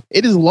of difficult.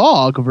 It is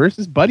Log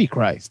versus Buddy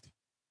Christ.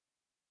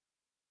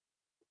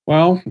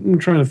 Well, I'm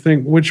trying to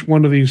think which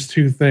one of these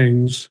two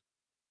things.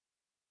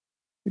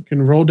 You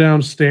can roll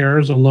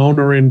downstairs alone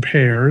or in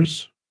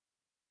pairs.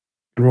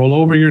 And roll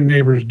over your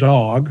neighbor's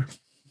dog.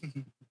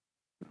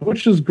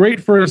 Which is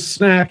great for a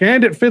snack,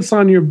 and it fits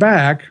on your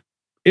back.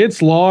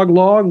 It's Log,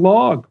 Log,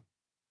 Log.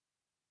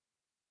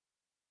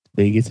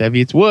 Big, it's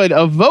heavy, it's wood.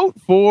 A vote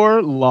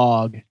for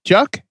Log.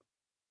 Chuck?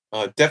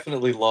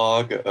 Definitely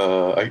Log.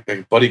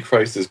 Buddy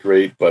Christ is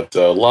great, but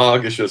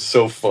Log is just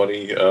so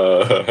funny.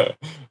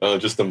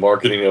 Just the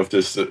marketing of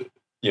this,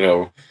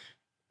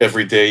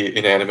 everyday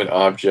inanimate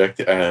object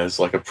as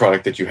like a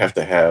product that you have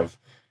to have.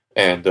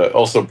 And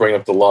also bring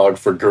up the Log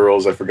for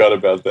girls. I forgot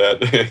about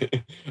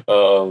that.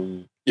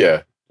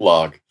 Yeah,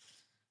 Log.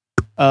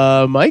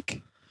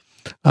 Mike?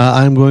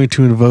 I'm going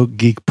to invoke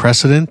geek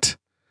precedent.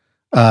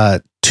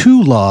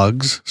 2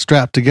 logs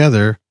strapped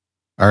together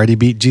already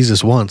beat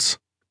Jesus once.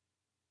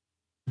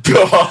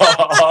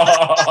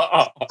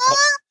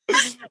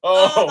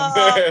 Oh,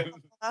 man.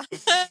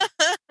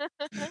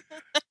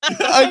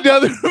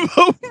 Another vote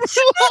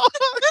for Log.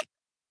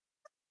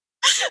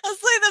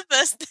 That's like the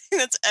best thing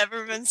that's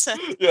ever been said.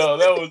 Yeah,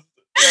 that was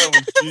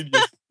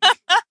genius.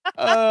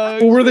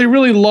 Well, were they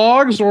really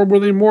logs, or were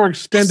they more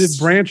extended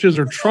branches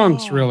or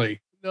trunks, really?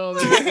 No,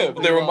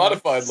 they were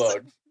modified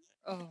logs.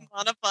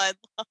 Modified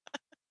logs.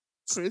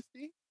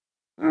 Christy?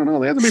 I don't know.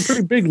 They have to be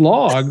pretty big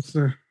logs.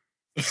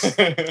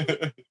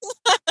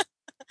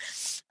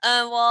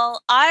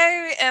 Well,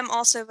 I am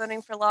also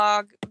voting for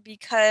Log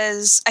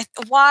because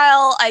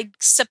while I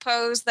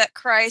suppose that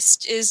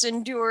Christ is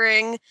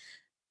enduring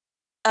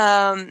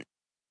and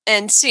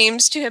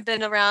seems to have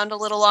been around a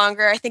little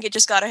longer, I think it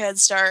just got a head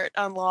start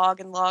on Log,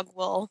 and Log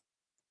will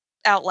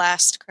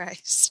outlast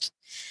Christ.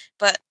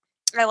 But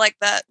I like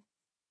that.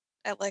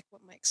 I like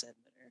what Mike said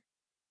better.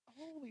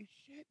 Holy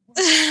shit.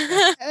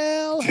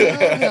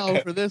 Hell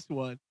for this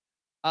one.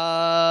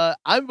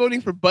 I'm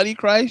voting for Buddy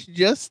Christ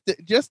just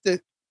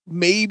to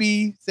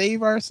maybe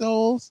save our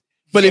souls.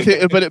 But if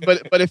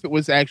it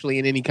was actually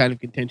in any kind of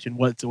contention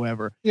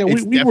whatsoever. Yeah,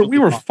 we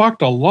were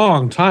fucked a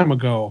long time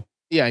ago.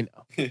 Yeah, I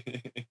know.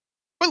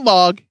 But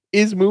Log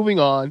is moving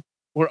on.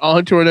 We're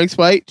on to our next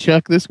fight.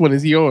 Chuck, this one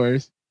is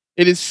yours.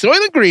 It is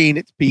Soylent Green,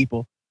 it's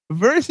people,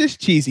 versus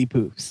Cheesy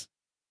Poofs.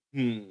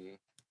 I'm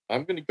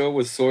going to go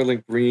with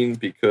Soylent Green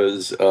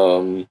because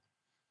the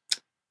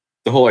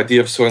whole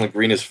idea of Soylent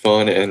Green is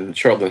fun, and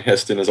Charlton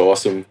Heston is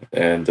awesome.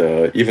 And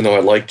even though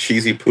I like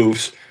Cheesy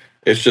Poofs,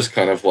 it's just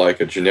kind of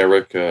like a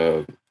generic,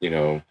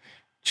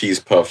 cheese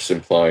puffs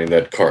implying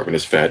that Cartman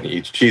is fat and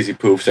eats Cheesy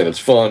Poofs, and it's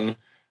fun.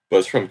 But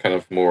it's from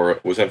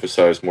was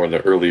emphasized more in the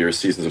earlier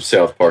seasons of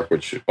South Park,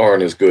 which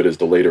aren't as good as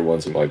the later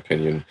ones, in my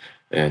opinion.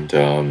 And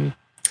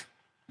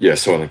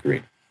Soylent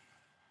Green.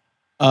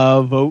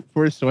 Vote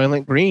for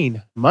Soylent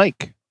Green.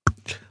 Mike?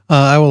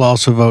 I will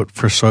also vote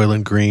for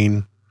Soylent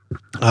Green.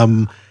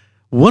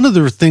 One of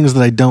the things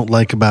that I don't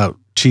like about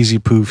Cheesy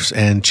Poofs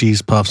and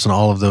Cheese Puffs and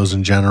all of those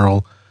in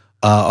general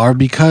are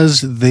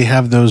because they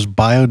have those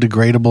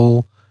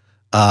biodegradable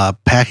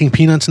packing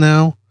peanuts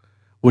now,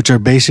 which are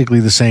basically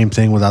the same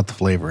thing without the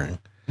flavoring.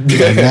 And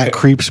that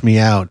creeps me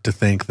out to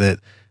think that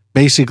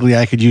basically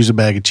I could use a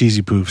bag of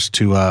Cheesy Poofs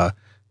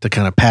to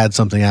kind of pad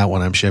something out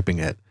when I'm shipping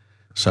it.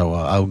 So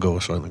I'll go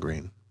with Soylent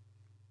Green.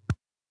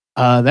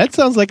 That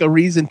sounds like a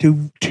reason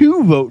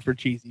to vote for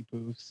Cheesy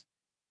Poofs,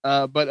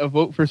 but a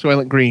vote for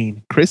Soylent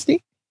Green.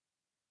 Christy?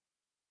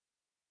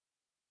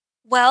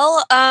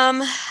 Well, I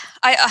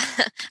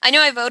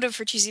know I voted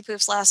for Cheesy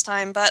Poofs last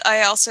time, but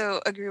I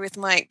also agree with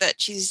Mike that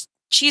cheese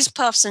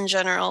puffs in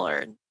general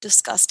are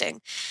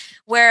disgusting.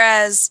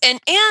 Whereas, and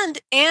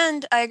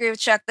I agree with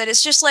Chuck that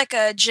it's just like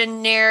a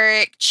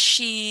generic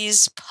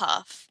cheese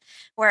puff.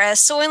 Whereas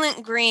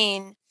Soylent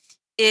Green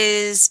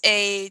is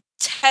a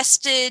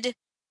tested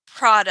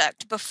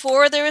product.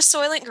 Before there was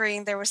Soylent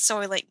Green, there was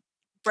Soylent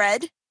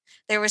Bread,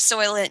 there was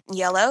Soylent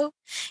Yellow,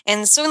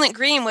 and Soylent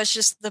Green was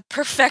just the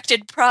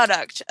perfected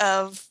product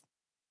of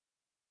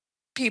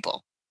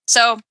people.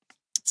 So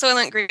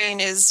Soylent Green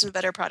is a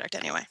better product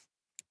anyway.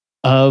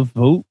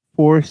 Vote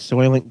for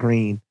Soylent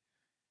Green.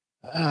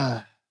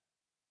 Now,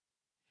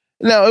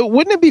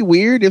 wouldn't it be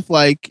weird if,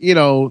 like, you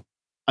know,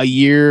 a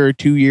year or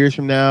 2 years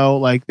from now,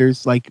 like,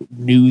 there's like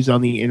news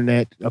on the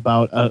internet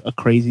about a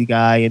crazy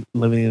guy and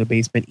living in a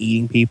basement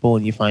eating people,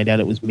 and you find out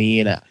it was me,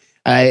 and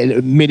I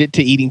admitted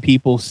to eating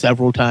people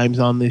several times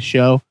on this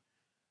show?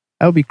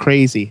 That would be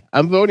crazy.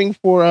 I'm voting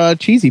for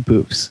Cheesy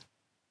Poofs.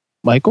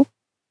 Michael?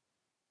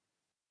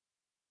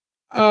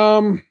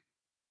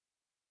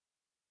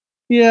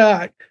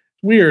 Yeah,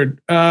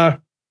 weird.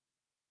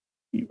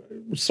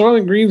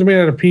 Soylent Green's made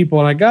out of people,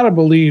 and I gotta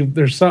believe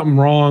there's something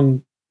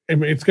wrong. I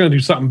mean, it's gonna do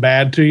something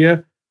bad to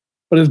you,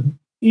 but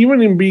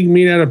even in being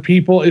made out of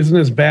people isn't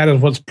as bad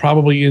as what's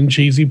probably in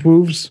Cheesy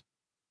Poofs.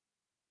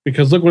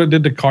 Because look what it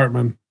did to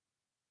Cartman.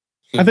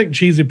 I think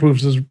Cheesy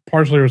Poofs is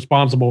partially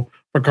responsible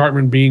for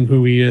Cartman being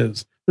who he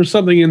is. There's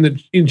something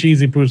in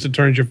Cheesy Poofs that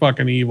turns you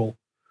fucking evil.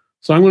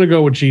 So I'm gonna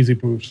go with Cheesy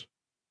Poofs.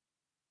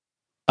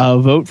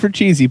 I'll vote for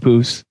Cheesy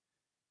Poofs,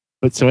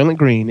 but Soylent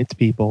Green, its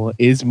people,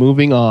 is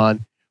moving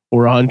on.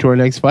 We're on to our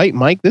next fight.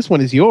 Mike, this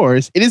one is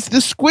yours. It is the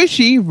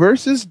Squishy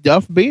versus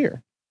Duff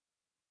Beer.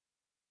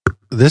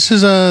 This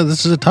is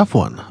a tough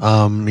one.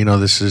 You know,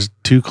 this is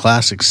two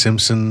classic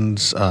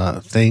Simpsons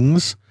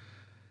things.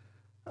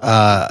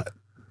 I'm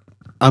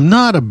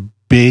not a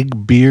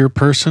big beer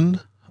person.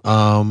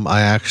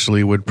 I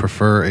actually would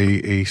prefer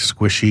a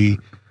Squishy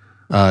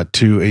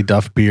to a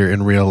Duff Beer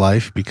in real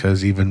life,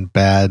 because even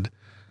bad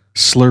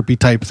Slurpee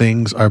type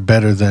things are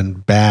better than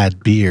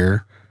bad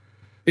beer.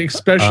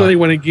 Especially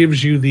when it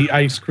gives you the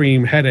ice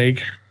cream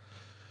headache.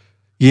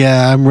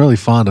 Yeah, I'm really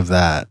fond of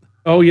that.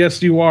 Oh,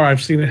 yes, you are.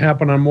 I've seen it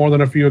happen on more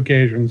than a few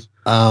occasions.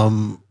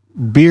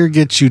 Beer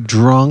gets you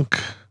drunk,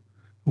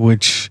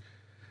 which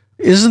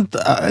isn't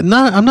I'm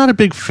not a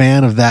big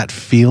fan of that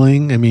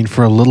feeling. I mean,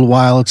 for a little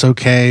while it's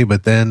okay,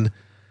 but then,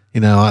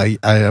 you know, I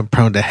am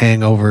prone to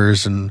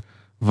hangovers and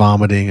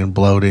vomiting and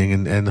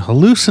bloating, and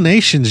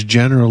hallucinations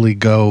generally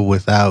go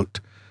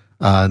without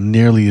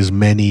nearly as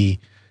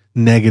many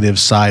negative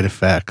side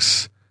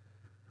effects.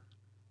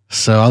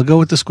 So I'll go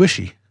with the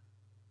Squishy.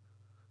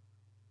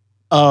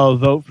 I'll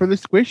vote for the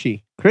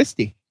Squishy.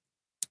 Christy?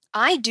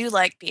 I do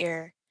like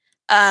beer.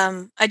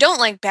 I don't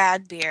like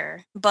bad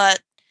beer,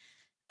 but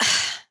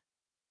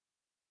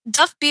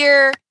Duff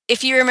Beer,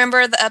 if you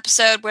remember the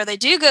episode where they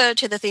do go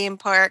to the theme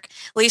park,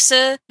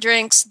 Lisa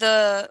drinks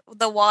the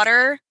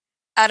water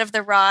out of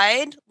the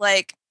ride,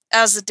 like,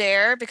 as a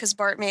dare, because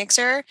Bart makes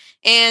her,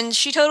 and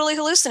she totally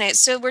hallucinates.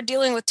 So we're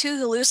dealing with two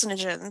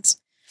hallucinogens.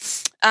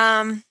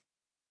 I'm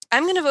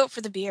going to vote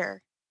for the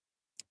beer.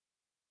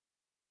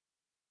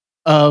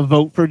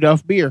 Vote for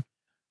Duff Beer.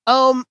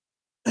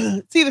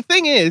 See, the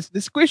thing is, the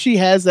Squishy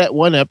has that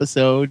one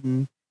episode,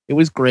 and it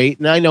was great,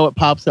 and I know it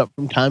pops up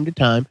from time to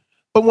time,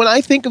 but when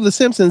I think of The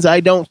Simpsons, I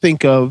don't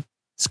think of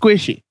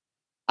Squishy.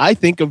 I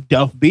think of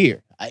Duff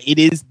Beer. It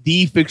is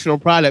the fictional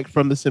product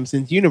from the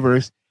Simpsons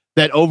universe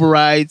that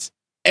overrides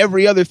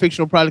every other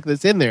fictional product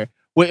that's in there,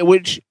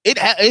 which it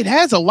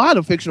has a lot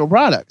of fictional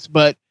products,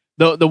 but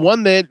the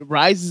one that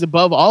rises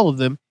above all of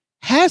them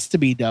has to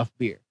be Duff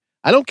Beer.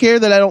 I don't care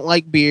that I don't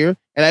like beer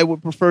and I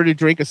would prefer to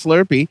drink a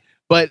Slurpee,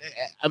 but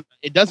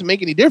it doesn't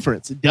make any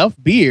difference. Duff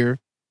Beer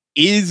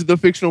is the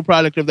fictional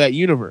product of that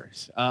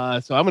universe.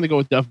 So I'm going to go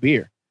with Duff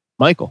Beer.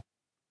 Michael?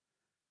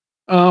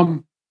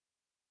 For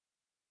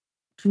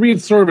me,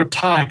 it's sort of a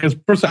tie, because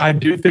personally, I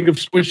do think of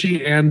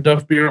Squishy and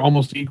Duff Beer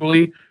almost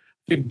equally.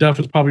 I think Duff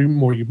is probably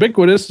more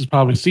ubiquitous, is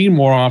probably seen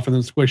more often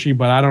than Squishy,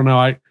 but I don't know.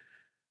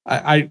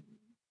 I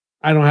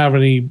don't have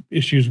any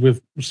issues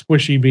with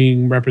Squishy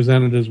being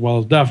represented as well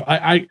as Duff.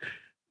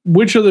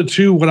 Which of the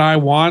two would I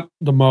want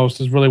the most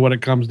is really what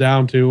it comes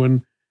down to,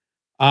 and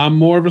I'm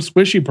more of a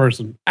Squishy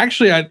person.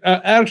 Actually,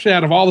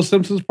 out of all the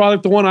Simpsons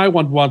product, the one I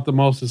want the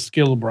most is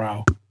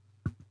Skillbrow.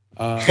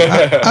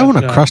 I want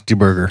a Krusty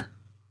Burger.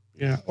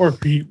 Yeah, or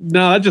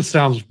no, that just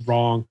sounds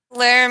wrong.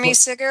 Laramie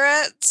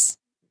cigarettes.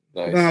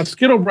 Nice.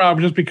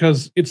 Skittlebrow, just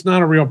because it's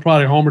not a real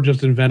product. Homer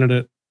just invented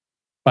it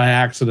by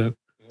accident.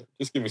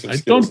 Just give me some. I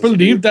don't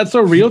believe that's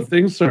a real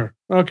thing, sir.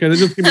 Okay, then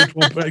just give me a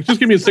 12-pack. Just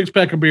give me a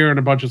 6-pack of beer and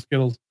a bunch of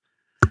Skittles.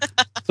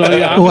 So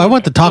yeah. I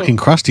want the talking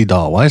Krusty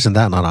doll. Why isn't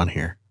that not on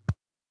here?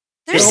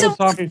 There's so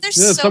talking. there's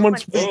Yeah,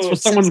 so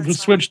someone much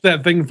switched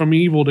that thing from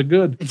evil to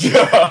good.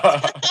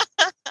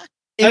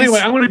 Anyway,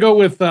 I'm going to go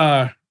with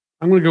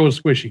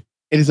Squishy.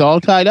 It is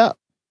all tied up.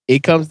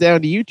 It comes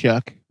down to you,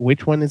 Chuck.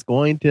 Which one is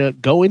going to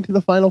go into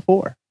the final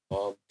four?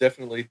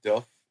 Definitely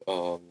Duff.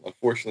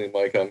 Unfortunately,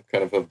 Mike, I'm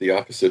kind of the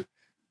opposite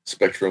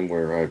spectrum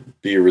where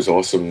beer is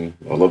awesome.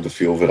 I love the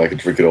feel of it. I could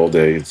drink it all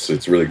day.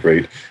 It's really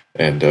great.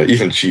 And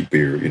even cheap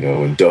beer,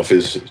 and Duff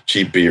is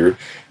cheap beer.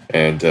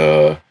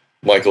 And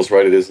Michael's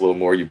right, it is a little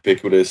more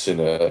ubiquitous in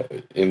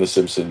The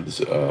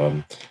Simpsons.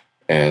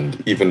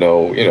 And even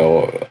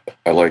though,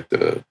 I like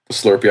the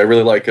Slurpee, I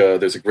really like,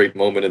 there's a great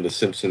moment in The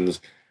Simpsons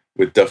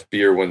with Duff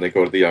Beer when they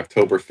go to the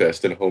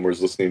Oktoberfest and Homer's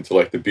listening to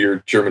like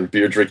the German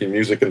beer drinking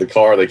music in the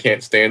car. They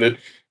can't stand it.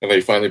 And they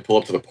finally pull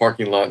up to the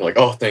parking lot and like,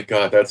 oh, thank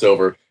God that's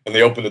over. And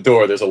they open the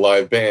door. There's a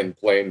live band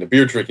playing the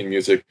beer drinking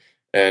music.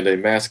 And a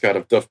mascot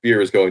of Duff Beer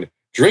is going,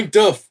 drink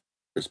Duff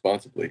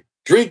responsibly.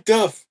 Drink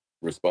Duff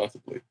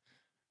responsibly.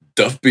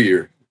 Duff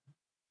Beer.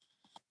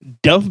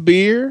 Duff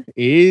Beer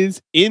is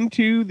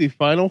into the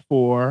final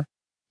four.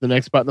 The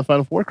next spot in the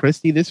final four,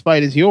 Christy, this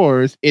fight is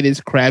yours. It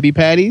is Krabby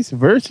Patties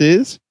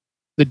versus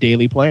the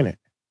Daily Planet.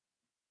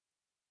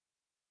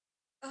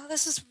 Oh,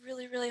 this is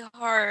really, really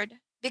hard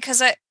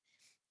because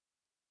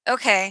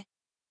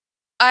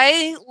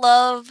I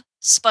love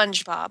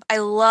SpongeBob. I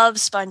love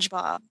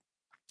SpongeBob.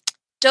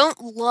 Don't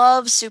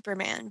love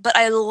Superman, but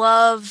I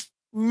love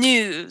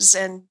news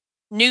and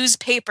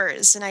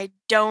newspapers, and I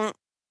don't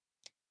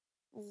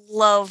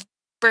love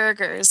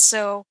burgers.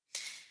 So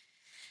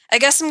I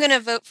guess I'm going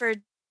to vote for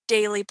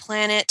Daily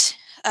Planet.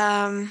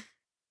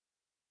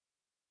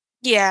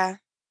 Yeah.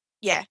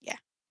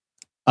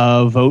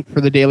 Vote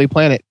for the Daily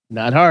Planet.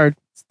 Not hard.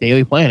 It's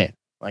Daily Planet.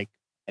 Like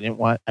I don't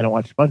watch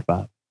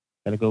SpongeBob.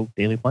 Gotta go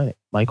Daily Planet.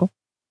 Michael?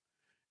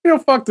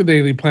 Fuck the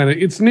Daily Planet.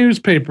 It's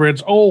newspaper.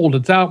 It's old.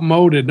 It's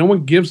outmoded. No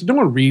one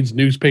reads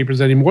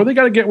newspapers anymore. They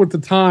got to get with the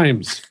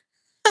times.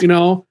 They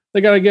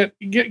got to get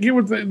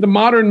with the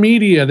modern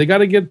media. They got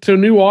to get to a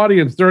new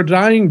audience. They're a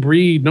dying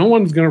breed. No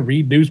one's going to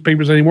read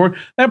newspapers anymore.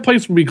 That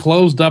place would be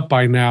closed up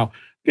by now.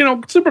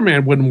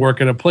 Superman wouldn't work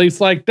at a place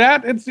like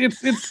that. It's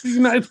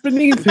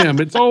beneath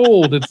him. It's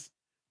old.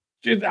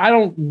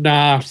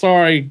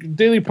 Sorry.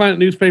 Daily Planet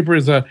newspaper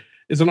is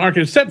an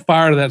archive. Set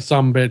fire to that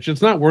sumbitch.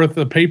 It's not worth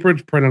the paper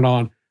it's printed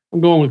on. I'm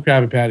going with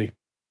Krabby Patty.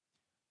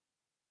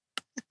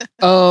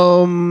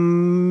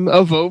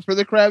 A vote for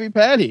the Krabby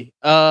Patty.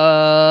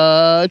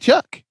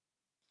 Chuck.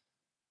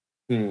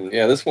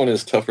 Yeah, this one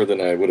is tougher than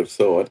I would have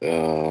thought.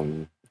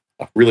 I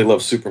really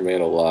love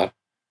Superman a lot.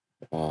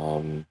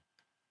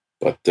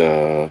 But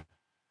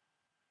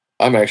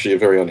I'm actually a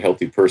very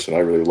unhealthy person. I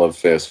really love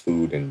fast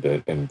food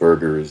and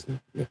burgers, and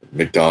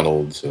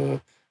McDonald's,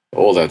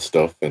 all that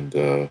stuff.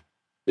 And,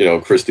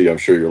 Christy, I'm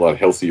sure you're a lot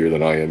healthier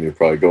than I am. You're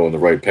probably going the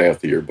right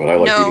path here, but I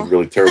like eating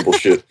really terrible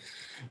shit.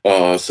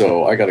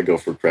 So I got to go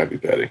for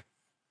Krabby Patty.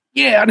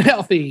 Yeah,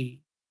 unhealthy.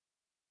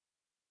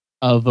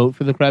 A vote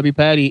for the Krabby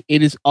Patty.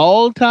 It is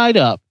all tied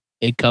up.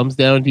 It comes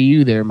down to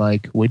you there,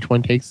 Mike. Which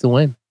one takes the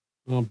win?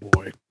 Oh,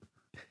 boy.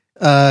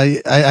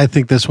 I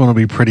think this one will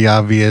be pretty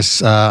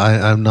obvious.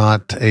 I'm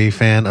not a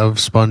fan of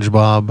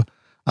SpongeBob.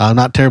 I'm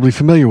not terribly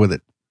familiar with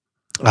it.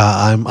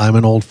 I'm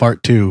an old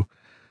fart too.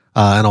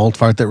 An old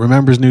fart that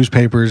remembers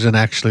newspapers and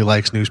actually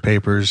likes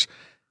newspapers.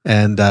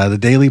 And the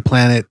Daily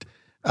Planet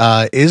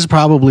is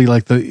probably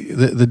like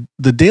the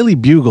Daily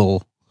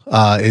Bugle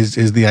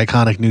is the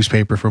iconic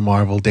newspaper for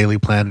Marvel. Daily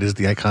Planet is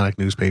the iconic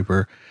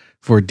newspaper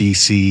for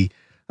DC.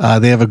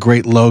 They have a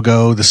great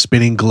logo, the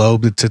spinning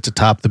globe that sits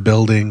atop the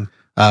building.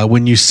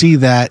 When you see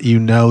that, you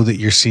know that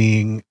you're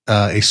seeing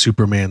a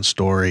Superman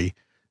story.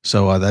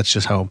 So that's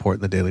just how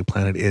important the Daily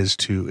Planet is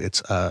to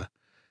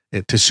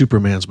to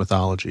Superman's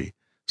mythology.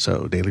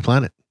 So Daily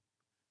Planet.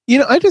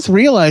 I just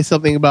realized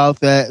something about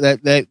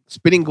that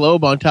spinning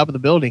globe on top of the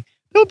building.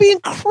 That would be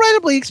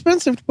incredibly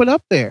expensive to put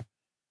up there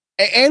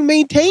and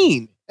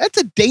maintain. That's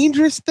a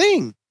dangerous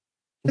thing.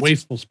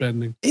 Wasteful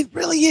spending. It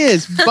really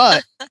is,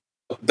 but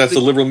that's the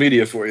liberal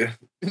media for you.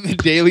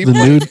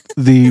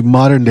 The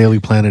modern Daily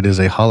Planet is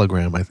a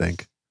hologram, I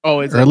think.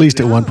 Oh, or at least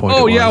at one point.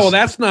 Oh yeah, well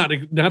that's not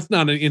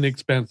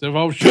inexpensive.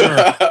 Oh sure,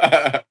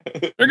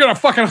 they're got a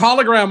fucking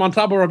hologram on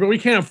top of our bill. We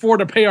can't afford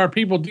to pay our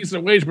people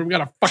decent wage, but we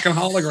got a fucking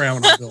hologram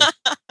on our bill.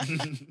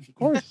 Of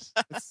course,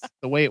 that's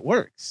the way it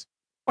works.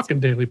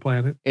 Fucking Daily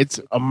Planet. It's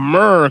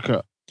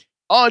America.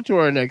 On to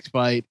our next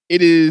fight.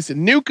 It is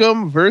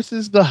Nukem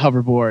versus the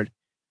hoverboard.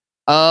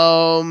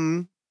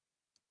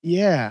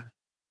 Yeah.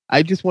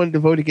 I just wanted to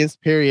vote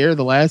against Perrier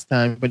the last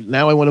time, but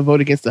now I want to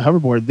vote against the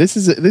hoverboard. This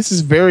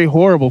is very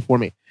horrible for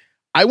me.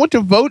 I want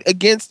to vote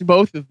against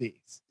both of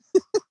these.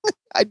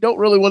 I don't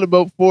really want to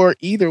vote for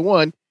either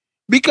one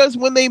because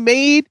when they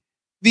made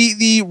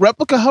the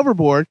replica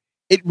hoverboard,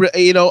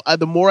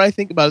 the more I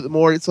think about it, the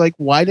more it's like,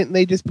 why didn't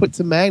they just put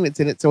some magnets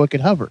in it so it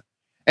could hover?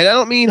 And I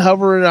don't mean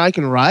hover and I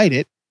can ride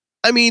it.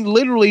 I mean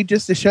literally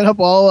just to shut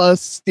up all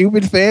us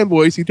stupid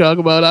fanboys who talk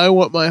about I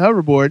want my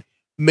hoverboard.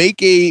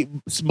 Make a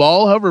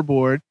small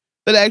hoverboard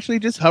that actually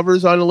just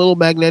hovers on a little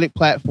magnetic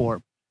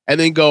platform and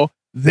then go,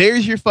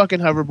 there's your fucking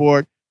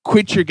hoverboard.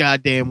 Quit your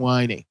goddamn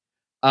whining.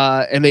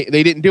 And they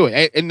didn't do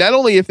it. And not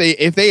only if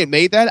they had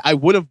made that, I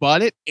would have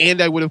bought it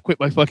and I would have quit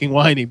my fucking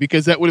whining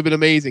because that would have been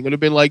amazing. It would have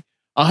been like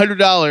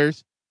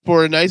 $100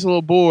 for a nice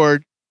little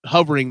board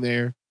hovering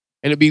there,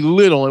 and it'd be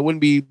little. It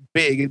wouldn't be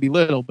big. It'd be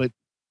little. But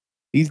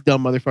these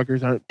dumb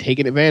motherfuckers aren't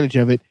taking advantage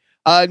of it.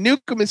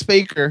 Nukem is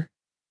faker,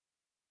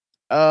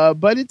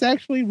 but it's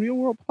actually real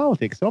world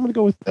politics. So I'm gonna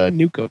go with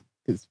Nukem.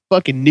 It's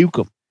fucking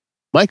Nukem.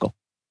 Michael,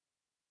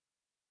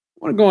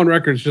 I want to go on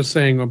record as just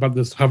saying about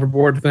this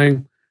hoverboard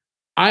thing.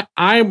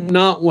 I'm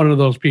not one of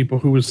those people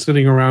who was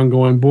sitting around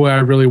going, boy, I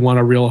really want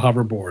a real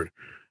hoverboard.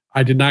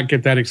 I did not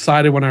get that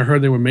excited when I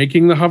heard they were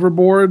making the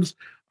hoverboards.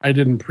 I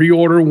didn't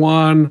pre-order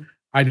one.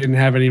 I didn't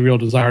have any real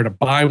desire to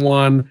buy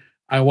one.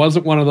 I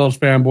wasn't one of those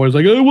fanboys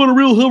like, I want a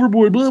real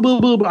hoverboard, blah, blah,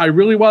 blah. I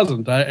really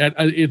wasn't. I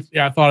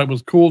thought it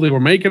was cool they were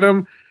making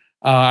them.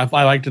 I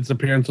liked its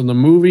appearance in the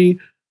movie.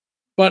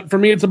 But for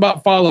me, it's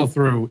about follow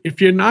through.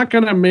 If you're not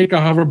going to make a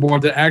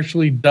hoverboard that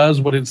actually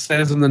does what it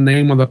says in the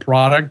name of the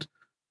product,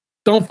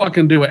 don't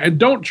fucking do it. And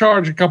don't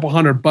charge a couple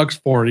 $100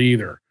 for it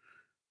either.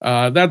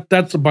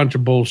 That's a bunch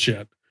of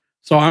bullshit.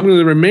 So I'm going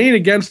to remain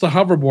against the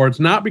hoverboards,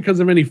 not because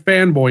of any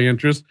fanboy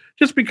interest,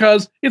 just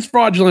because it's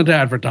fraudulent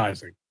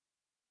advertising.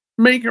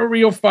 Make a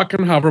real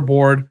fucking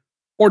hoverboard,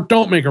 or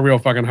don't make a real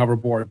fucking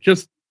hoverboard.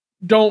 Just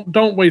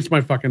don't waste my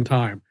fucking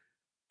time.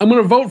 I'm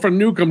going to vote for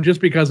Nukem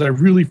just because I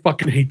really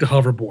fucking hate the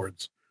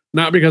hoverboards,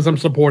 not because I'm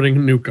supporting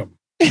Nukem.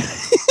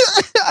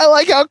 I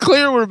like how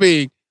clear we're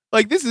being.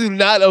 Like, this is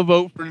not a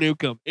vote for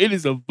Nukem. It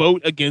is a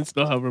vote against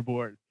the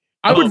hoverboard.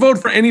 I would vote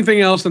for anything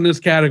else in this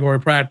category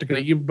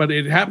practically, but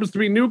it happens to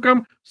be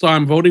Nukem, so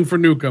I'm voting for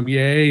Nukem.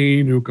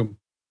 Yay, Nukem.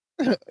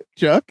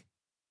 Chuck?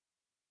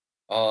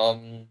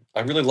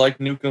 I really like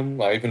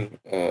Nukem. I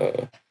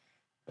even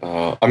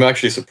I'm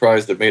actually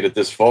surprised it made it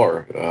this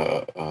far.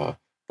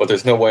 But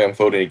there's no way I'm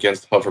voting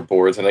against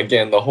hoverboards. And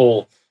again, the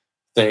whole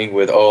thing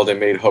with they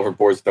made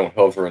hoverboards don't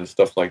hover and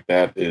stuff like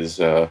that is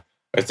I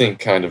think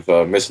kind of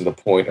missing the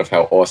point of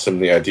how awesome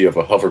the idea of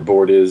a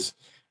hoverboard is.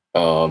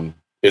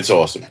 It's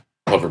awesome.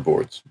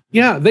 Hoverboards.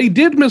 Yeah, they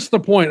did miss the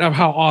point of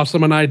how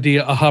awesome an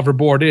idea a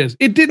hoverboard is.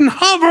 It didn't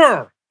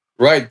hover.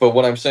 Right, but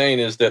what I'm saying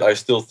is that I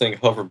still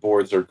think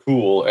hoverboards are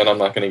cool, and I'm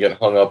not going to get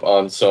hung up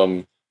on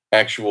some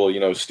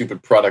actual,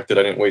 stupid product that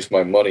I didn't waste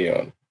my money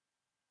on.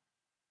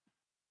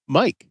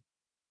 Mike,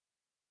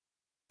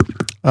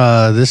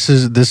 this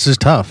is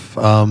tough.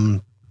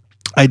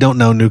 I don't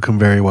know Nukem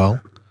very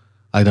well.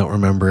 I don't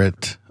remember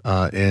it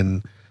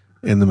in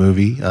the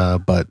movie,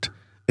 but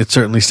it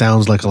certainly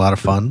sounds like a lot of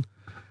fun.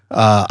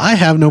 I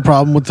have no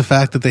problem with the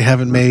fact that they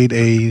haven't made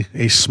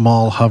a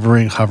small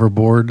hovering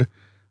hoverboard.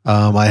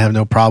 I have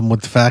no problem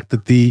with the fact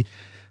that the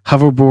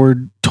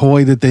hoverboard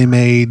toy that they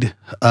made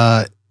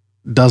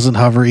doesn't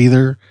hover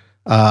either.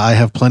 I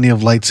have plenty of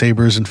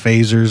lightsabers and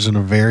phasers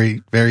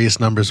and various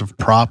numbers of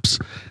props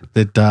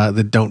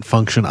that don't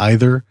function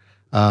either.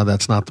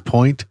 That's not the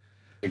point.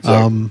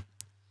 Exactly.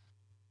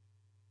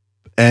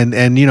 And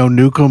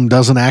Nukem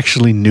doesn't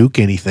actually nuke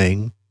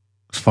anything,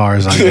 as far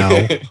as I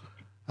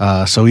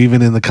know. So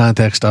even in the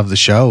context of the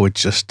show,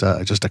 it's just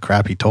a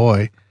crappy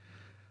toy.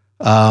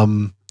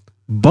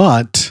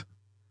 But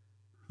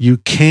you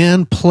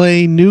can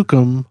play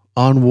Nukem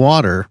on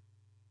water,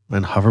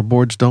 and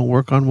hoverboards don't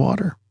work on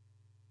water.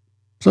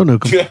 So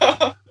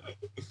Nukem.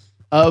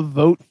 A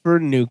vote for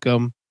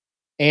Nukem.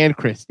 And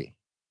Christy.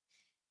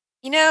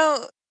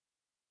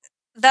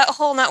 That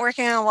whole not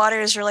working on water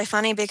is really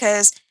funny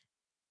because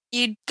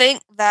you'd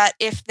think that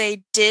if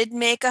they did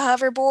make a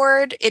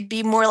hoverboard, it'd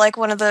be more like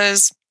one of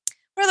those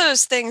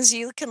things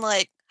you can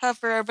like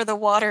hover over the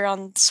water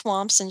on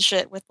swamps and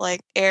shit with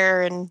like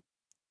air and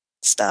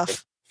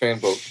stuff. Fan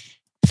boat.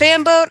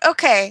 Fan boat?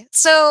 Okay.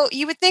 So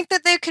you would think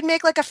that they could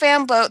make like a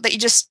fan boat that you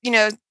just,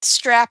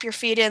 strap your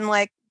feet in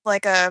like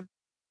a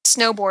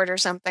snowboard or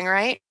something,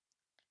 right?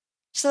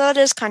 So that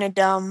is kind of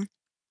dumb.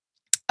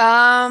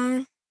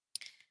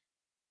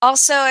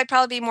 Also, I'd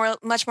probably be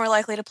much more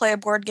likely to play a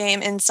board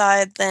game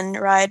inside than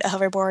ride a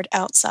hoverboard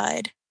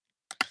outside.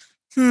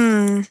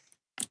 I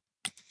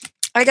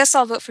guess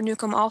I'll vote for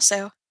Nukem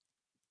also.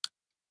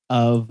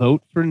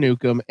 Vote for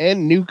Nukem,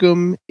 and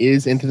Nukem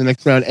is into the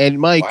next round. And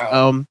Mike,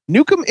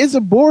 Nukem is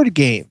a board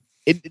game.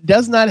 It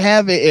does not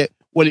have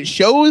what it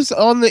shows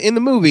in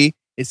the movie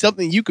is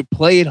something you could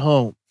play at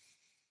home.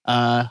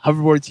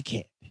 Hoverboards you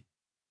can't.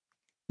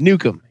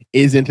 Nukem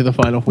is into the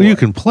final four. Well, you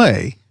can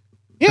play.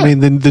 Yeah. I mean,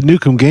 the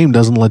Nukem game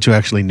doesn't let you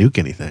actually nuke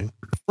anything.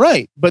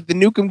 Right, but the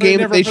Nukem game...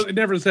 It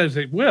never says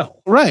it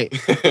will. Right.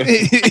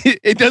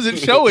 It doesn't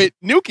show it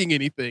nuking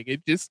anything.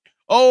 It just,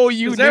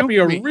 that'd be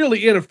a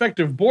really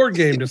ineffective board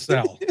game to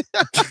sell.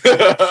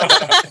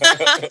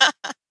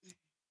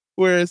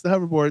 Whereas the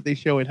hoverboard, they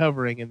show it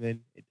hovering and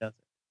then it doesn't.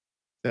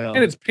 So,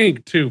 and it's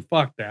pink too.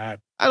 Fuck that.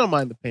 I don't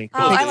mind the pink.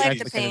 I like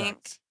the pink.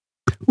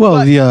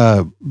 Well,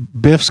 the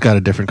Biff's got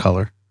a different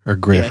color, or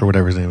Griff, or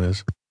whatever his name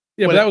is.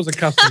 Yeah, but that was a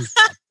custom.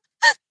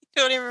 I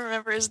don't even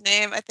remember his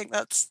name. I think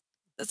that's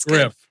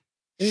good.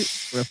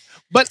 Griff.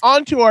 But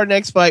on to our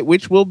next fight,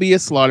 which will be a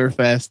slaughter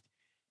fest.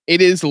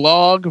 It is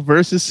Log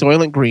versus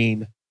Soylent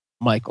Green.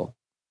 Michael.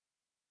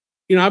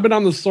 I've been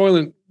on the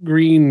Soylent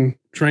Green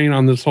train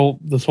on this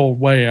whole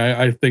way.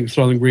 I think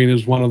Soylent Green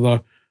is one of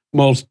the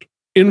most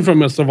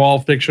infamous of all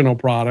fictional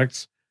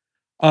products.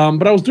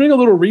 But I was doing a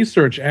little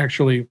research,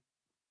 actually.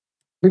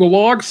 The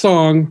Log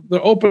song,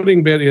 the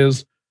opening bit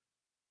is,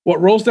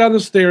 what rolls down the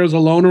stairs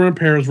alone or in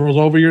pairs rolls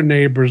over your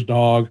neighbor's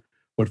dog.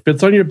 What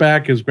fits on your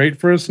back is great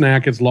for a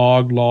snack. It's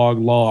Log, Log,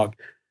 Log.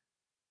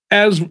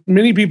 As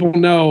many people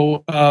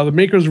know, the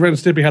makers of Ren and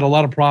Stimpy had a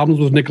lot of problems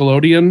with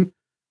Nickelodeon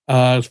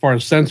as far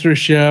as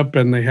censorship,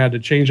 and they had to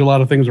change a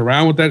lot of things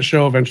around with that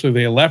show. Eventually,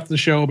 they left the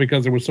show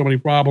because there were so many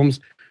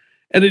problems.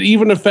 And it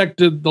even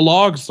affected the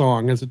Log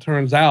song, as it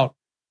turns out.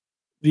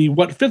 The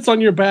what fits on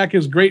your back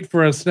is great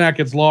for a snack,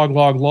 it's Log,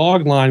 Log,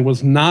 Log line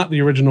was not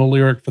the original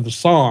lyric for the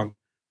song.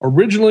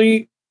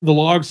 Originally, the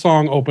Log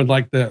song opened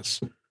like this.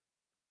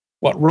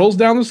 What rolls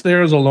down the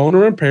stairs alone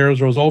or in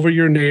pairs rolls over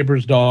your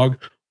neighbor's dog.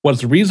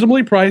 What's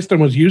reasonably priced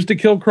and was used to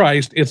kill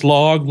Christ, it's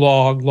Log,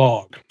 Log,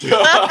 Log.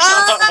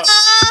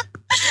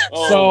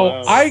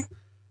 I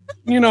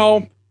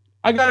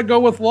got to go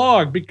with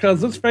Log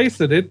because let's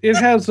face it, it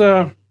has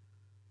it's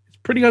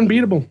pretty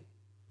unbeatable.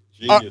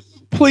 Genius.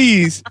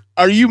 Please,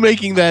 are you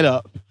making that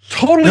up?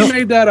 Totally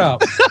made that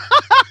up.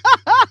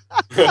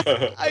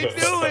 I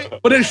knew it.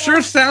 But it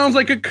sure sounds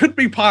like it could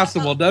be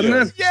possible, doesn't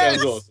it? Yes.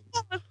 Sounds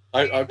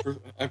awesome.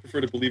 I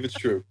prefer to believe it's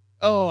true.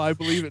 Oh, I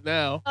believe it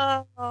now.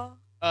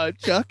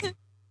 Chuck?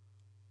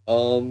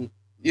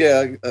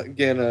 Yeah,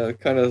 again,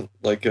 kind of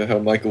like how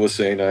Michael was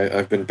saying,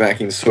 I've been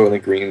backing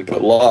Soylent Green,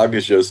 but Log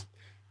is just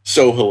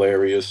so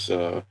hilarious.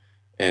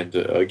 And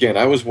again,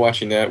 I was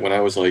watching that when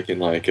I was like in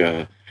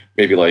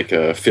maybe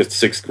 5th,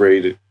 6th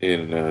grade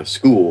in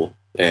school,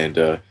 and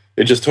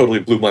it just totally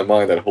blew my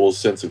mind, that whole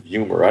sense of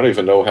humor. I don't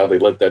even know how they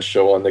let that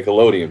show on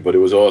Nickelodeon, but it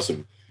was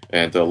awesome.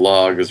 And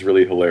Log is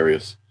really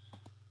hilarious.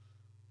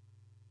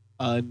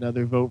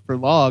 Another vote for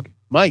Log.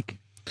 Mike?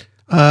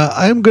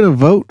 I'm going to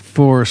vote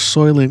for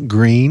Soylent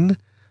Green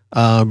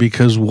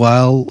because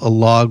while a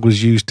log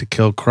was used to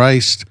kill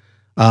Christ,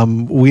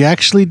 we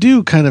actually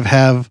do kind of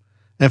have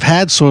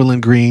had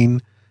Soylent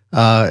Green in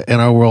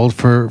our world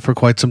for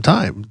quite some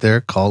time.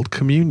 They're called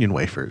communion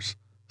wafers.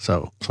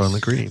 So,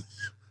 Soylent Green.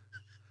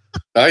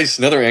 Nice,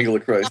 another angle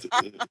of Christ.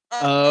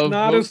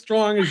 Not as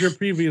strong as your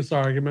previous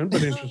argument,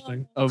 but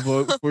interesting. A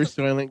vote for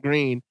Soylent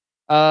Green.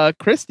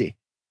 Christy.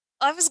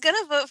 I was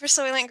gonna vote for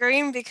Soylent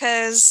Green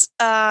because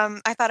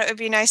I thought it would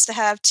be nice to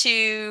have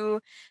two,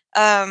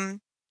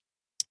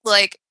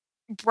 bright,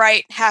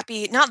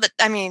 happy. Not that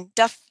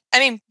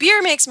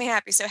beer makes me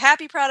happy, so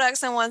happy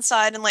products on one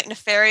side and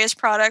nefarious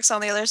products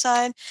on the other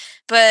side.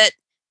 But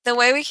the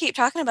way we keep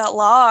talking about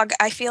Log,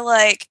 I feel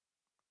like,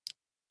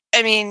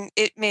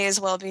 it may as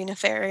well be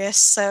nefarious.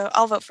 So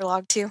I'll vote for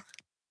Log too.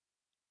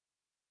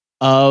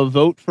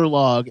 Vote for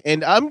Log.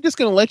 And I'm just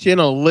going to let you in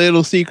a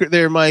little secret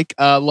there, Mike.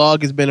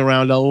 Log has been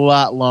around a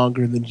lot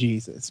longer than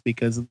Jesus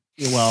because,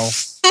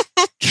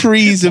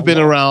 trees have been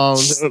around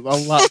a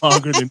lot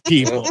longer than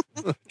people.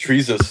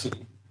 Treesus.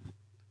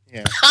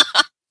 Yeah.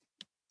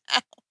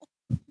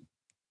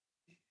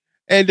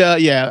 And,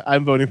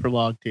 I'm voting for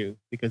Log too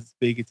because it's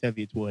big, it's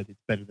heavy, it's wood,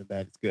 it's better than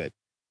bad, it's good.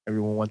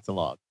 Everyone wants a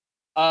Log.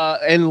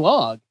 And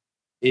Log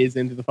is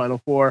into the final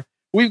four.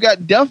 We've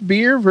got Duff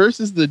Beer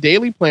versus the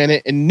Daily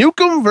Planet and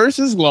Nukem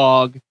versus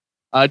Log.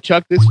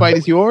 Chuck, this fight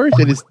is yours.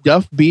 It is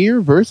Duff Beer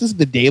versus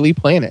the Daily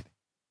Planet.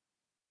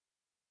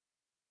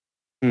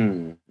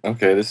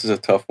 Okay, this is a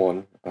tough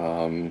one.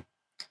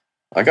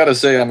 I gotta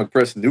say, I'm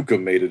impressed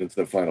Nukem made it into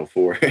the final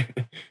four.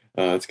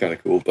 It's kind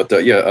of cool. But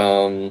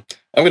I'm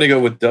gonna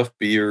go with Duff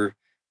Beer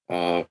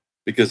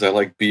because I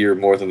like beer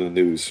more than the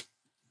news.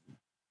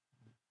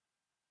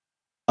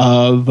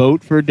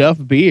 Vote for Duff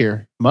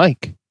Beer.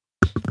 Mike?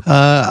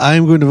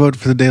 I'm going to vote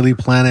for the Daily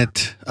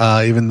Planet,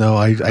 even though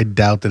I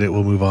doubt that it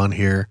will move on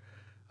here.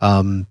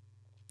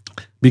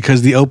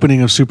 Because the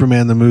opening of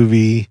Superman the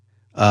movie,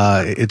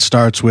 it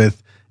starts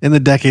with, in the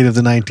decade of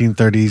the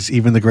 1930s,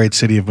 even the great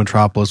city of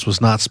Metropolis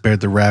was not spared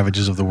the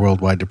ravages of the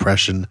worldwide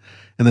depression.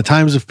 In the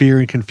times of fear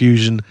and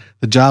confusion,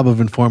 the job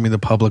of informing the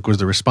public was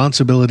the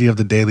responsibility of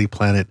the Daily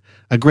Planet,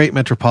 a great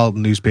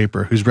metropolitan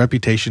newspaper whose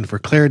reputation for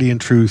clarity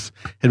and truth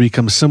had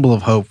become a symbol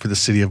of hope for the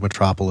city of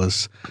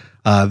Metropolis.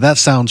 That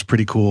sounds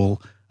pretty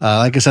cool.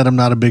 Like I said, I'm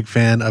not a big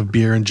fan of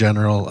beer in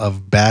general,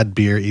 of bad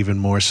beer even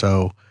more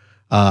so.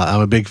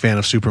 I'm a big fan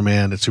of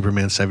Superman. It's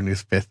Superman's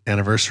 75th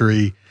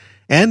anniversary.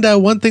 And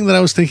one thing that I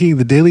was thinking,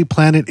 the Daily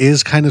Planet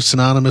is kind of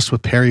synonymous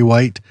with Perry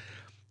White.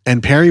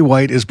 And Perry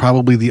White is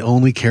probably the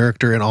only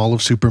character in all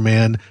of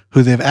Superman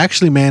who they've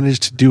actually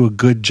managed to do a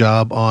good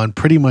job on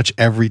pretty much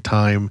every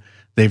time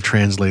they've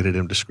translated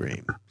him to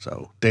screen.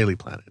 So, Daily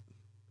Planet.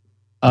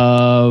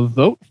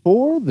 Vote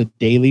for the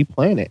Daily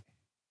Planet.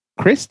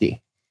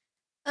 Christy.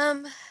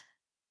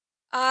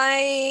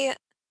 I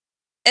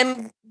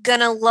am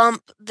gonna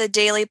lump the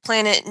Daily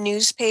Planet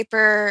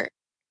newspaper.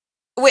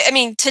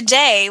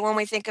 Today when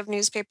we think of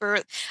newspaper,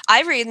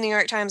 I read New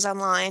York Times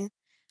Online.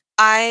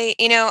 I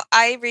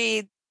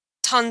read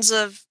tons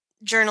of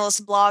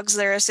journalist blogs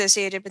that are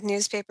associated with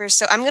newspapers.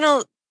 So I'm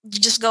gonna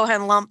just go ahead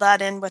and lump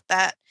that in with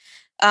that.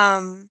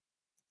 And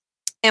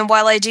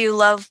while I do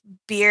love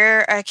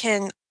beer, I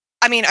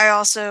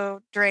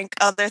also drink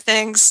other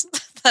things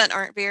that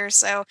aren't beer.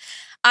 So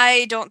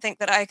I don't think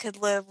that I could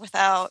live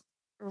without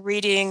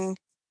reading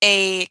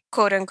a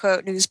quote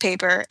unquote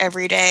newspaper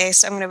every day.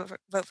 So I'm going to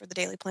vote for the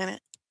Daily Planet.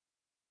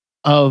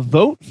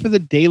 Vote for the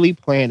Daily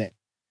Planet.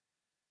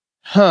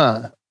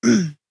 Huh.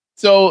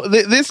 So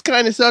this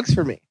kind of sucks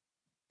for me.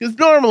 Because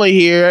normally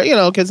here,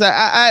 because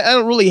I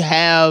don't really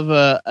have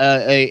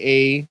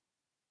a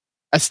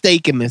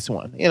stake in this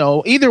one.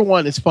 Either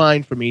one is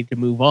fine for me to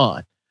move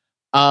on.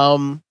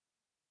 And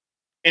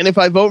if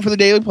I vote for the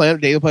Daily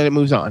Planet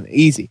moves on.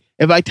 Easy.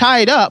 If I tie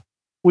it up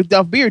with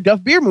Duff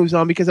Beer moves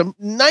on because I'm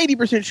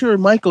 90% sure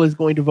Michael is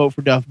going to vote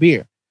for Duff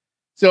Beer.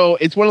 So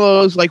it's one of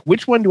those, like,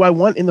 which one do I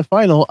want in the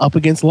final up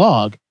against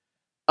Log?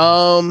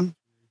 I'm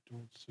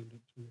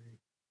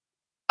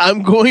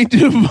going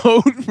to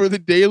vote for the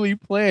Daily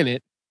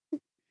Planet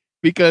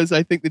because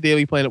I think the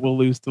Daily Planet will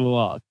lose to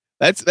Log.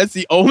 That's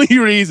the only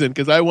reason,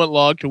 because I want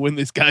Log to win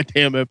this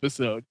goddamn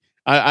episode.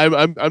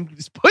 I'm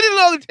just putting it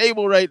on the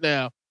table right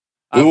now.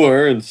 Who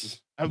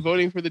earns? I'm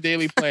voting for the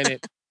Daily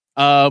Planet.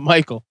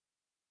 Michael.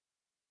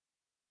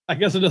 I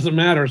guess it doesn't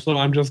matter, so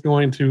I'm just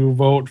going to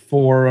vote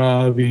for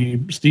the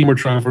steamer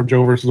trunk from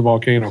Joe versus the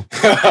Volcano.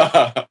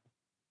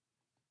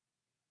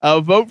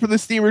 Vote for the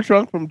steamer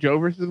trunk from Joe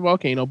versus the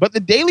Volcano. But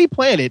the Daily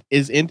Planet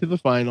is into the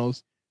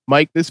finals.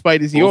 Mike, this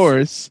fight is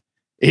yours.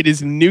 It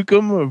is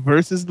Nukem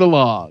versus the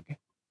Log.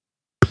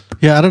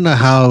 Yeah, I don't know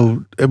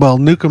how. Well,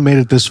 Nukem made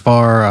it this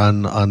far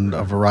on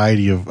a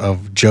variety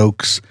of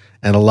jokes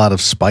and a lot of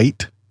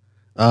spite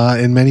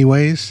in many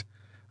ways.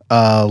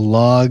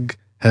 Log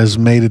has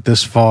made it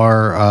this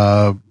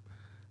far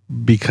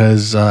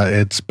because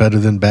it's better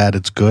than bad,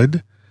 it's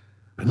good.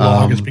 And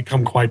Log has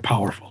become quite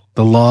powerful.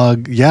 The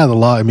Log,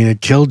 I mean,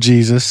 it killed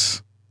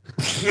Jesus.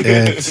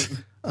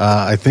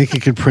 I think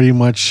it could pretty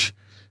much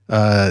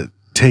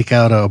take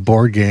out a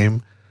board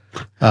game.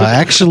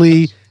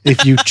 Actually,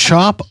 if you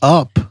chop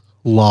up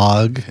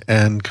Log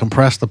and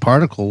compress the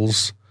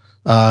particles,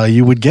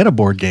 you would get a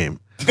board game.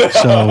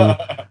 So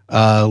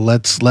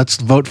let's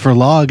vote for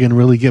Log and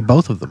really get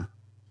both of them.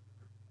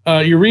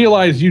 You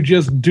realize you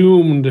just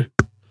doomed.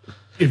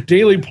 If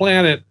Daily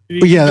Planet,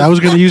 I was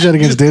going to use that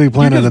against Daily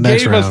Planet in the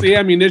next round. Gave us the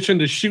ammunition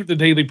to shoot the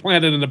Daily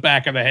Planet in the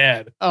back of the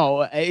head.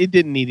 Oh, it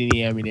didn't need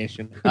any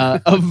ammunition.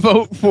 A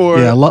vote for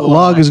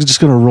Log is just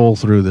going to roll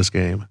through this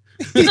game.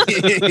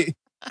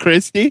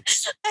 Christy,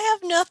 I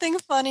have nothing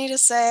funny to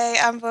say.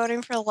 I'm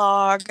voting for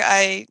Log.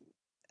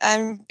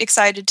 I'm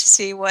excited to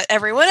see what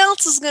everyone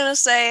else is going to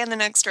say in the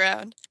next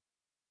round.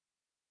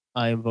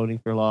 I am voting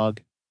for Log.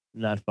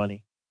 Not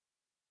funny.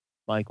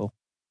 Michael.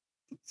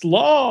 It's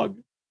Log.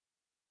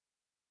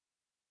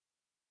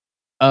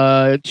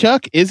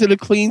 Chuck, is it a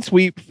clean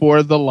sweep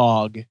for the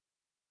Log?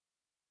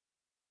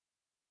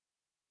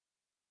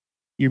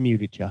 You're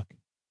muted, Chuck.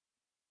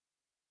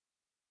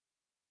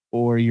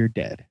 Or you're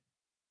dead.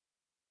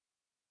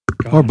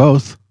 God. Or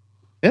both.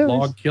 Yeah,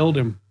 Log killed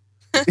him.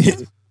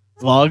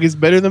 Log is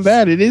better than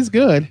bad. It is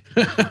good.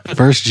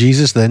 First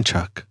Jesus, then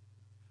Chuck.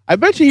 I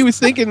bet you he was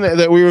thinking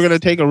that we were going to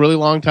take a really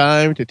long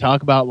time to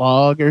talk about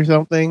Log or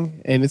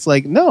something. And it's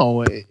like,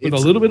 no. With a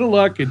little bit of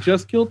luck, it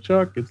just killed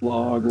Chuck. It's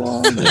Log.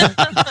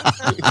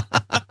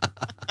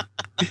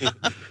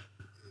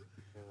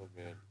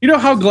 You know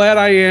how glad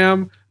I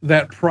am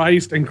that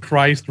Priced and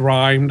Christ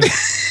rhymed?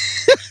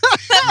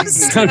 That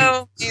was so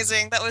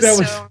amazing. That was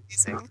so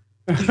amazing.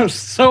 I'm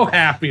so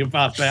happy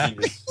about that.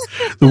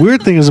 The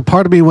weird thing is a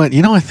part of me went,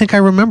 I think I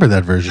remember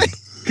that version.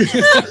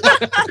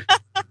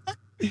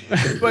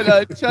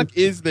 But Chuck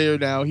is there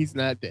now. He's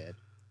not dead.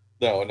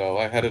 No,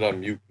 I had it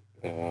on mute.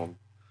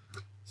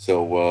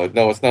 So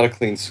no, it's not a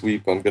clean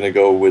sweep. I'm going to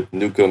go with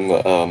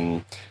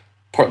Nukem,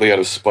 partly out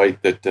of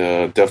spite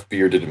that Duff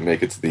Beer didn't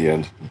make it to the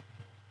end.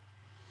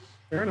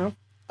 Fair enough.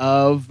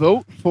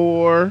 Vote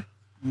for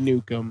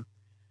Nukem.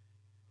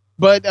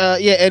 But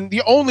and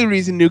the only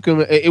reason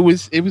Nukem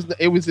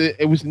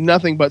it was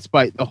nothing but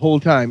spite the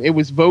whole time. It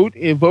was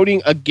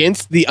voting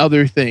against the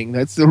other thing.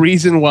 That's the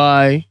reason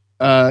why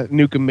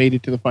Nukem made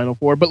it to the Final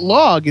Four. But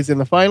Log is in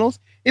the finals.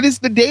 It is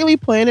the Daily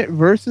Planet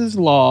versus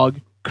Log.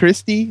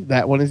 Christy,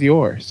 that one is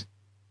yours.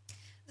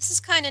 This is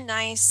kind of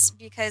nice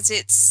because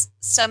it's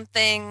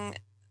something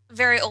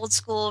very old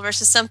school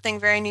versus something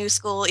very new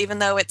school, even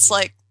though it's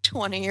like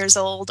 20 years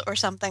old or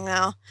something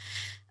now.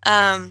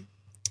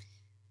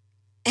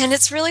 And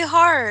it's really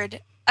hard.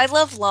 I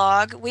love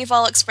Log. We've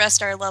all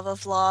expressed our love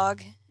of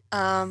Log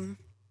and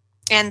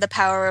the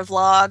power of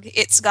Log.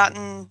 It's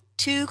gotten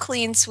 2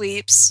 clean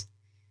sweeps.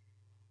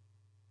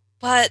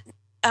 But,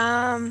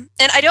 and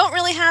I don't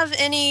really have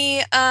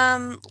any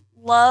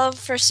love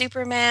for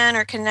Superman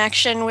or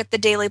connection with the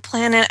Daily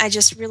Planet. I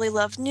just really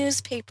love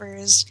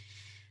newspapers.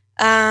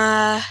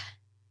 But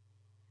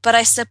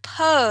I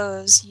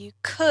suppose you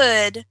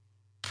could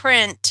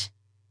print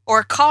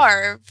or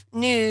carve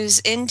news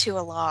into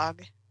a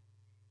log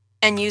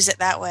and use it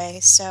that way.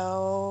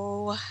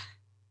 So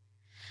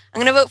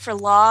I'm going to vote for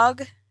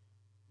Log,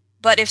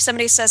 but if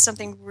somebody says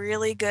something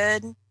really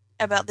good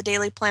about the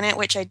Daily Planet,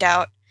 which I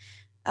doubt,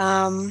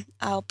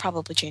 I'll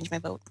probably change my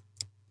vote.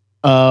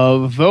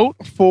 Vote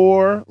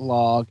for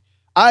Log.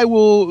 I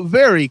will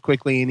very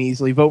quickly and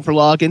easily vote for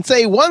Log and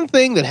say one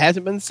thing that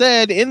hasn't been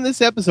said in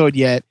this episode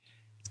yet.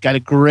 It's got a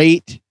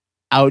great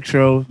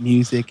outro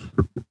music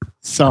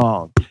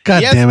song.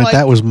 God damn it,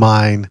 that was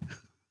mine.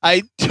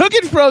 I took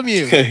it from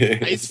you.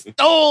 I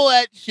stole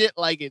that shit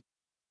like it.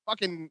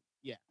 Fucking,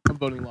 yeah, I'm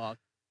voting Log.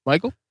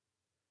 Michael?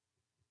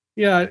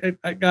 Yeah,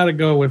 I got to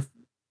go with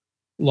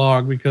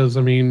Log because,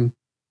 I mean,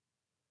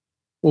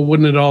 well,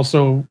 wouldn't it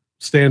also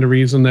stand to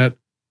reason that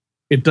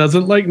it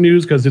doesn't like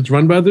news because it's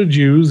run by the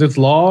Jews? It's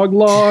Log.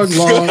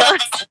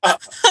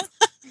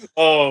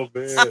 Oh,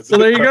 man. So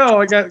there you go.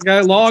 I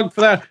got Log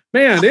for that.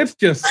 Man, it's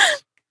just...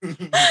 This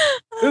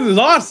is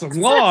awesome.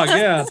 Log,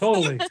 yeah,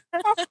 totally.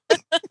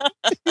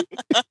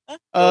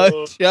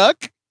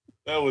 Chuck?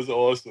 That was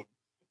awesome.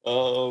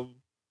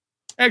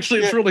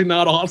 Actually, it's really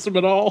not awesome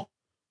at all.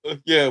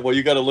 Yeah, well,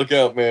 you got to look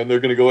out, man. They're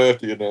going to go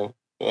after you now.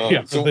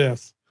 Yeah, for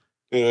this.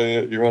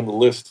 You're on the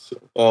list.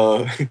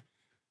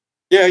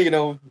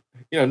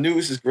 Yeah,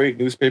 news is great.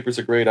 Newspapers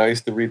are great. I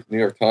used to read the New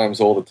York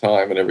Times all the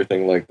time and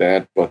everything like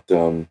that. But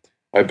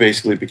I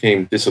basically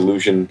became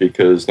disillusioned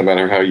because no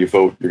matter how you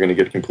vote, you're going to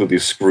get completely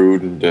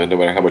screwed. And no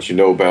matter how much you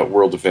know about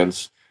world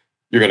events,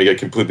 you're going to get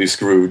completely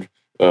screwed.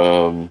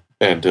 On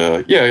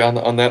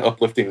that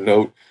uplifting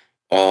note,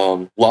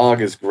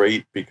 Log is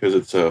great because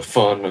it's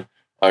fun,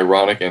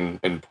 ironic,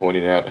 and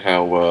pointing out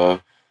how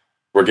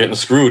we're getting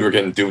screwed. We're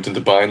getting duped into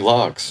buying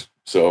logs.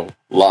 So,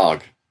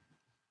 Log.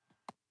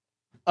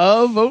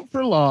 Vote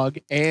for Log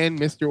and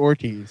Mr.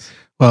 Ortiz.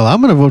 Well,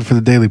 I'm going to vote for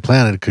the Daily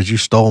Planet because you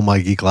stole my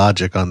geek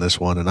logic on this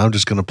one, and I'm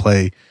just going to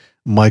play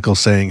Michael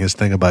saying his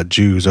thing about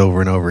Jews over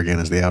and over again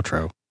as the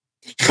outro.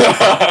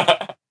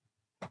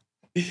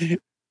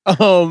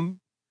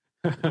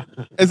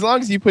 As long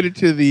as you put it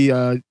to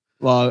the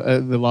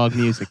log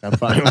music, I'm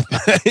fine with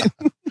that.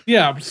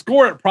 Yeah,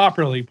 score it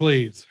properly,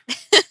 please.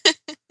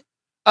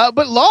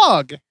 But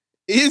Log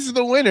is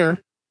the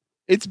winner.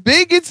 It's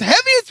big, it's heavy,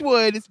 it's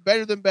wood, it's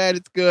better than bad,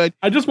 it's good.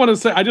 I just want to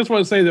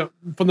say that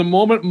from the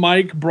moment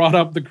Mike brought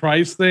up the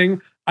Christ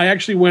thing, I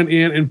actually went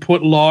in and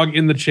put Log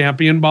in the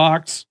champion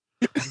box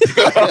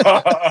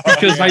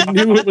because I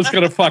knew it was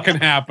going to fucking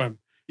happen.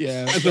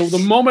 Yeah. And so the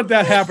moment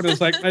that happened,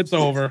 it's like, it's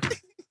over.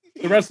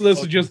 The rest of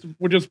this is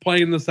we're just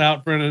playing this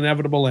out for an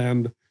inevitable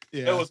end.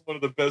 Yeah. That was one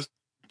of the best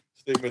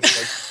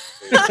statements.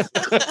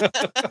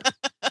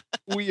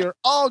 We are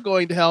all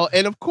going to hell.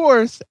 And of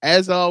course,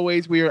 as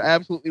always, we are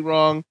absolutely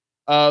wrong.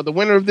 The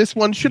winner of this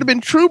one should have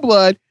been True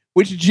Blood,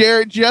 which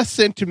Jared just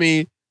sent to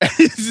me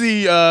as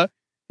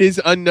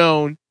his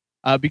unknown,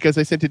 because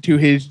I sent it to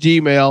his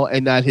Gmail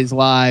and not his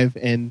live,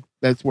 and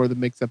that's where the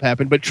mix-up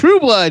happened. But True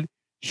Blood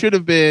should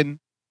have been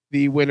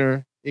the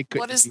winner.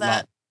 What is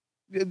that?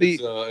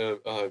 It's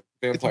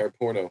vampire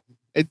porno.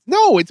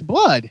 It's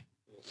blood.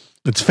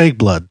 It's fake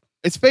blood.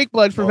 It's fake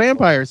blood for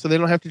vampires, so they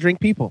don't have to drink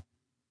people.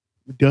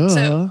 Duh.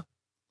 So,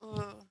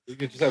 you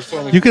could just have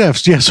Soylent. You could have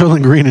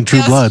Soylent Green and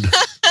True Blood.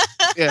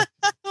 Yeah,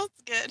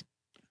 that's good.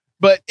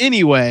 But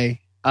anyway,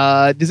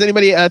 does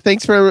anybody?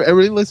 Thanks for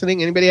everybody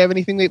listening. Anybody have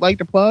anything they'd like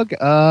to plug?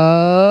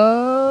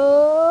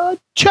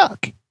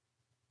 Chuck.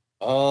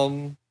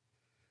 No,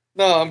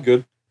 I'm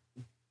good.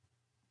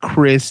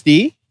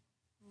 Christy.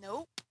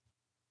 Nope.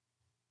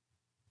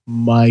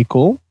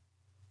 Michael.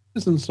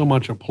 This isn't so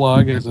much a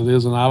plug as it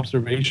is an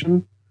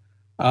observation.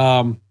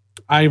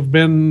 I've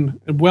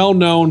been well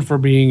known for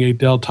being a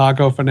Del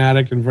Taco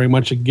fanatic and very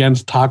much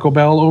against Taco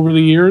Bell over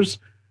the years.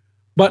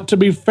 But to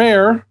be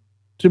fair,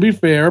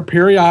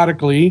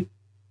 periodically,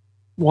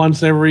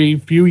 once every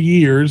few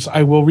years,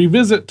 I will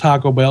revisit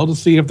Taco Bell to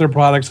see if their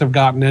products have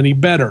gotten any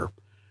better.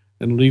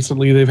 And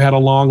recently they've had a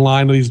long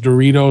line of these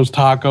Doritos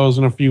tacos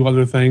and a few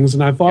other things.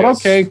 And I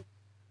thought,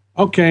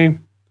 okay,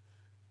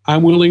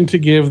 I'm willing to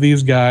give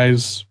these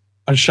guys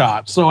a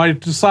shot. So I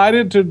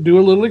decided to do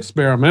a little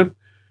experiment.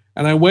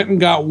 And I went and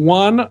got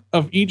one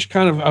of each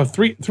kind of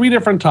three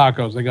different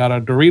tacos. I got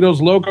a Doritos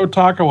Loco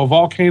taco, a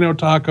Volcano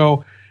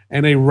taco,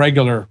 and a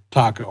regular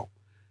taco.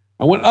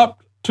 I went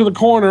up to the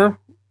corner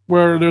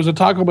where there's a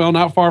Taco Bell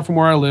not far from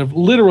where I live,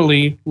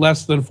 literally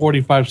less than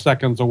 45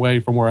 seconds away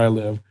from where I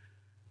live.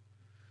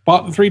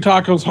 Bought the 3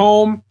 tacos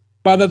home.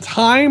 By the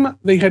time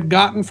they had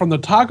gotten from the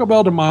Taco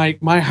Bell to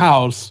my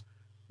house,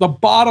 the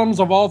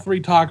bottoms of all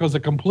 3 tacos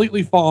had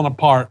completely fallen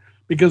apart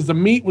because the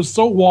meat was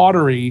so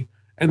watery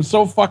and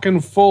so fucking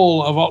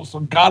full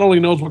of God only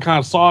knows what kind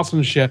of sauce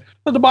and shit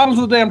that the bottoms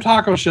of the damn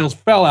taco shells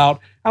fell out,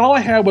 and all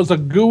I had was a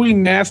gooey,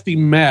 nasty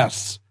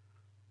mess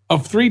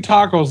of 3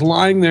 tacos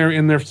lying there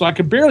in there, so I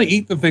could barely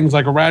eat the things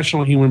like a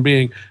rational human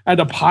being. I had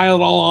to pile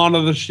it all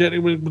onto the shit. It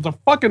was a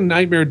fucking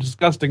nightmare,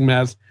 disgusting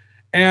mess,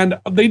 and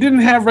they didn't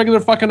have regular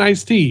fucking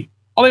iced tea.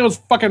 All they had was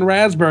fucking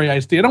raspberry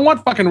iced tea. I don't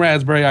want fucking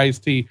raspberry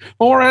iced tea. If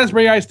I want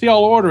raspberry iced tea, I'll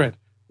order it.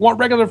 want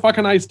regular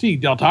fucking iced tea.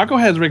 Del Taco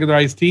has regular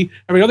iced tea.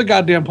 Every other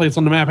goddamn place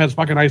on the map has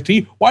fucking iced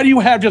tea. Why do you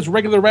have just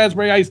regular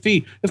raspberry iced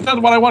tea? It's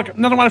not what I want.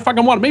 Not what I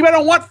fucking want. Maybe I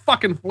don't want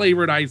fucking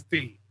flavored iced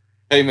tea.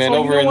 Hey man, So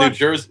over in New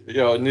Jersey,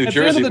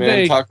 man,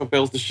 day, Taco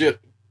Bell's the shit.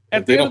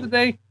 At the end of the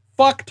day,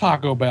 fuck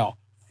Taco Bell.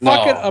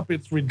 Fuck it up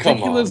its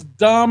ridiculous,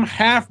 dumb,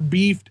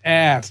 half-beefed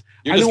ass.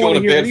 You're I just don't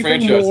want to going to hear bad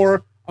anything franchises.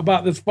 more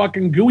about this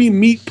fucking gooey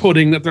meat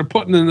pudding that they're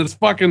putting in these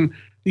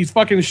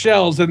fucking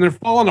shells, and they're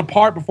falling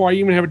apart before I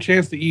even have a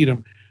chance to eat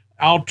them.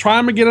 I'll try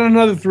them again in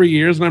another 3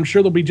 years, and I'm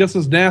sure they'll be just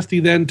as nasty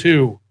then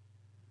too.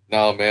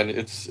 No, man,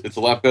 it's a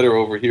lot better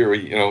over here.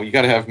 You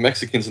got to have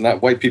Mexicans and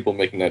not white people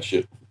making that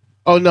shit.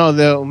 Oh no,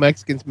 the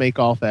Mexicans make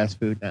all fast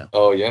food now.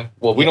 Oh yeah.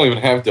 Well, we don't even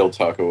have Del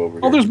Taco over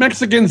here. Oh, there's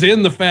Mexicans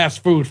in the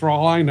fast food for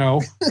all I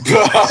know.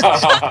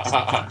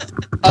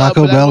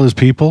 Taco Bell is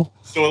people.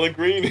 Soylent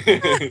Green.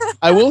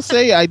 I will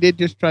say I did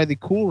just try the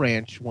Cool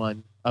Ranch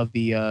one of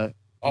the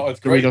it's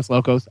great. Doritos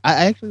Locos.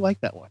 I actually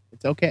like that one.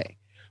 It's okay.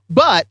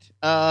 But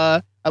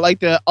I'd like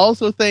to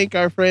also thank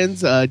our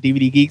friends,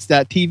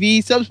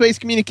 DVDgeeks.tv, Subspace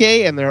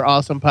Communique, and their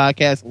awesome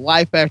podcast,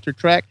 Life After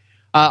Trek.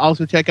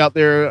 Also check out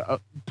their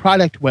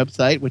product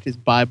website, which is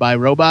Bye Bye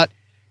Robot,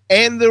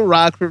 and the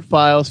Rockford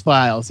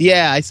Files.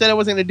 Yeah, I said I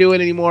wasn't going to do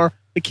it anymore,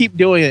 but keep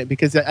doing it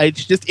because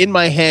it's just in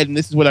my head, and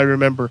this is what I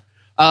remember.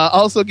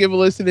 Also give a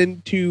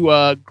listen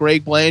to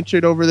Greg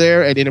Blanchard over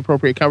there at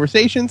Inappropriate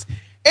Conversations,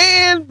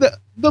 and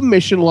the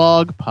Mission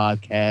Log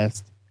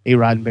podcast, a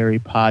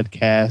Roddenberry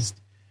podcast.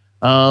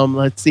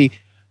 Let's see.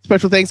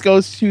 Special thanks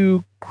goes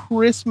to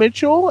Chris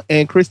Mitchell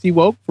and Christy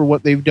Woke for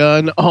what they've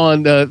done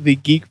on the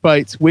Geek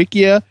Fights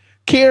Wikia,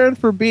 Karen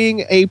for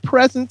being a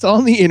presence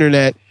on the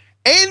internet,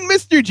 and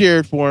Mr.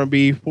 Jared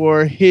Formby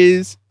for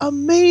his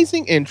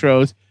amazing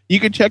intros.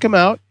 You can check him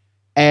out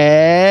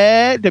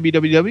at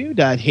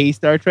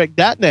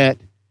www.heystartrek.net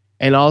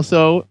and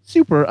also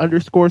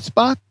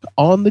super_Spock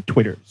on the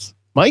Twitters.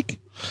 Mike?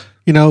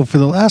 For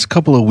the last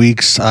couple of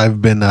weeks, I've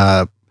been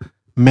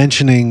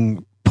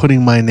mentioning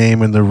putting my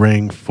name in the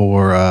ring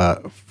for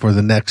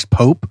the next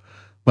Pope,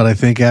 but I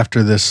think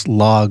after this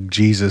Log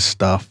Jesus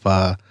stuff,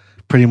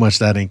 pretty much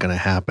that ain't going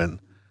to happen.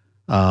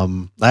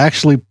 I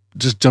actually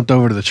just jumped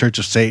over to the Church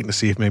of Satan to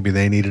see if maybe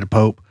they needed a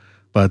Pope,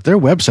 but their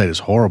website is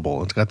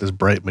horrible. It's got this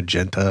bright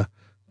magenta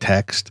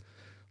text.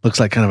 Looks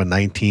like kind of a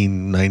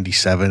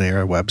 1997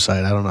 era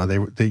website. I don't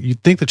know.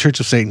 You'd think the Church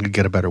of Satan could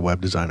get a better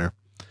web designer.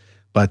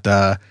 But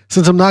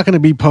since I'm not going to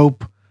be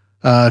Pope,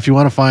 if you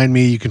want to find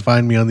me, you can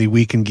find me on the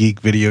Week in Geek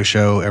video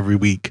show every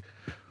week,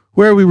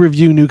 where we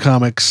review new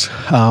comics.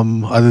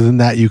 Other than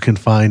that, you can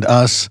find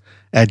us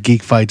at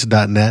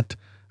geekfights.net,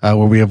 where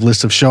we have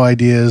lists of show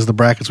ideas, the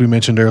brackets we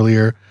mentioned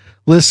earlier,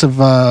 lists of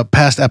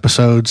past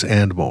episodes,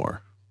 and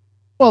more.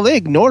 Well, they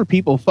ignore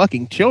people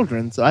fucking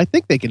children, so I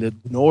think they can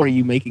ignore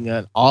you making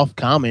an off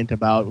comment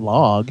about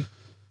Log.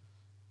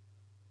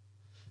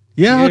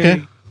 Yeah,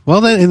 okay.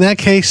 Well, then, in that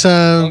case,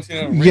 boys,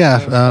 you're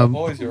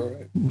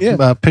all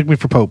right. Pick me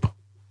for Pope.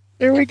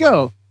 There we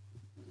go.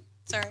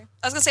 Sorry.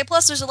 I was going to say,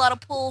 plus there's a lot of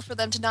pull for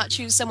them to not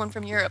choose someone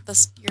from Europe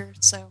this year,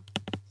 so.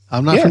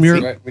 I'm not from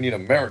Europe. Right. We need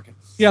Americans.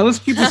 Yeah, let's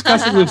keep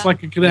discussing this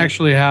like it could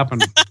actually happen.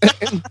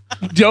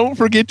 Don't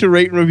forget to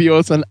rate and review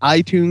us on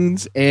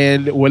iTunes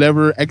and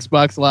whatever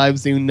Xbox Live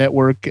Zune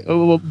network.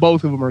 Oh,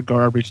 both of them are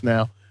garbage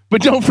now.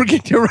 But don't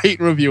forget to rate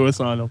and review us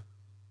on them.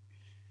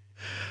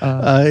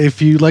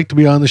 If you'd like to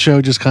be on the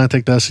show, just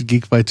contact us at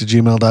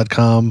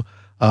geekfights@gmail.com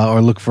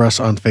or look for us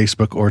on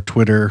Facebook or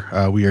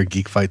Twitter. We are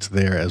Geek Fights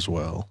there as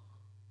well.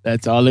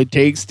 That's all it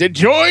takes to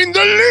join the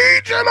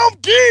Legion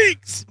of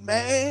Geeks,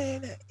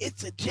 man.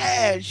 It's a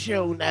jazz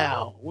show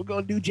now. We're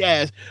going to do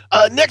jazz.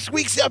 Next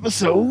week's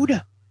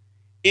episode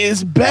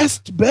is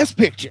Best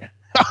Picture.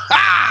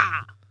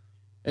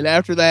 And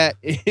after that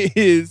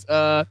is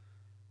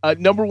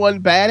Number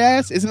One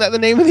Badass. Isn't that the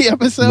name of the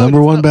episode?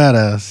 Number One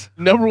Badass.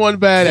 Number One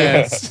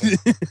Badass.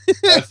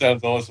 That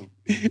sounds awesome.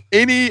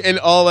 Any and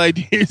all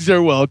ideas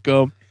are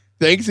welcome.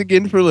 Thanks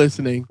again for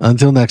listening.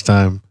 Until next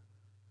time.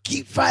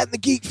 Keep fighting the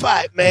geek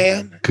fight,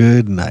 man.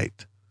 Good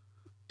night.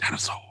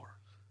 Dinosaur.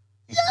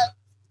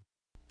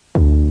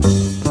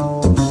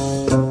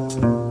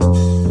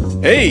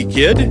 Hey,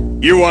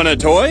 kid, you want a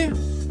toy?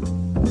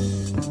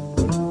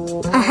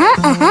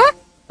 Uh-huh.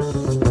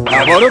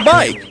 How about a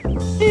bike?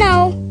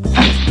 No.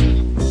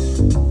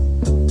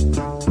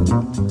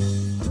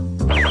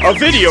 A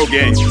video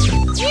game?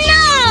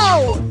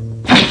 No!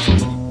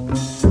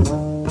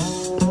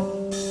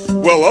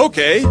 Well,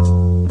 okay.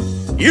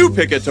 You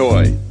pick a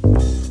toy.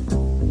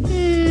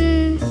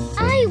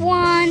 I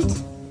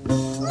want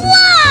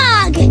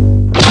Log!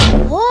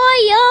 Boy,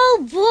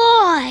 oh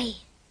boy!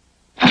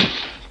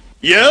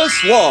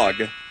 Yes, Log.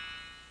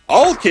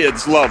 All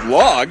kids love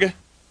Log.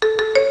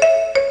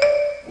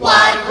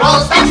 One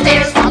rolls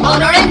downstairs, a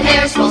motor in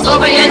pairs, rolls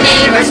over your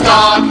neighbor's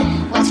dog.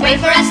 One's great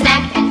for a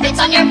snack and fits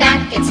on your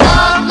back. It's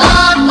Log,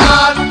 Log,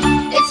 Log.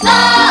 It's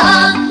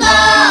Log,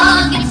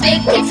 Log. It's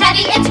big, it's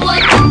heavy, it's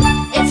wood.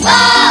 It's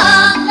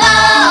Log,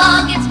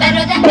 Log. It's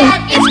better than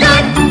that, it's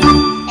good.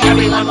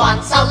 Everyone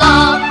wants a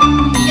Log.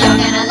 You're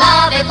gonna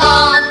love it,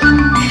 Log.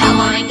 Come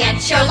on and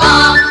get your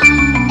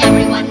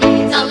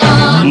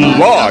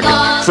blog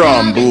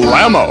from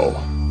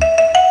Blammo.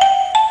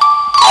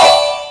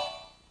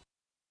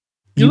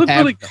 You look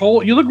really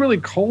cold. You look really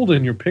cold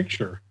in your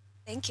picture.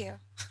 Thank you.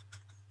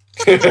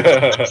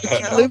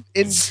 I live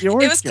in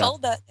Georgia. It was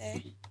cold that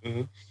day.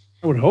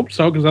 I would hope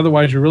so, because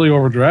otherwise you're really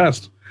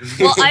overdressed.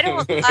 Well,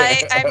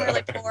 I'm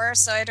really poor,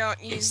 so I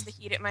don't use the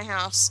heat at my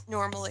house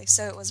normally,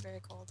 so it was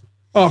very cold.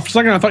 Oh, for a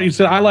second I thought you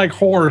said I like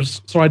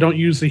whores, so I don't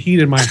use the heat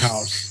in my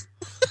house.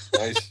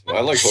 Nice.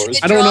 I like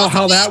horses. I don't know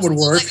how that would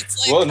work.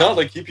 Well, no,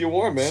 they keep you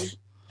warm, man.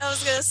 I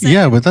was gonna say.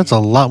 Yeah, but that's a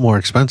lot more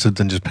expensive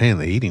than just paying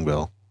the heating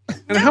bill.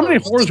 And how many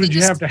whores would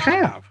you have to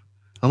have?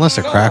 Unless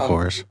they're crack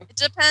whores. It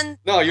depends.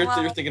 No, you're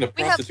thinking of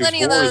we have prostitutes.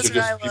 plenty of Whores those are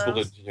just where I people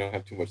live. that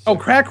have too much. Oh,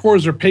 crack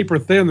whores are paper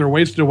thin. They're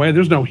wasted away.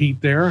 There's no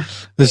heat there.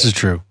 This is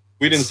true.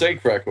 We didn't say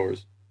crack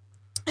whores.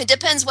 It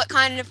depends what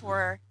kind of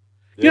horror.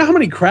 You know how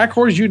many crack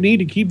whores you need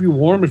to keep you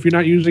warm if you're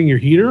not using your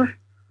heater?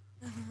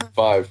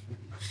 5.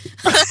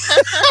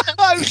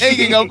 I'm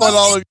hanging up on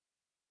all of you.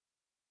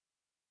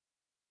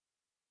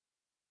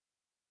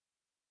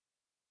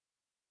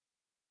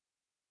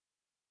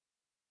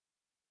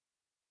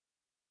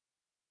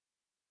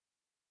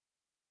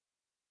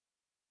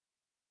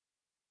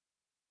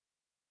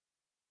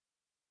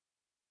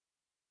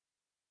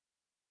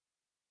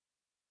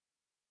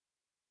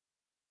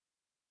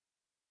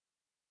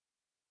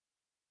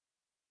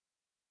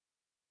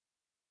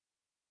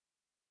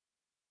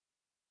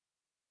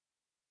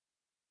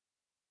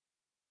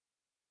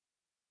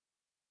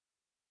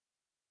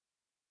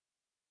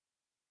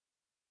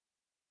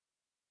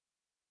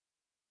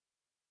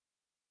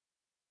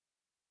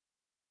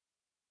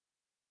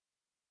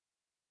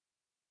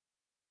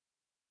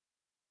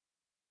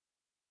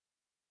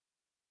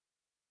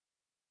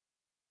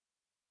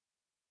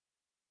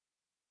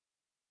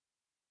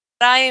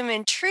 I am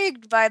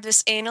intrigued by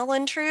this anal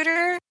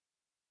intruder.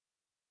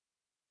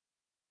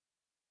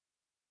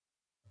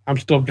 I'm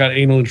still got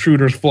anal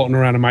intruders floating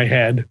around in my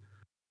head.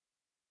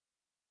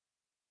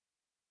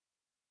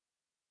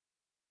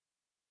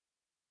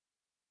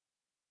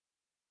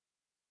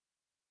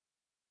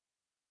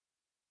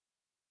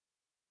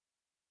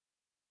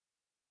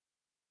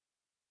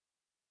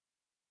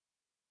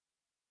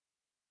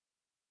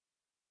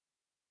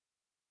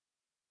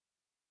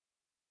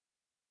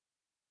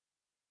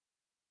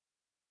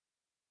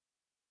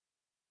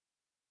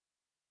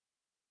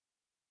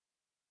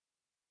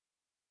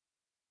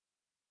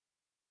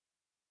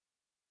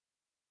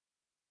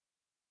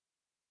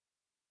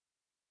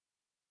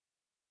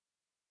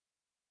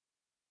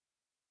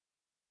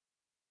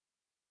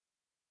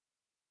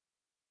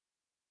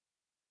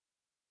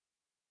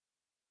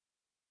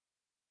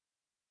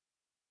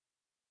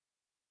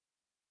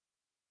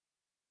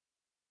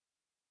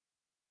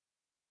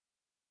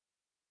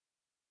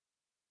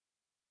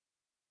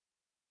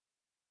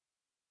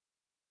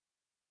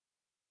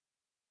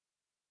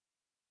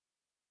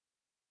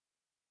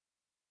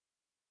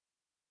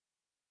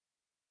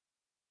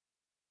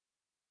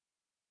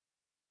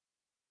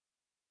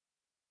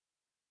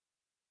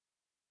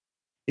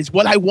 It's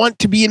what I want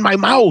to be in my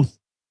mouth.